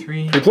 D3.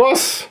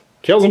 3+.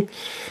 Kills him.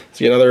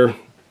 See another...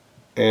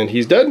 And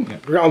he's dead.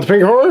 Yep. Gauntlet the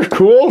Pink Horror.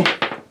 Cool.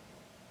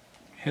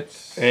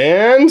 Hits.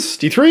 And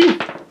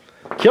D3.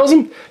 Kills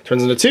him.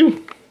 Turns into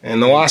 2.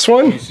 And the last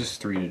one... Uses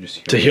 3 to just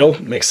heal. To heal.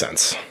 Makes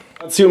sense.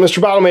 Let's see what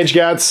Mr. Battle Mage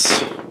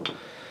gets.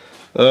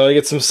 You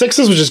get some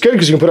 6s, which is good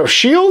because you can put up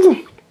shield.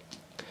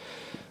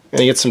 And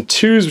you get some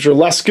 2s, which are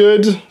less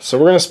good. So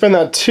we're going to spend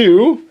that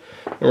 2.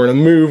 And we're going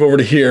to move over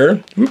to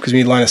here. Because we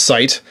need line of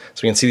sight.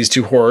 So we can see these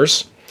 2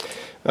 horrors.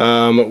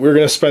 We're going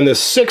to spend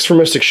this 6 for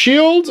Mystic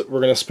Shield.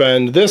 We're going to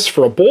spend this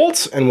for a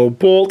bolt. And we'll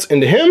bolt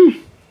into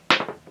him.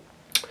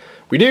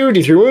 We do.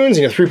 D3 wounds.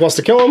 You get 3+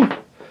 to kill him.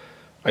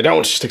 I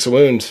don't. Just takes a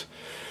wound.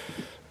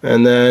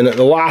 And then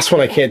the last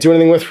one I can't do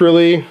anything with,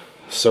 really.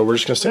 So we're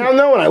just going to stay down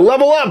though, and I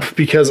level up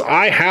because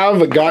I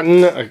have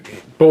gotten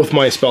both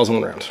my spells in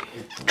 1 round.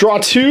 Draw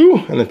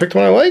 2, and then pick the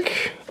one I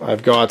like.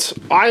 I've got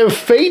Eye of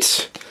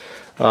Fate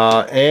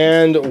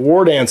and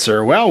War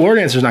Dancer. Well, War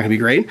Dancer is not going to be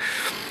great.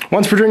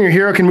 Once per turn, your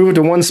hero can move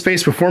into 1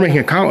 space before making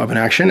a combat weapon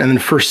action, and then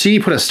for C,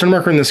 put a stun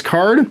marker in this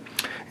card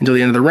until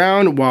the end of the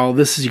round. While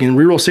this is, you can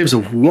reroll saves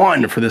of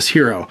 1 for this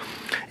hero.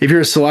 If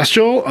you're a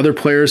Celestial, other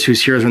players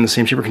whose heroes are in the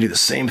same chamber can do the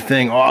same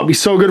thing. Oh, it'd be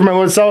so good for my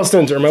Lord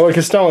Celestant or my Lord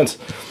Castellan.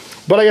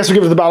 But I guess we'll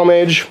give it to the Battle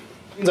Mage.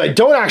 Means I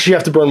don't actually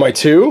have to burn my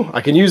 2.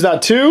 I can use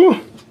that 2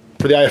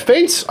 for the Eye of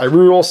Fate. I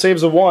reroll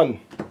saves of 1.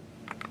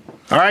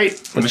 All right,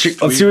 let's see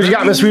what you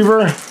got,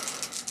 Mistweaver.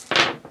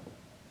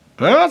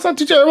 Well, that's not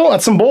too terrible.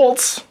 That's some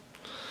bolts.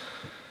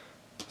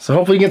 So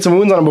hopefully you get some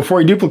wounds on him before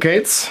he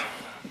duplicates.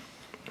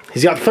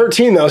 He's got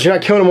 13 though, so you're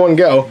not killing him in one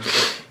go.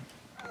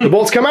 The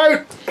bolts come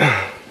out.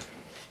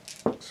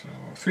 So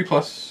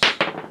 3+.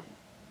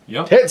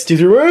 Yep. Hits,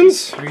 D3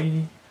 wounds.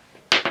 3.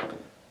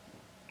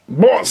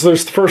 So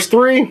there's the first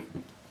 3.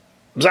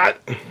 Zat.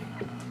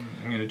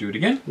 I'm gonna do it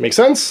again. Makes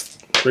sense.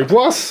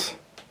 3+.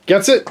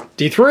 Gets it.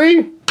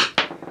 D3.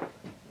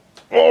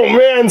 Oh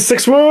man,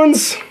 6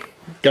 wounds.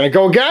 Gonna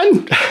go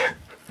again.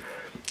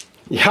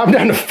 You have him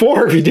down to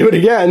 4 if you do it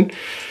again.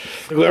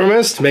 The Glimmer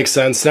Mist. Makes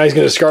sense. Now he's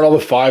gonna discard all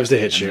the 5s to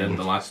hit you. And then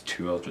the last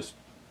 2 I'll just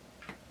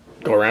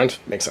go around.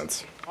 Makes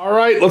sense. All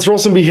right, let's roll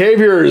some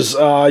behaviors.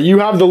 You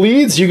have the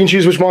leads. You can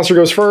choose which monster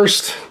goes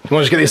first. You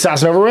want to just get the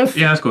assassin over with?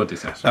 Yeah, let's go with the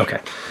assassin.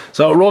 Okay.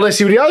 So roll dice,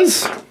 see what he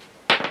does.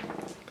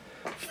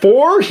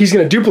 4, he's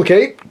going to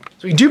duplicate.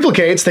 So he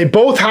duplicates. They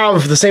both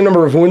have the same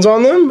number of wounds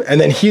on them,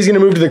 and then he's going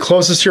to move to the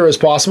closest hero as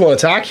possible and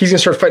attack. He's going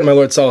to start fighting my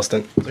Lord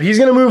Celestant. So he's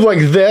going to move like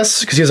this,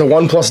 because he has a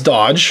 1+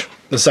 dodge,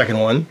 the second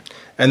one.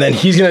 And then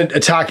he's going to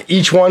attack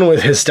each one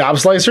with his stab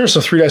slicer,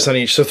 so 3 dice on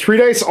each. So 3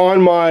 dice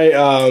on my...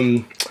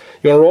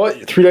 you want to roll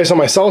it? 3 dice on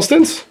my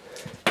Celestant.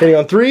 Hitting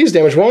on 3s,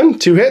 damage 1,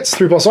 2 hits,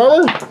 3+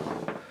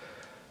 armor.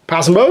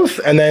 Pass them both,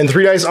 and then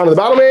 3 dice onto the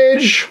Battle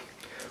Mage.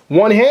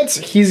 1 hit,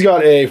 he's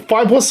got a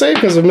 5+ save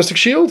because of Mystic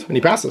Shield, and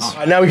he passes.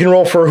 Now we can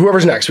roll for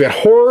whoever's next. We got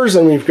Horrors,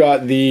 and we've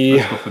got the...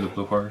 Let's go for the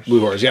Blue Horrors. Blue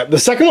Horrors, yeah. The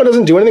second one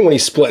doesn't do anything when he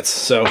splits,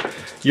 so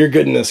you're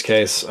good in this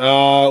case.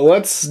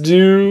 Let's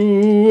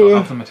do... I'll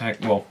have them attack,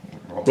 well...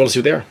 Roll to see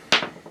what they are.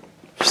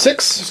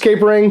 6,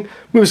 Escape Ring,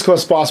 moves as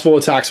close as possible,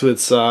 attacks with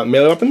its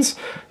melee weapons.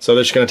 So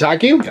they're just going to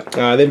attack you.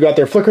 Yeah. They've got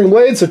their Flickering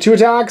Blades, so 2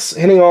 attacks,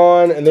 hitting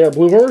on, and they are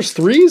Blue Horrors,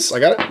 3s, I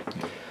got it.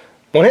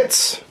 1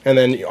 hits, and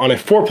then on a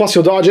 4+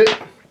 you'll dodge it.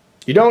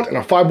 You don't, and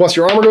a 5+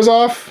 your armor goes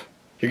off.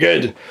 You're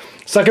good.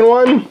 Second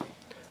one,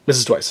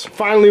 misses twice.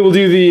 Finally, we'll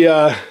do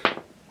the,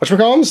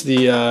 whatchamacallits?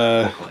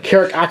 The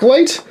Carrick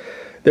Acolyte.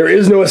 There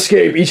is no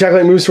escape. Each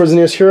Acolyte moves towards the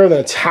nearest hero, then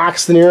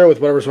attacks the hero with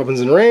whatever's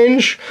weapons in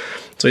range.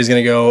 So he's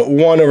gonna go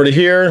 1 over to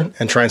here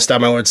and try and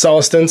stab my Lord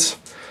Celestant.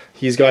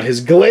 He's got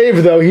his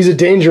glaive though, he's a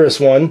dangerous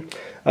one.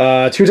 2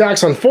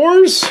 attacks on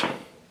 4s.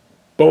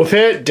 Both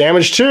hit,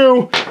 damage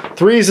 2.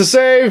 3s to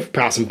save,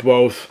 pass them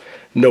both.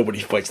 Nobody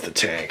fights the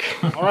tank.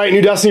 All right,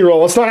 new Destiny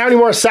roll. Let's not have any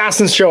more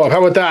assassins show up.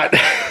 How about that?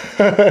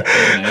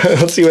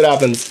 Nice. Let's see what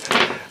happens.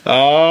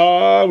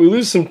 We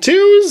lose some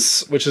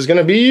 2s, which is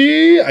gonna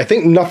be, I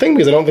think, nothing,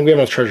 because I don't think we have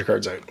enough treasure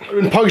cards out.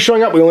 When Pug's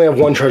showing up, we only have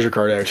 1 treasure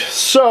card out.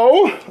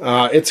 So,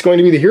 it's going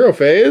to be the hero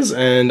phase,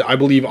 and I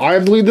believe I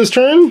have the lead this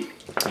turn.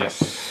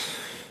 Yes.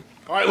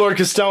 All right, Lord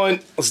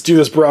Castellan, let's do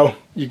this, bro.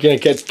 You're gonna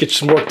get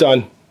some work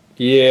done.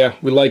 Yeah,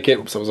 we like it.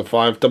 Oops, that was a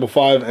 5, double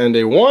 5, and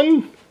a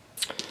 1.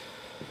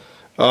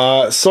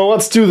 So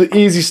let's do the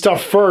easy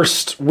stuff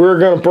first. We're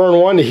gonna burn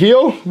 1 to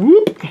heal.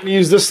 Whoop.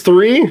 Use this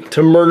 3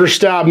 to murder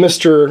stab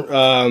Mr.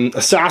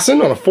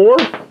 Assassin on a 4.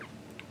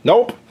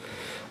 Nope.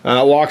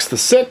 Locks the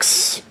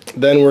 6.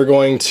 Then we're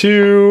going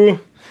to,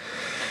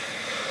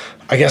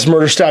 I guess,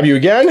 murder stab you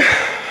again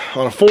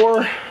on a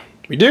 4.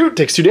 We do.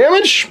 Takes 2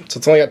 damage. So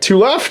it's only got 2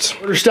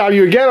 left. Murder stab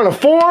you again on a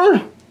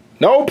 4.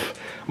 Nope.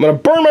 I'm gonna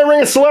burn my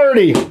Ring of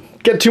Celerity.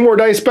 Get 2 more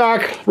dice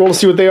back. Roll to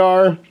see what they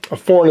are. A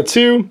 4 and a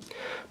 2.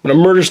 I'm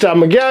gonna murder stab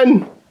him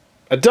again.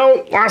 I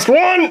don't. Last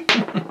one.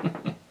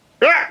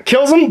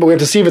 Kills him, but we have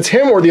to see if it's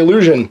him or the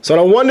illusion. So on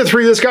a 1 to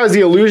 3, this guy's the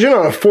illusion.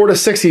 On a 4 to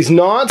 6, he's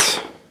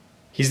not.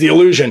 He's the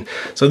illusion.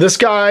 So this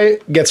guy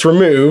gets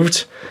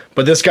removed,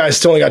 but this guy's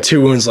still only got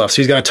 2 wounds left.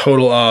 So he's got a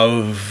total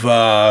of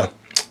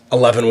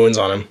 11 wounds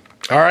on him.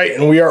 All right,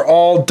 and we are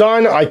all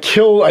done. I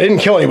didn't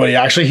kill anybody,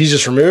 actually. He's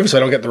just removed, so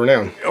I don't get the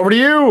renown. Over to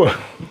you.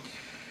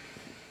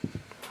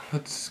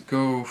 Let's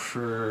go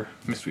for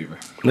Mistweaver.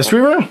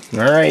 Mistweaver?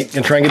 All right,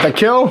 gonna try and get that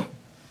kill.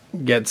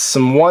 Get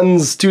some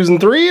 1s, 2s, and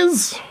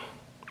 3s.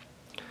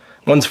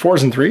 1s,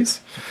 4s, and 3s.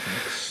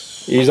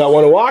 Use that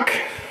 1 to walk.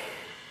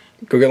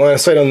 Go get line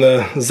of sight on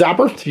the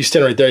zapper. If you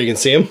stand right there, you can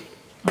see him.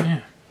 Oh,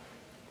 yeah.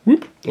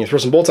 Whoop. You can throw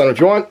some bolts on him if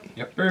you want.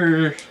 Yep.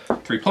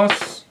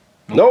 3+.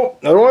 Nope,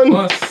 another 1.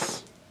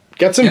 Plus.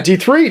 Gets him, yeah.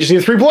 D3, just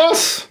need a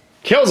 3+.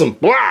 Kills him,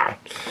 blah.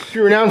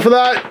 3 renown for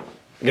that.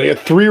 I'm gonna get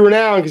 3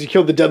 renown because you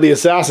killed the deadly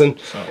assassin.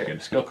 So I get a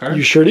skill card.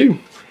 You sure do.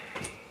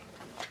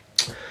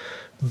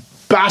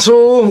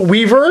 Battle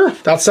Weaver,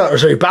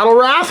 Battle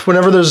Wrath.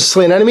 Whenever there's a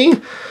slain enemy,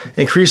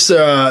 increase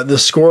the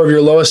score of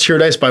your lowest hero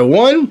dice by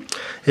 1.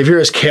 If your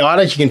hero is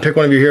chaotic, you can pick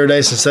one of your hero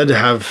dice instead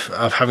of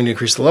having to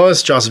increase the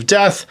lowest. Jaws of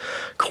Death.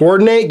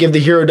 Coordinate, give the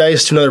hero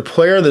dice to another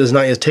player that has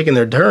not yet taken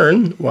their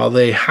turn. While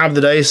they have the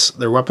dice,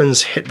 their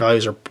weapons hit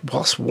values are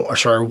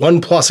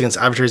 1+ against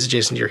adversaries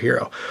adjacent to your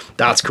hero.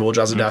 That's cool,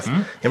 Jaws of Death.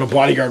 You have a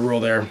bodyguard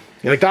rule there.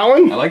 You like that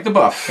one? I like the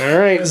buff. All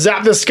right,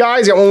 zap this guy.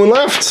 He's got 1 wound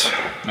left.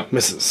 Nope.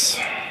 Misses.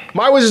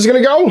 My wizard's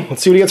gonna go.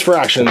 Let's see what he gets for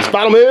actions.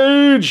 Battle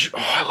Mage. Oh,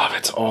 I love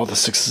it. All the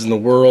 6s in the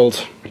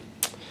world.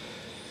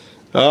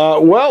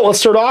 Well, let's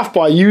start off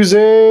by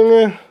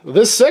using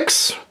this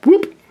 6.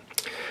 Whoop.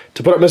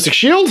 To put up Mystic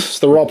Shield,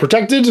 so that we're all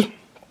protected.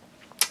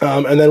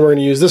 And then we're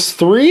gonna use this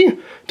 3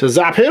 to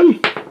zap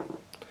him.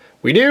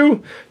 We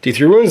do.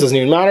 D3 wounds, doesn't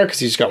even matter because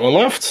he's got 1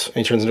 left. And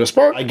he turns into a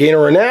spark. I gain a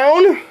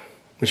renown,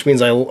 which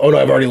means oh no,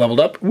 I've already leveled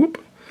up.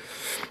 Whoop.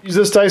 Use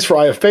this dice for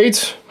Eye of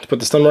Fate to put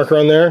the stun marker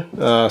on there,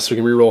 so we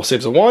can reroll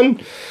saves of 1.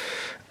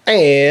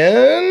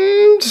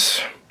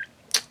 And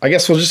I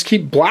guess we'll just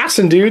keep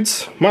blasting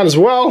dudes. Might as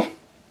well.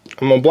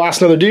 I'm gonna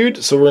blast another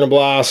dude, so we're gonna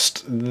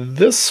blast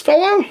this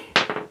fella.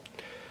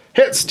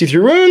 Hits,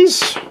 D3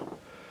 wounds,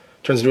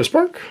 turns into a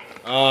spark.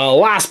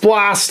 Last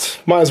blast,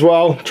 might as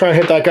well. Try and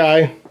hit that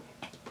guy.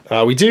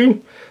 We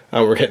do.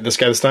 We're hitting this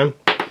guy this time.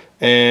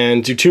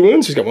 And do 2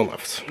 wounds, he's got 1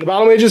 left. The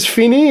Battle Mage is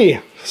fini.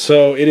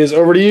 So it is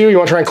over to you. You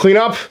want to try and clean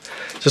up?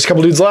 Just a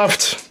couple dudes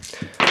left.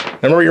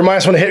 Remember, you're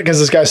 -1 to hit because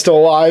this guy's still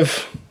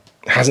alive.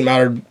 Hasn't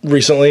mattered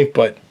recently,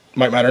 but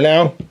might matter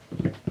now.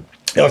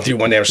 You'll have to do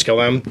 1 damage to kill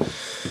them.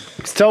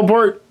 Let's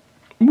teleport.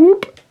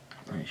 Whoop.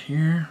 Right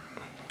here.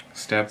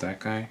 Stab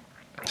that guy.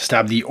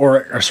 Stab the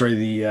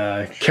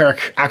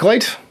Carrick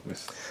Acolyte.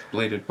 With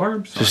bladed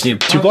barbs. Just need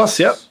 2+,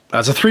 yep.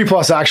 That's a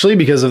 3+ actually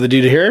because of the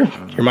dude here.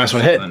 You're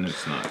 -1 hit. Then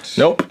it's not.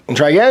 Nope. And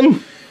try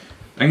again.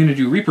 I'm going to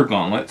do Reaper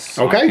Gauntlets.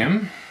 Okay.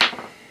 Him.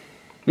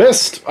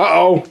 Missed.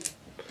 Uh-oh.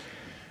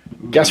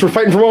 Guess we're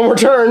fighting for 1 more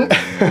turn.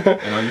 And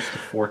I'll use the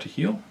 4 to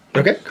heal.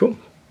 Okay, cool.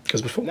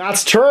 Goes before.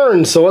 That's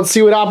turn. So let's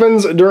see what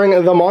happens during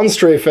the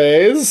Monstre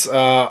phase.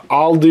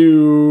 I'll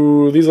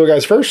do these little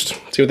guys first.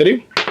 See what they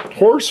do.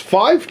 Horse,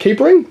 5,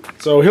 capering.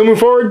 So he'll move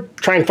forward,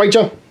 try and fight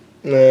you.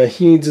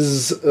 He needs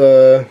his,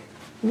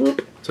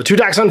 whoop. So 2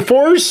 attacks on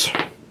 4s.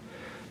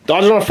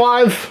 Dodge on a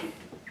 5.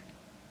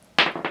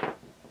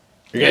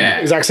 Yeah.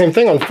 Exact same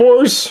thing on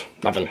 4s.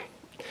 Nothing.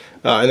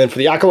 And then for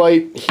the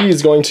Acolyte,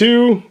 he's going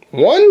to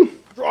 1.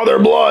 Draw their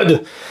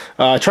blood.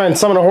 Try and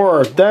summon a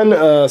horror. Then,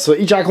 so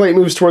each Acolyte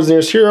moves towards the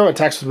nearest hero,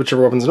 attacks with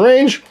whichever weapon's in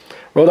range.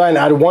 Roll die and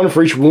add 1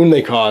 for each wound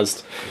they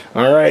caused.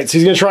 All right, so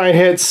he's gonna try and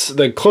hit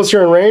the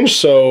closer in range,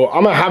 so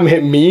I'm gonna have him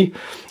hit me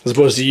as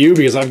opposed to you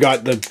because I've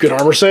got the good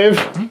armor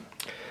save.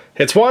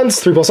 Hits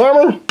once, 3+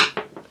 armor.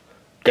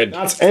 Good.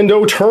 That's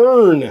endo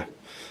turn.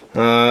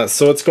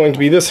 So it's going to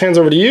be this hands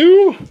over to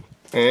you.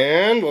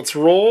 And let's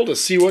roll to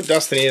see what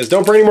Destiny is.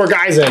 Don't bring any more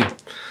guys in.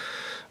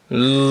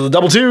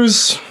 Double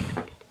 2s.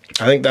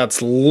 I think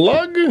that's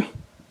lug.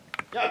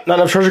 Yeah, not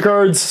enough treasure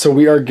cards, so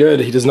we are good.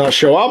 He does not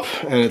show up,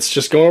 and it's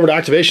just going over to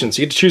activation.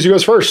 So you get to choose who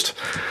goes first.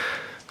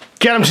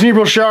 Get him to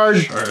Nebro Shard.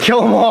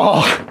 Kill them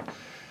all.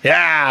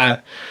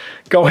 Yeah.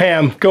 Go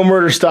ham. Go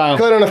murder style.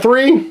 Kill it on a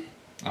 3.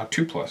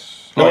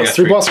 2+. No, it's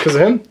 3+ because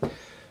of him.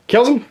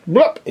 Kills him.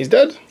 Blup. He's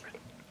dead.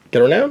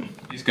 Get her now.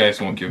 These guys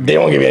won't give me. They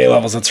won't give you any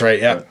levels, that's right,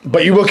 yeah.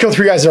 But you will kill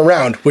 3 guys in a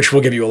round, which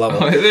will give you a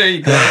level. Oh, there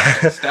you go.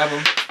 Stab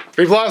him.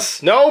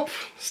 3+. Nope.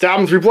 Stab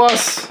him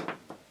 3+.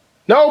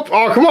 Nope.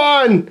 Oh, come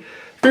on.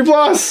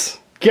 3+.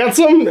 Gets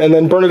him, and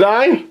then burn a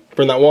die.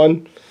 Burn that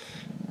 1.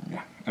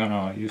 Oh no,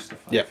 I used the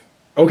 5. Yeah.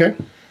 Okay.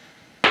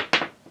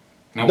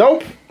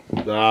 Nope.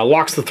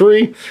 Locks the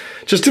 3.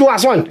 Just do the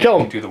last one.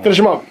 Kill him. Finish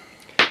him up.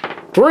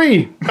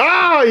 3.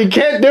 Ah, you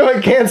can't do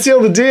it. Can't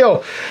seal the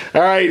deal.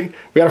 All right.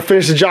 We got to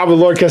finish the job with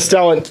Lord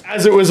Castellan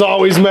as it was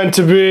always meant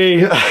to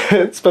be.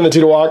 Spend the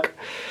 2 to walk.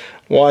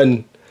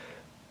 1,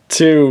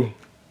 2.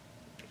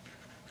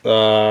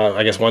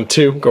 I guess 1,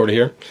 2. Go over to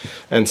here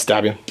and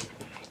stab you.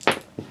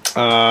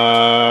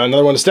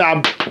 Another one to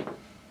stab.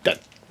 Dead.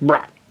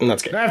 Brah. And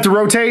that's good. I have to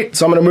rotate,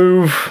 so I'm going to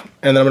move,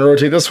 and then I'm going to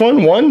rotate this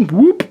one. 1.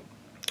 Whoop.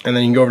 And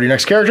then you can go over to your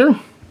next character.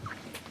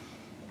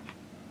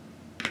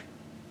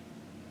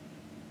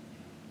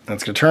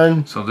 That's gonna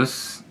turn. So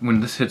this, when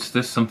this hits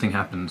this, something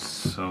happens,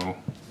 so...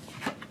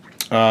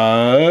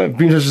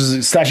 Beam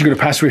touches statue go to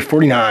pass away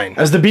 49.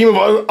 As the beam of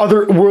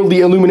otherworldly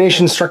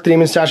illumination struck the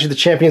demon statue, the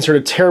champions heard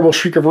a terrible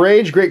shriek of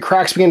rage. Great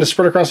cracks began to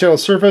spread across the yellow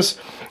surface,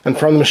 and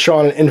from them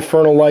shone an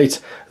infernal light.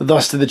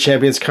 Thus did the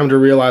champions come to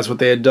realize what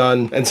they had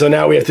done. And so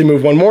now we have to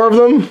move 1 more of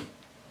them.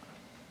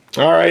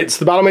 Alright, so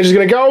the battle mage is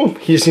gonna go.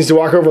 He just needs to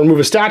walk over and move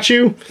a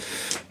statue.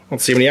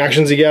 Let's see how many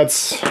actions he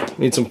gets.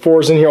 Need some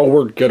 4s in here. Oh,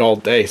 we're good all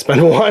day.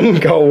 Spend 1,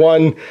 go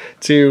 1,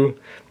 2,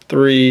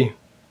 3,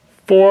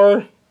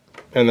 4,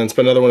 and then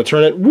spend another one to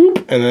turn it. Whoop!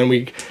 And then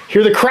we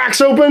hear the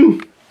cracks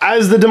open.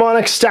 As the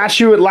demonic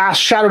statue at last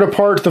shattered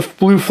apart, the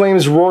blue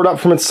flames roared up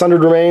from its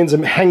sundered remains,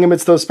 and hanging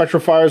amidst those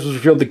spectral fires was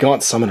revealed the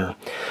gaunt summoner.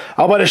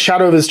 Albeit a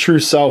shadow of his true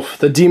self,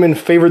 the demon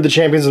favored the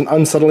champions with an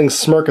unsettling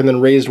smirk and then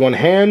raised one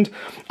hand.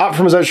 Up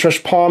from his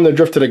outstretched palm there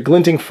drifted a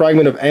glinting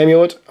fragment of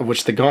amulet, of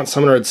which the gaunt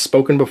summoner had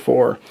spoken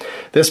before.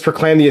 This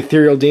proclaimed the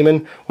ethereal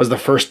demon was the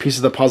first piece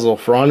of the puzzle,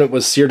 for on it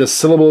was seared a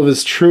syllable of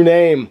his true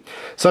name.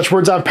 Such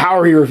words have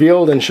power, he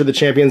revealed, and should the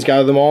champions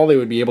gather them all, they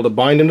would be able to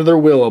bind him to their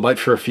will, albeit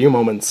for a few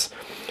moments.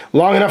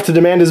 Long enough to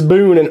demand his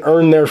boon and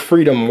earn their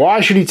freedom. Why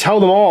should he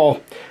tell them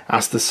all?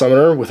 Asked the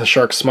summoner with a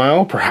sharp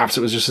smile. Perhaps it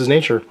was just his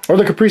nature, or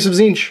the caprice of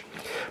Tzeentch.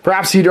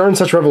 Perhaps he'd earned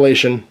such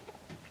revelation.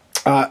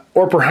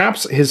 Or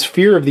perhaps his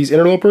fear of these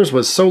interlopers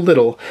was so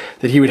little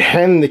that he would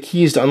hand them the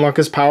keys to unlock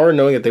his power,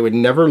 knowing that they would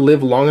never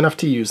live long enough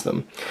to use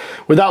them.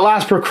 With that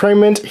last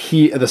procurement,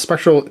 the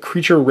spectral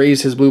creature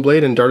raised his blue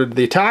blade and darted to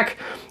the attack,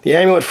 the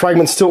amulet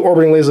fragments still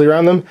orbiting lazily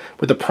around them,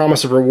 with the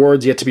promise of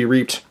rewards yet to be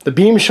reaped. The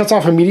beam shuts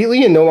off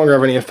immediately and no longer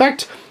have any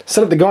effect.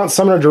 Set up the gaunt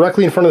summoner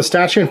directly in front of the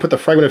statue and put the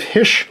fragment of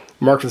Hish,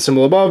 marked with the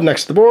symbol above,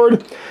 next to the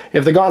board.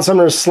 If the gaunt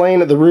summoner is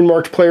slain, the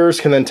rune-marked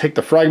players can then take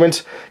the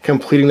fragment,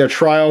 completing their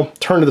trial,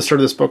 turn to the start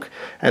of this book,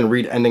 and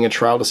read Ending a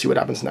Trial to see what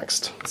happens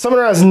next. The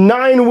summoner has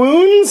 9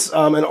 wounds,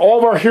 and all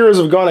of our heroes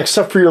have gone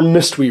except for your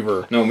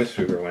Mistweaver. No,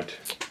 Mistweaver went.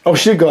 Oh,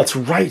 she did go, that's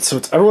right,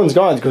 so everyone's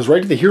gone. It goes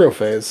right to the hero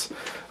phase.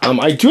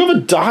 I do have a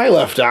die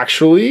left,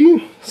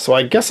 actually, so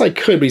I guess I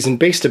could, but he's in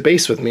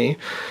base-to-base with me.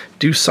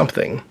 Do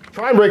something.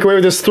 Try and break away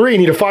with this 3,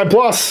 need a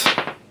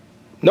 5+.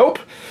 Nope.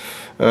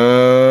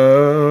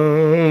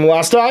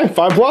 Last die,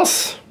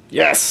 5+.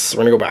 Yes, we're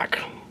gonna go back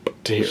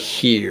to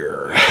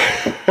here.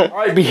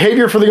 Alright,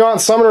 behavior for the gaunt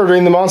summoner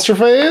during the monster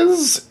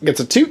phase. Gets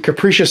a 2.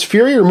 Capricious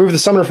Fury, remove the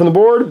summoner from the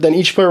board, then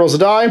each player rolls a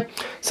die.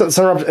 Set the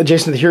summoner up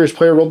adjacent to the hero's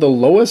player rolled the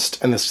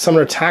lowest, and the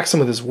summoner attacks him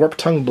with his warp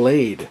tongue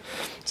blade.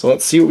 So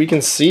let's see what we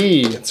can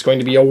see. It's going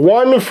to be a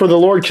 1 for the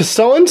Lord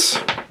Castellan,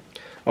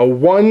 a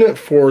 1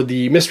 for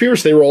the Mistweaver,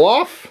 so they roll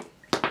off.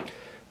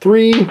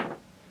 3,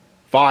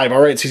 5.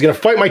 Alright, so he's going to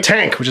fight my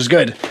tank, which is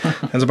good.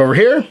 Ends up over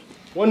here.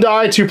 1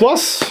 die,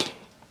 2+.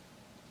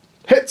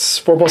 Hits,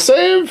 4+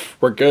 save.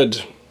 We're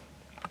good.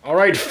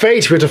 Alright,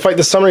 Fate. We have to fight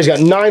the summoner. He's got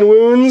 9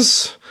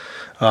 wounds.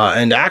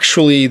 And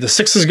actually, the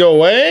 6s go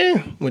away,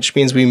 which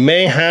means we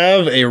may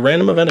have a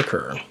random event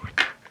occur.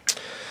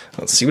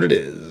 Let's see what it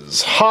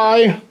is.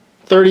 High,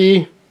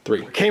 33.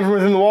 Came from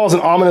within the walls,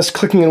 an ominous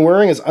clicking and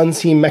whirring as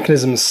unseen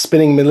mechanisms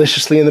spinning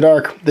maliciously in the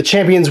dark. The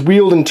champions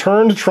wheeled and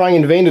turned, trying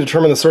in vain to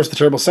determine the source of the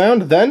terrible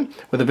sound. Then,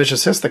 with a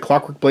vicious hiss, the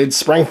clockwork blade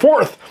sprang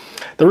forth.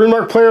 The rune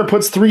mark player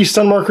puts 3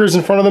 stun markers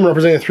in front of them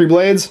representing the 3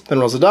 blades, then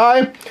rolls a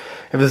die.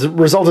 If the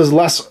result is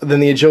less than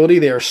the agility,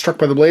 they are struck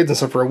by the blades and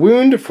suffer a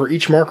wound for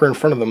each marker in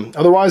front of them.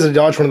 Otherwise, they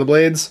dodge one of the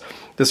blades,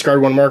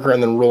 discard 1 marker,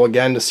 and then roll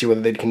again to see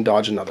whether they can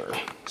dodge another.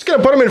 Just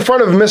gonna put him in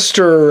front of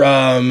Mr.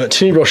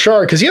 Tenebral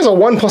Shard, because he has a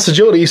 1+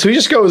 agility, so he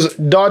just goes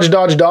dodge,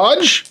 dodge,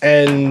 dodge,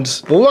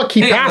 and look,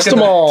 he passed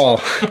them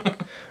all.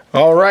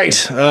 All right,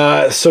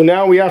 so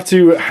now we have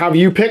to have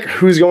you pick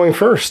who's going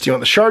first. Do you want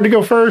the Shard to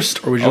go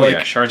first, or would you like...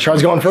 Yeah,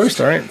 Shard's going first?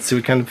 All right, let's see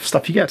what kind of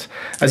stuff you get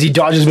as he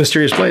dodges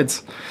mysterious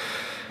blades.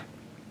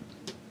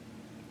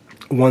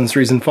 1s,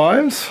 3s, and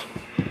 5s.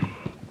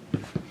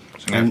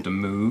 So I have to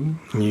move.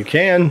 You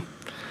can.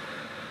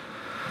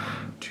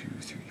 1, 2,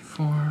 3,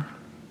 4.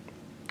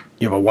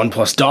 You have a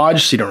 1+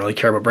 dodge, so you don't really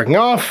care about breaking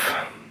off.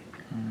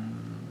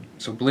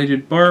 So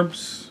bladed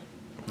barbs.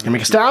 You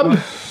make a stab.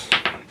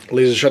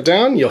 Laser shut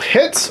down. You'll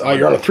hit.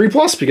 You're on a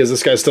 3+ because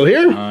this guy's still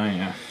here.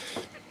 Yeah.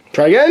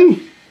 Try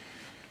again.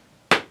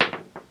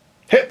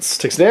 Hits.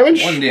 Takes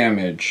damage. 1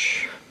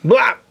 damage.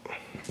 Blah.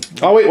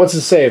 Oh wait, what's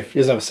his save? He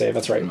doesn't have a save.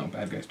 That's right. No,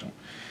 bad guys don't.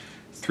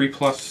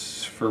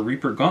 3+ for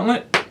Reaper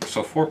Gauntlet.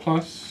 So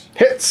 4+.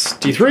 Hits.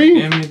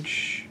 D3.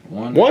 Damage.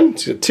 1. 1.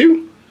 So you got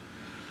 2.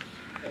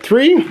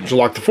 3. You'll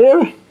lock the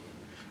 4.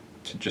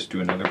 To just do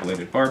another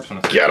bladed barb. So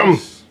get him.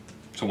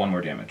 So 1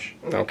 more damage.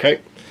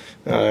 Okay.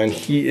 And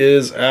he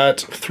is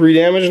at 3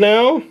 damage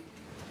now. All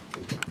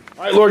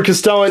right, Lord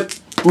Castellan,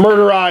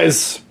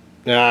 murderize.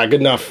 Ah,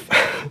 good enough.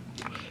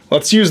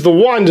 Let's use the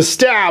 1 to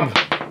stab.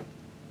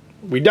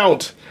 We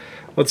don't.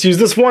 Let's use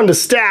this 1 to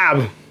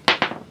stab.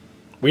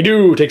 We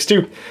do. Takes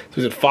 2. So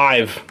he's at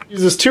 5.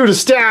 Use this 2 to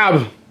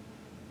stab.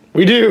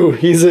 We do.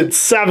 He's at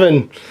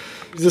 7.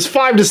 Use this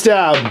 5 to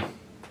stab.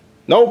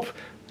 Nope.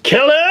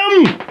 Kill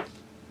him.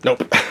 Nope.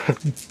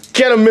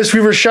 Get him,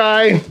 Mistweaver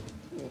Shy.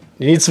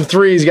 You need some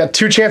 3s. You got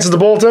 2 chances to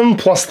bolt him,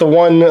 plus the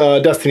 1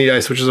 Destiny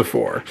dice, which is a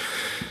 4.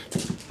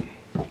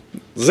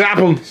 Zap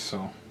him.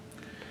 So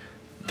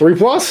 3+,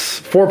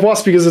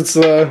 4+ because it's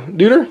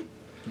Duder.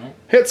 Nope.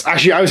 Hits.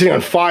 Actually, I was hitting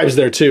on 5s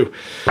there too.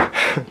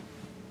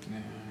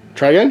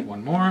 Try again.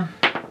 1 more.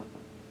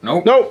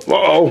 Nope. Nope.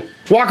 Uh-oh.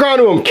 Walk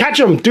onto him.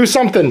 Catch him. Do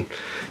something.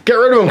 Get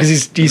rid of him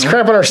because he's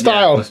cramping our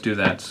style. Yeah, let's do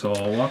that. So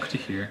I'll walk to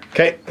here.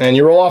 Okay, and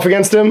you roll off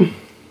against him.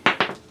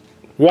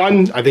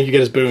 1, I think you get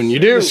his boon. You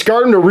do.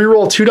 Discard him to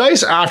reroll 2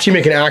 dice after you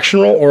make an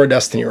action roll or a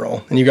destiny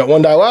roll. And you got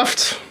 1 die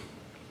left.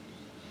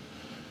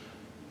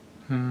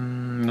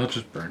 I'll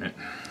just burn it.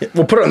 Yeah,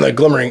 we'll put it on the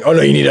glimmering. Oh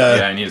no, you need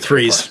a I need a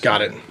 3s. 3+.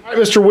 Got it. All right,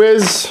 Mr.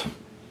 Wiz,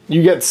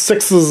 you get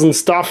 6s and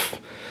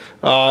stuff.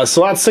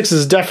 So that 6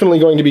 is definitely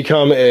going to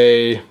become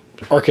a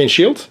arcane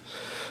shield.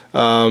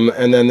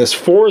 And then this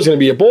 4 is going to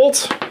be a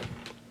bolt.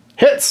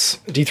 Hits.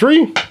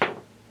 D3.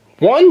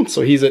 1.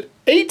 So he's at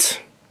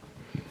 8.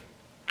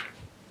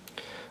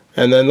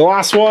 And then the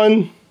last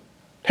one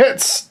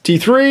hits.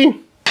 D3.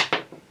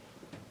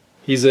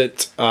 He's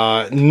at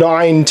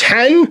 9,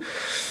 10.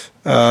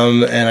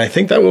 And I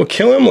think that will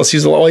kill him. Let's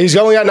use the... Well, he's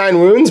only got 9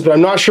 wounds, but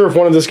I'm not sure if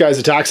one of this guy's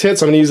attacks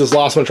hits. So I'm going to use this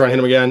last one to try and hit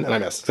him again, and I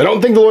missed. I don't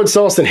think the Lord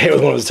Celestin hit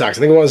with one of his attacks. I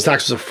think one of his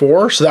attacks was a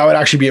 4, so that would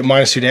actually be at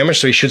 -2 damage,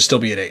 so he should still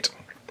be at 8.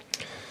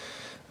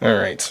 All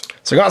right.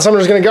 So God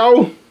Summoner's going to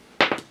go.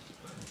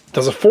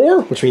 Does a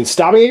 4, which means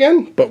stabbing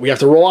again, but we have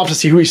to roll off to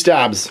see who he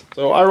stabs.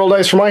 So I roll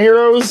dice for my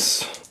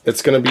heroes.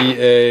 It's going to be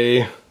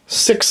a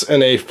 6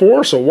 and a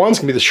 4, so 1's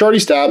going to be the Shardy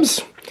stabs.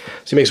 So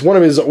he makes one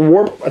of his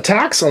warp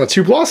attacks on a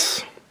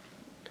 2+.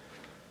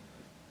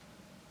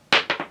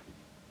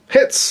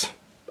 Hits.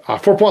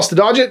 4+ to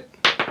dodge it.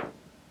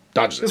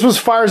 Dodges it. This was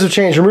Fires of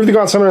Change. Remove the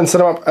God Summoner and set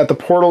him up at the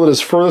portal that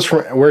is furthest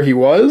from where he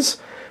was,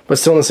 but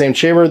still in the same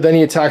chamber. Then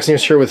he attacks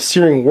nearest here with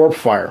Searing Warp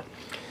Fire.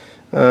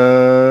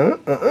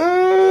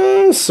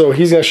 So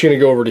he's actually going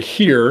to go over to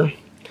here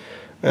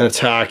and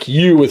attack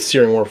you with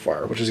Searing Warp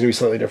Fire, which is going to be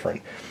slightly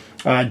different.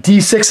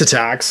 D6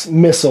 attacks,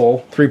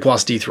 missile,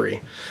 3+ D3.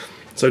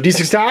 So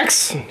D6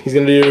 attacks, he's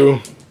going to do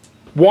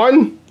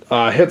 1,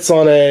 hits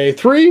on a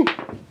 3,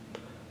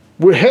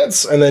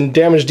 hits, and then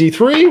damage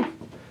D3.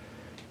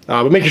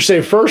 But make your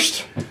save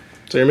first.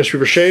 So your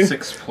Mistweaver Shade.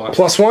 6+.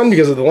 +1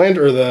 because of the land,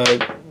 or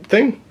the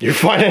thing. You're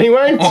fine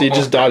anyway, so you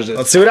just dodged it.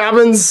 Let's see what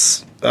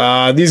happens.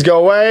 These go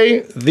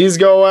away. These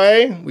go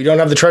away. We don't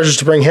have the treasures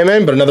to bring him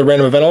in, but another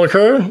random event will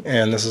occur,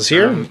 and this is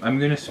here. I'm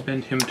going to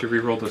spend him to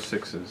reroll the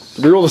 6s.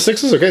 Reroll the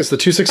 6s? Okay, so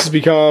the 2 6s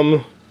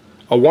become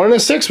a 1 and a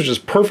 6, which is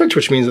perfect,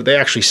 which means that they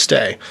actually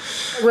stay.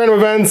 Random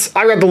events.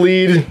 I got the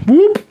lead.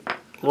 Whoop.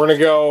 We're going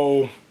to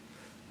go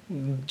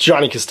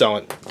Johnny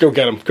Castellan. Go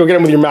get him. Go get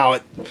him with your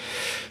mallet.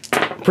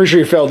 Pretty sure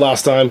you failed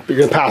last time, but you're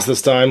going to pass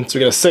this time. So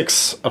we got a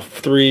 6, a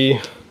 3.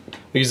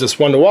 We use this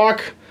 1 to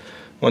walk.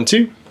 1,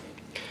 2.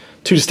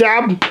 2 to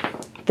stab.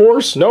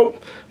 4s.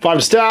 Nope. 5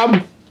 to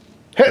stab.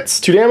 Hits.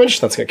 2 damage.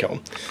 That's going to kill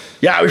him.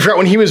 Yeah, we forgot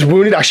when he was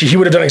wounded. Actually, he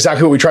would have done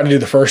exactly what we tried to do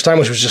the first time,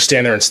 which was just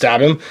stand there and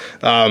stab him.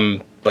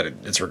 But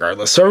it's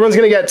regardless. So everyone's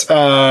going to get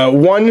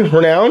 1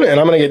 renown, and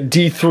I'm going to get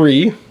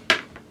D3,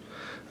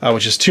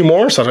 which is 2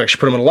 more. So I'll actually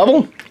put him at a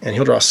level, and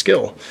he'll draw a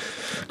skill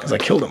because I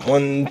killed him.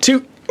 1,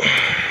 2.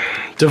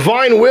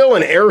 Divine Will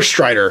and Air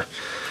Strider.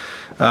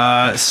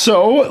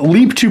 So,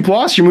 Leap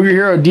 2+, you move your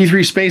hero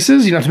D3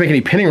 spaces, you don't have to make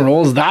any pinning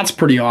rolls. That's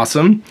pretty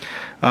awesome.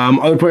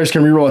 Other players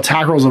can reroll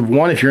attack rolls of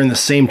 1 if you're in the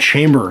same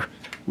chamber.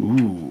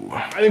 Ooh.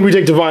 I think we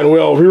take Divine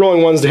Will.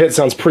 Rerolling 1s to hit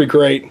sounds pretty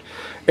great.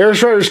 Air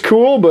Strider's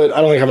cool, but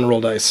I don't like having to roll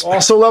dice.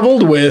 Also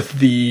leveled with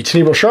the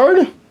Tenebral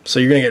Shard. So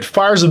you're going to get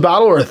Fires of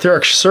Battle or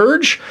Etheric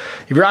Surge.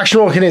 If your action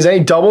roll contains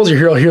any doubles, your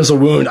hero heals a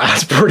wound.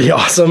 That's pretty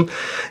awesome.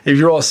 If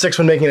you roll a 6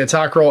 when making an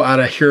attack roll, add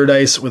a hero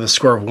dice with a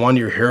score of 1 to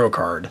your hero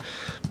card.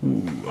 Ooh.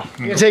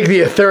 You can take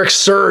the Etheric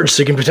Surge,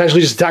 so you can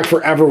potentially just attack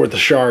forever with the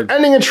shard.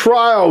 Ending a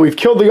trial, we've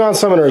killed the Gaunt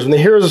Summoners. When the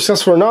hero is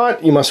successful or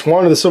not, you must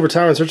wander the Silver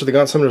Tower in search of the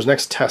Gaunt Summoner's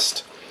next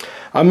test.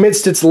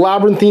 Amidst its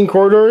labyrinthine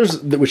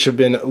corridors, which have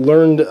been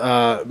learned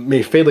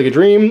may fade like a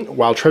dream,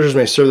 while treasures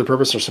may serve their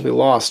purpose or are simply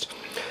lost.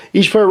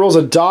 Each player rolls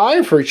a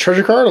die for each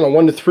treasure card. On a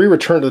 1 to 3,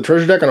 return to the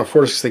treasure deck. On a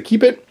 4 to 6, they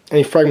keep it.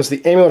 Any fragments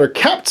of the amulet are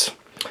kept.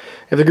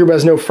 If the group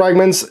has no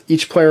fragments,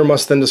 each player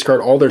must then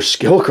discard all their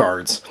skill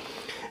cards.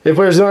 If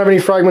players don't have any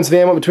fragments of the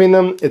amulet between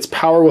them, its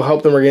power will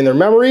help them regain their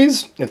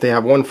memories. If they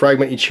have 1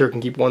 fragment, each hero can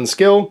keep 1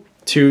 skill.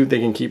 2 to 3,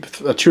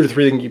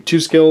 they can keep 2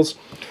 skills.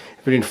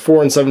 If between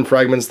 4 and 7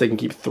 fragments, they can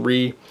keep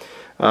 3.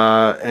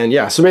 And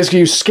yeah, so basically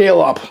you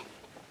scale up.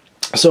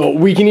 So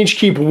we can each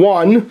keep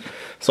 1.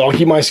 So I'll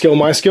keep my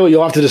skill.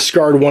 You'll have to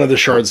discard 1 of the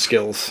shard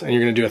skills, and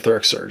you're going to do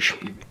Etheric Surge.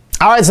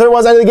 All right, so there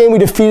was the end of the game. We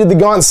defeated the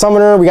Gaunt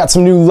Summoner. We got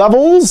some new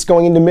levels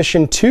going into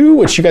Mission 2,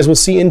 which you guys will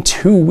see in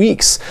 2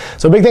 weeks.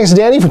 So big thanks to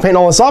Danny for painting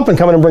all this up and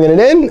coming and bringing it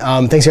in.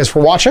 Thanks guys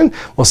for watching.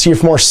 We'll see you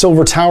for more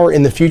Silver Tower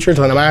in the future.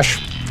 Until then, I'm Ash.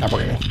 Happy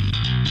gaming.